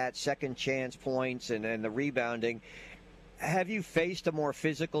that stat, second chance points and the rebounding. Have you faced a more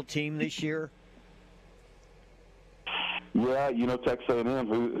physical team this year? Yeah, Texas A&M,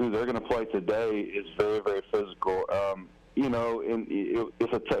 who they're going to play today, is very, very physical. And it was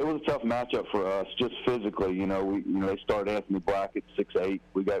a tough matchup for us, just physically. They started Anthony Black at 6'8".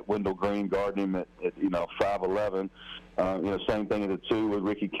 We got Wendell Green guarding him at 5'11". Same thing at the 2 with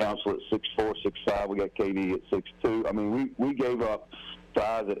Ricky Council at 6'4", 6'5". We got KD at 6'2". I mean, we gave up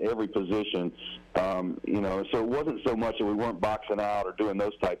size at every position. So it wasn't so much that we weren't boxing out or doing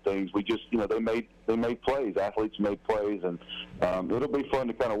those type things. We just, they made plays. Athletes made plays, and it'll be fun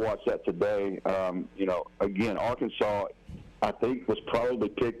to kind of watch that today. Again, Arkansas, I think, was probably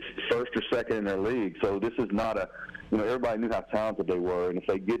picked first or second in their league. So this is not a, everybody knew how talented they were, and if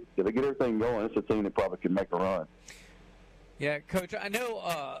they get everything going, it's a team that probably can make a run. Yeah, Coach, I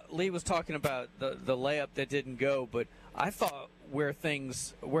know Lee was talking about the layup that didn't go, but I thought where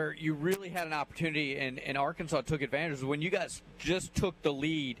you really had an opportunity and Arkansas took advantage was when you guys just took the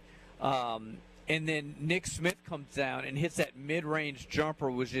lead, and then Nick Smith comes down and hits that mid-range jumper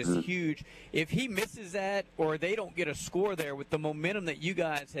was just huge. If he misses that or they don't get a score there with the momentum that you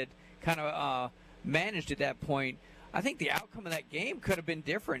guys had kind of managed at that point, I think the outcome of that game could have been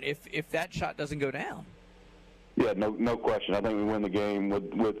different if that shot doesn't go down. Yeah, no question. I think we win the game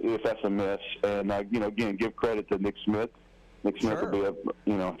with if that's a miss. And again, give credit to Nick Smith. Nick Smith will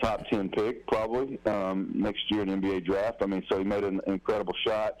be a top 10 pick probably next year in the NBA draft. I mean, so he made an incredible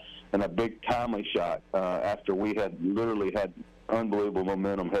shot and a big timely shot after we had literally had unbelievable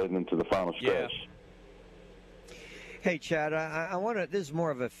momentum heading into the final stretch. Yeah. Hey, Chad, I want to. This is more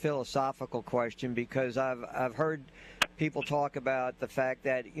of a philosophical question because I've heard people talk about the fact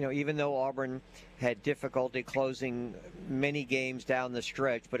that, even though Auburn had difficulty closing many games down the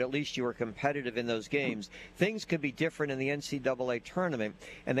stretch, but at least you were competitive in those games, things could be different in the NCAA tournament.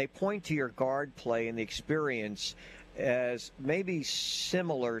 And they point to your guard play and the experience as maybe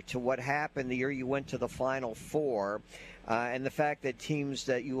similar to what happened the year you went to the Final Four. And the fact that teams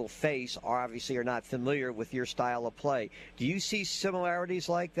that you will face obviously are not familiar with your style of play. Do you see similarities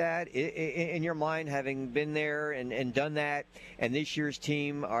like that in your mind, having been there and done that? And this year's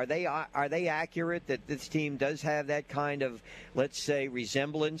team, are they accurate that this team does have that kind of, let's say,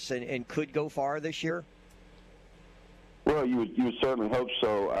 resemblance and could go far this year? Well, you would certainly hope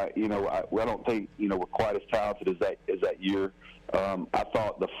so. I don't think we're quite as talented as that year. I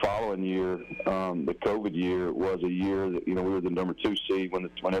thought the following year, the COVID year, was a year that we were the number 2 seed when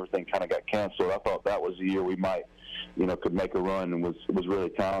everything kind of got canceled. I thought that was the year we might, could make a run and was really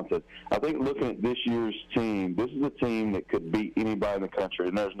talented. I think looking at this year's team, this is a team that could beat anybody in the country,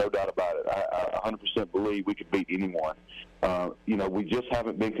 and there's no doubt about it. I 100% believe we could beat anyone. We just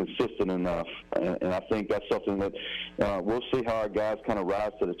haven't been consistent enough, and I think that's something that we'll see how our guys kind of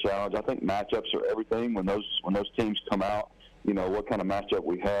rise to the challenge. I think matchups are everything when those teams come out. What kind of matchup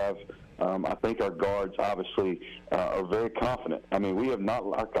we have. I think our guards obviously are very confident. I mean,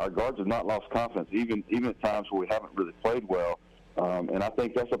 our guards have not lost confidence, even at times where we haven't really played well. And I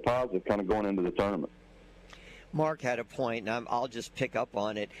think that's a positive kind of going into the tournament. Mark had a point, and I'll just pick up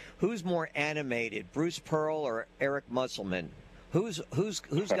on it. Who's more animated, Bruce Pearl or Eric Musselman? Who's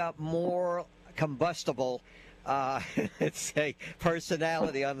got more combustible, let's say,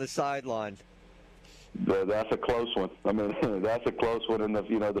 personality on the sideline? That's a close one. I mean, that's a close one, and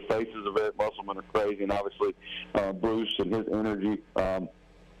the faces of Eric Musselman are crazy, and obviously Bruce and his energy. And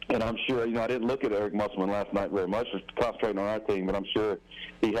I'm sure, I didn't look at Eric Musselman last night very much, just concentrating on our team, but I'm sure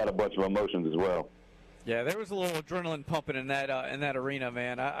he had a bunch of emotions as well. Yeah, there was a little adrenaline pumping in that arena,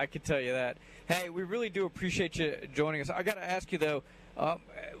 man. I could tell you that. Hey, we really do appreciate you joining us. I got to ask you though,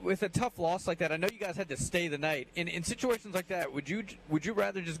 with a tough loss like that, I know you guys had to stay the night. In situations like that, would you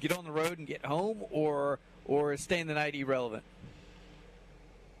rather just get on the road and get home, or is staying the night irrelevant?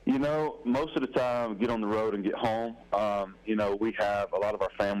 Most of the time, get on the road and get home. We have a lot of our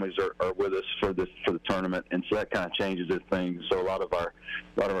families are with us for the tournament, and so that kind of changes things. So a lot of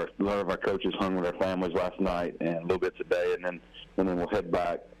our coaches hung with our families last night and a little bit today, and then we'll head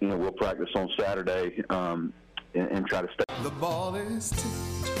back. We'll practice on Saturday and try to stay. The ball is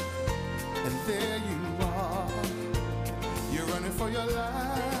tipped, and there you are. You're running for your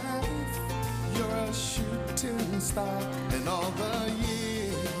life. You're a shooting star, and all the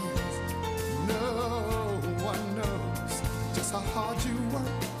years, no one knows just how hard you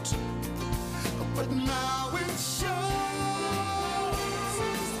worked. But now it shows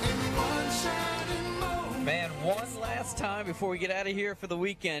in one shining moment. Man, one last last time before we get out of here for the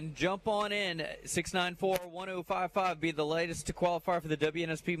weekend, jump on in. 694-1055. Be the latest to qualify for the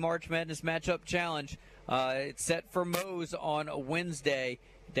WNSP March Madness Matchup Challenge. It's set for Moe's on Wednesday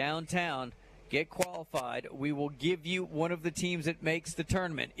downtown. Get qualified. We will give you one of the teams that makes the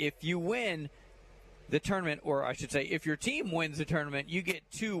tournament. If you win the tournament, or I should say, if your team wins the tournament, you get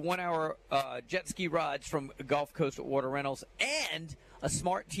 2 one-hour jet ski rides from Gulf Coast Water Rentals and a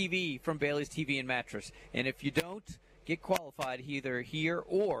smart TV from Bailey's TV and Mattress. And if you don't get qualified either here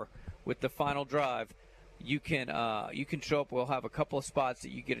or with the final drive, you can show up. We'll have a couple of spots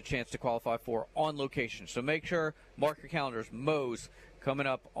that you get a chance to qualify for on location. So make sure, mark your calendars. Moe's coming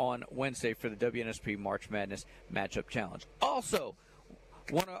up on Wednesday for the WNSP March Madness Matchup Challenge. Also,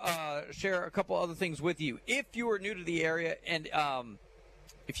 want to share a couple other things with you. If you are new to the area and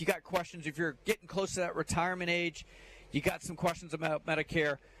if you got questions, if you're getting close to that retirement age, you got some questions about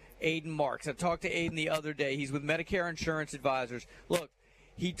Medicare, Aiden Marks. I talked to Aiden the other day. He's with Medicare Insurance Advisors. Look,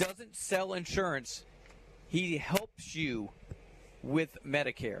 he doesn't sell insurance. He helps you with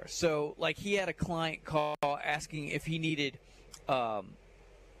Medicare. So, like, he had a client call asking if he needed to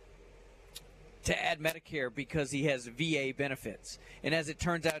add Medicare because he has VA benefits. And as it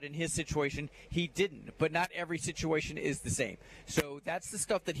turns out in his situation, he didn't. But not every situation is the same. So that's the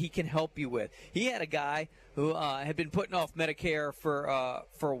stuff that he can help you with. He had a guy who had been putting off Medicare for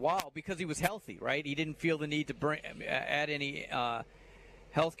a while because he was healthy, right? He didn't feel the need to add any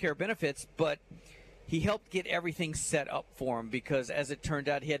health care benefits, but he helped get everything set up for him because, as it turned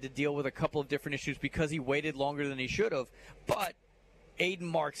out, he had to deal with a couple of different issues because he waited longer than he should have. But Aiden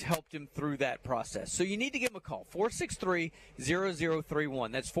Marks helped him through that process. So you need to give him a call,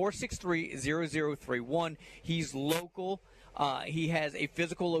 463-0031. That's 463-0031. He's local. He has a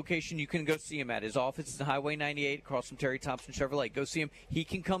physical location you can go see him at. His office is on Highway 98 across from Terry Thompson Chevrolet. Go see him. He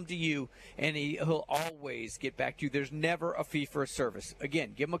can come to you, and he'll always get back to you. There's never a fee for a service.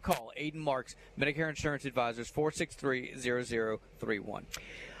 Again, give him a call. Aiden Marks, Medicare Insurance Advisors, 463-0031.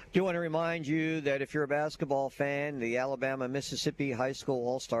 Do want to remind you that if you're a basketball fan, the Alabama-Mississippi High School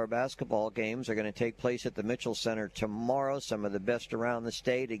All-Star Basketball Games are going to take place at the Mitchell Center tomorrow. Some of the best around the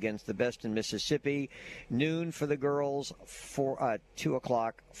state against the best in Mississippi. Noon for the girls, 2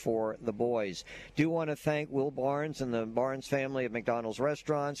 o'clock for the boys. Do want to thank Will Barnes and the Barnes family of McDonald's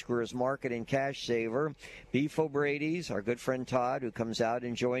Restaurants, Greer's Market and Cash Saver, Beef O'Brady's, our good friend Todd, who comes out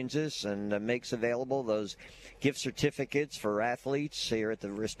and joins us and makes available those gift certificates for athletes here at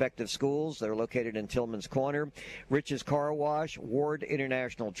the respective schools. They're located in Tillman's Corner. Rich's Car Wash, Ward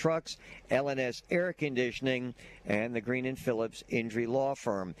International Trucks, LNS Air Conditioning, and the Green & Phillips Injury Law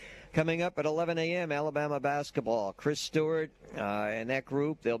Firm. Coming up at 11 a.m., Alabama basketball. Chris Stewart and that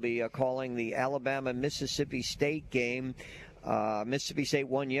group, they'll be calling the Alabama-Mississippi State game. Mississippi State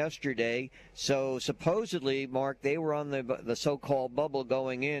won yesterday, so supposedly, Mark, they were on the so-called bubble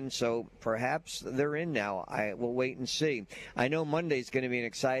going in, so perhaps they're in now. We'll wait and see. I know Monday's going to be an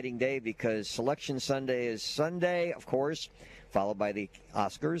exciting day because Selection Sunday is Sunday, of course, followed by the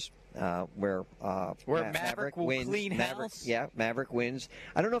Oscars. Where Maverick will wins. Clean house? Yeah, Maverick wins.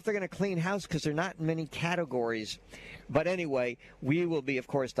 I don't know if they're going to clean house because there are not many categories. But anyway, we will be, of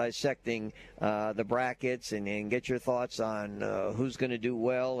course, dissecting the brackets and get your thoughts on who's going to do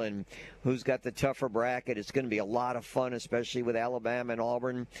well and who's got the tougher bracket. It's going to be a lot of fun, especially with Alabama and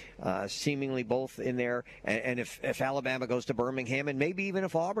Auburn seemingly both in there. And if Alabama goes to Birmingham, and maybe even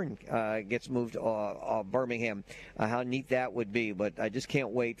if Auburn gets moved to Birmingham, how neat that would be. But I just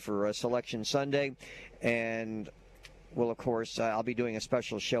can't wait for Selection Sunday. And well, of course, I'll be doing a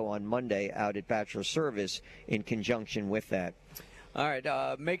special show on Monday out at Bachelor Service in conjunction with that. All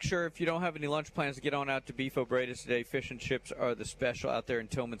right. Make sure if you don't have any lunch plans to get on out to Beef O'Brady's today. Fish and chips are the special out there in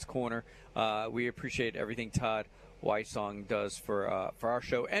Tillman's Corner. We appreciate everything Todd Weissong does for our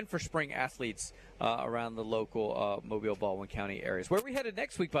show and for spring athletes around the local Mobile, Baldwin County areas. Where are we headed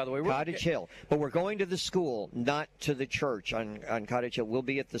next week, by the way? Cottage Hill. But we're going to the school, not to the church on Cottage Hill. We'll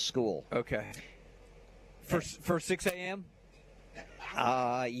be at the school. Okay. For 6 a.m.?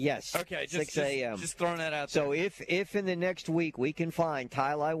 Yes. Okay, 6 a.m. Just throwing that out there. So if in the next week we can find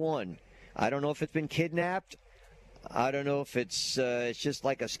Ty 1, I don't know if it's been kidnapped. I don't know if it's just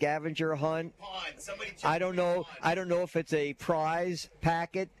like a scavenger hunt. I don't know. I don't know if it's a prize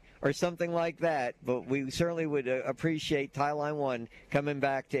packet or something like that. But we certainly would appreciate Ty 1 coming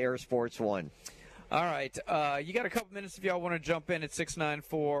back to Air Sports 1. All right. You got a couple minutes if y'all want to jump in at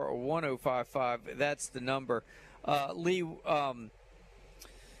 694-1055. That's the number. Lee,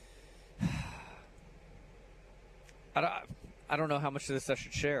 I don't know how much of this I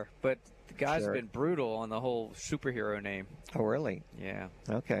should share, but the guys have been brutal on the whole superhero name. Oh, really? Yeah.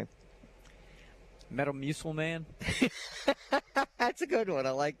 Okay. Metamucil Man. That's a good one.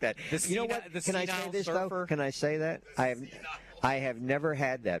 I like that. You know what? Can I say this though? Can I say that? I have never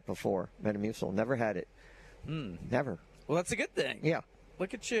had that before. Metamucil. Never had it. Never. Well, that's a good thing. Yeah.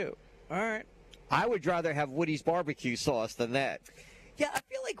 Look at you. All right. I would rather have Woody's barbecue sauce than that. Yeah, I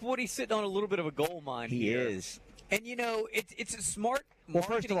feel like Woody's sitting on a little bit of a gold mine here. He is. And, you know, it's a smart Well,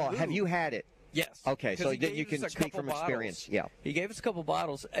 first of all, move. have you had it? Yes. Okay, so he then you gave can us a speak couple from bottles. experience. Yeah. He gave us a couple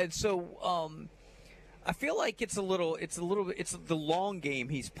bottles. And so I feel like it's the long game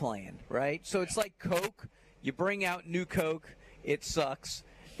he's playing, right? So it's like Coke. You bring out new Coke, it sucks.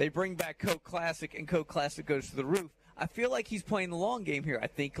 They bring back Coke Classic, and Coke Classic goes to the roof. I feel like he's playing the long game here. I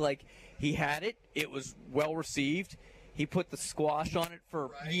think, like, he had it. It was well received. He put the squash on it for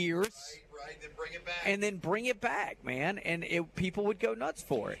years. Right, then bring it back. And then bring it back, man. And people would go nuts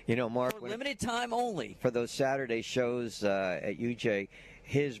for it. You know, Mark, for limited time only. For those Saturday shows at UJ,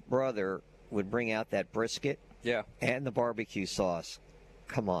 his brother would bring out that brisket and the barbecue sauce.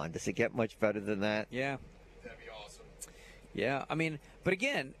 Come on, does it get much better than that? Yeah. That'd be awesome. Yeah, I mean, but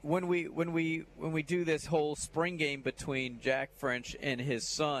again, when we do this whole spring game between Jack French and his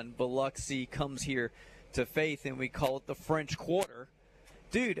son, Biloxi comes here to Faith, and we call it the French Quarter.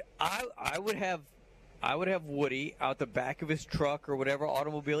 Dude, I would have Woody out the back of his truck or whatever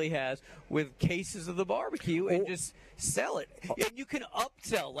automobile he has with cases of the barbecue and just sell it. And you can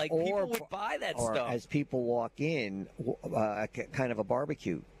upsell, like people would buy that or stuff. As people walk in, kind of a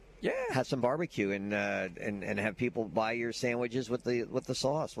barbecue. Yeah. Have some barbecue and have people buy your sandwiches with the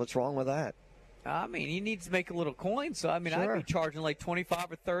sauce. What's wrong with that? I mean, he needs to make a little coin, so I mean, Sure. I'd be charging like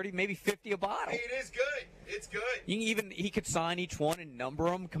 25 or 30, maybe 50 a bottle. Hey, it is good. It's good. He could sign each one and number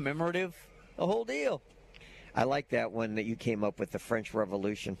them, commemorative, the whole deal. I like that one that you came up with, the French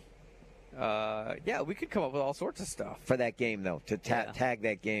Revolution. Yeah, we could come up with all sorts of stuff. For that game, though, to tag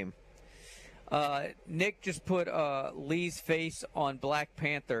that game. Nick just put Lee's face on Black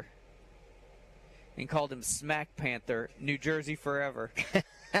Panther and called him Smack Panther, New Jersey forever.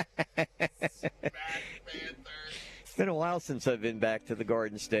 It's been a while since I've been back to the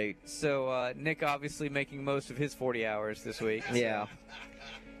Garden State. So Nick obviously making most of his 40 hours this week. Yeah.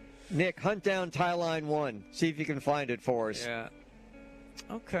 Nick, hunt down Tie Line 1. See if you can find it for us. Yeah.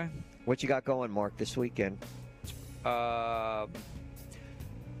 Okay. What you got going, Mark, this weekend? We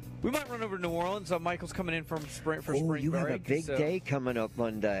might run over to New Orleans. Michael's coming in from spring Oh, you break. have a big day coming up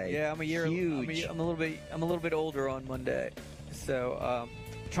Monday. Yeah, I'm a year. Huge. I'm a little bit older on Monday, so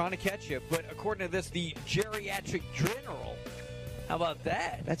trying to catch you. But according to this, the geriatric general. How about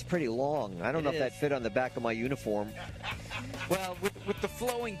that? That's pretty long. I don't know if that fit on the back of my uniform. Well, with the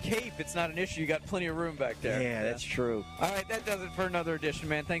flowing cape, it's not an issue. You got plenty of room back there. Yeah, that's true. All right, that does it for another edition,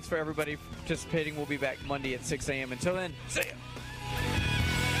 man. Thanks for everybody participating. We'll be back Monday at 6 a.m. Until then, see ya.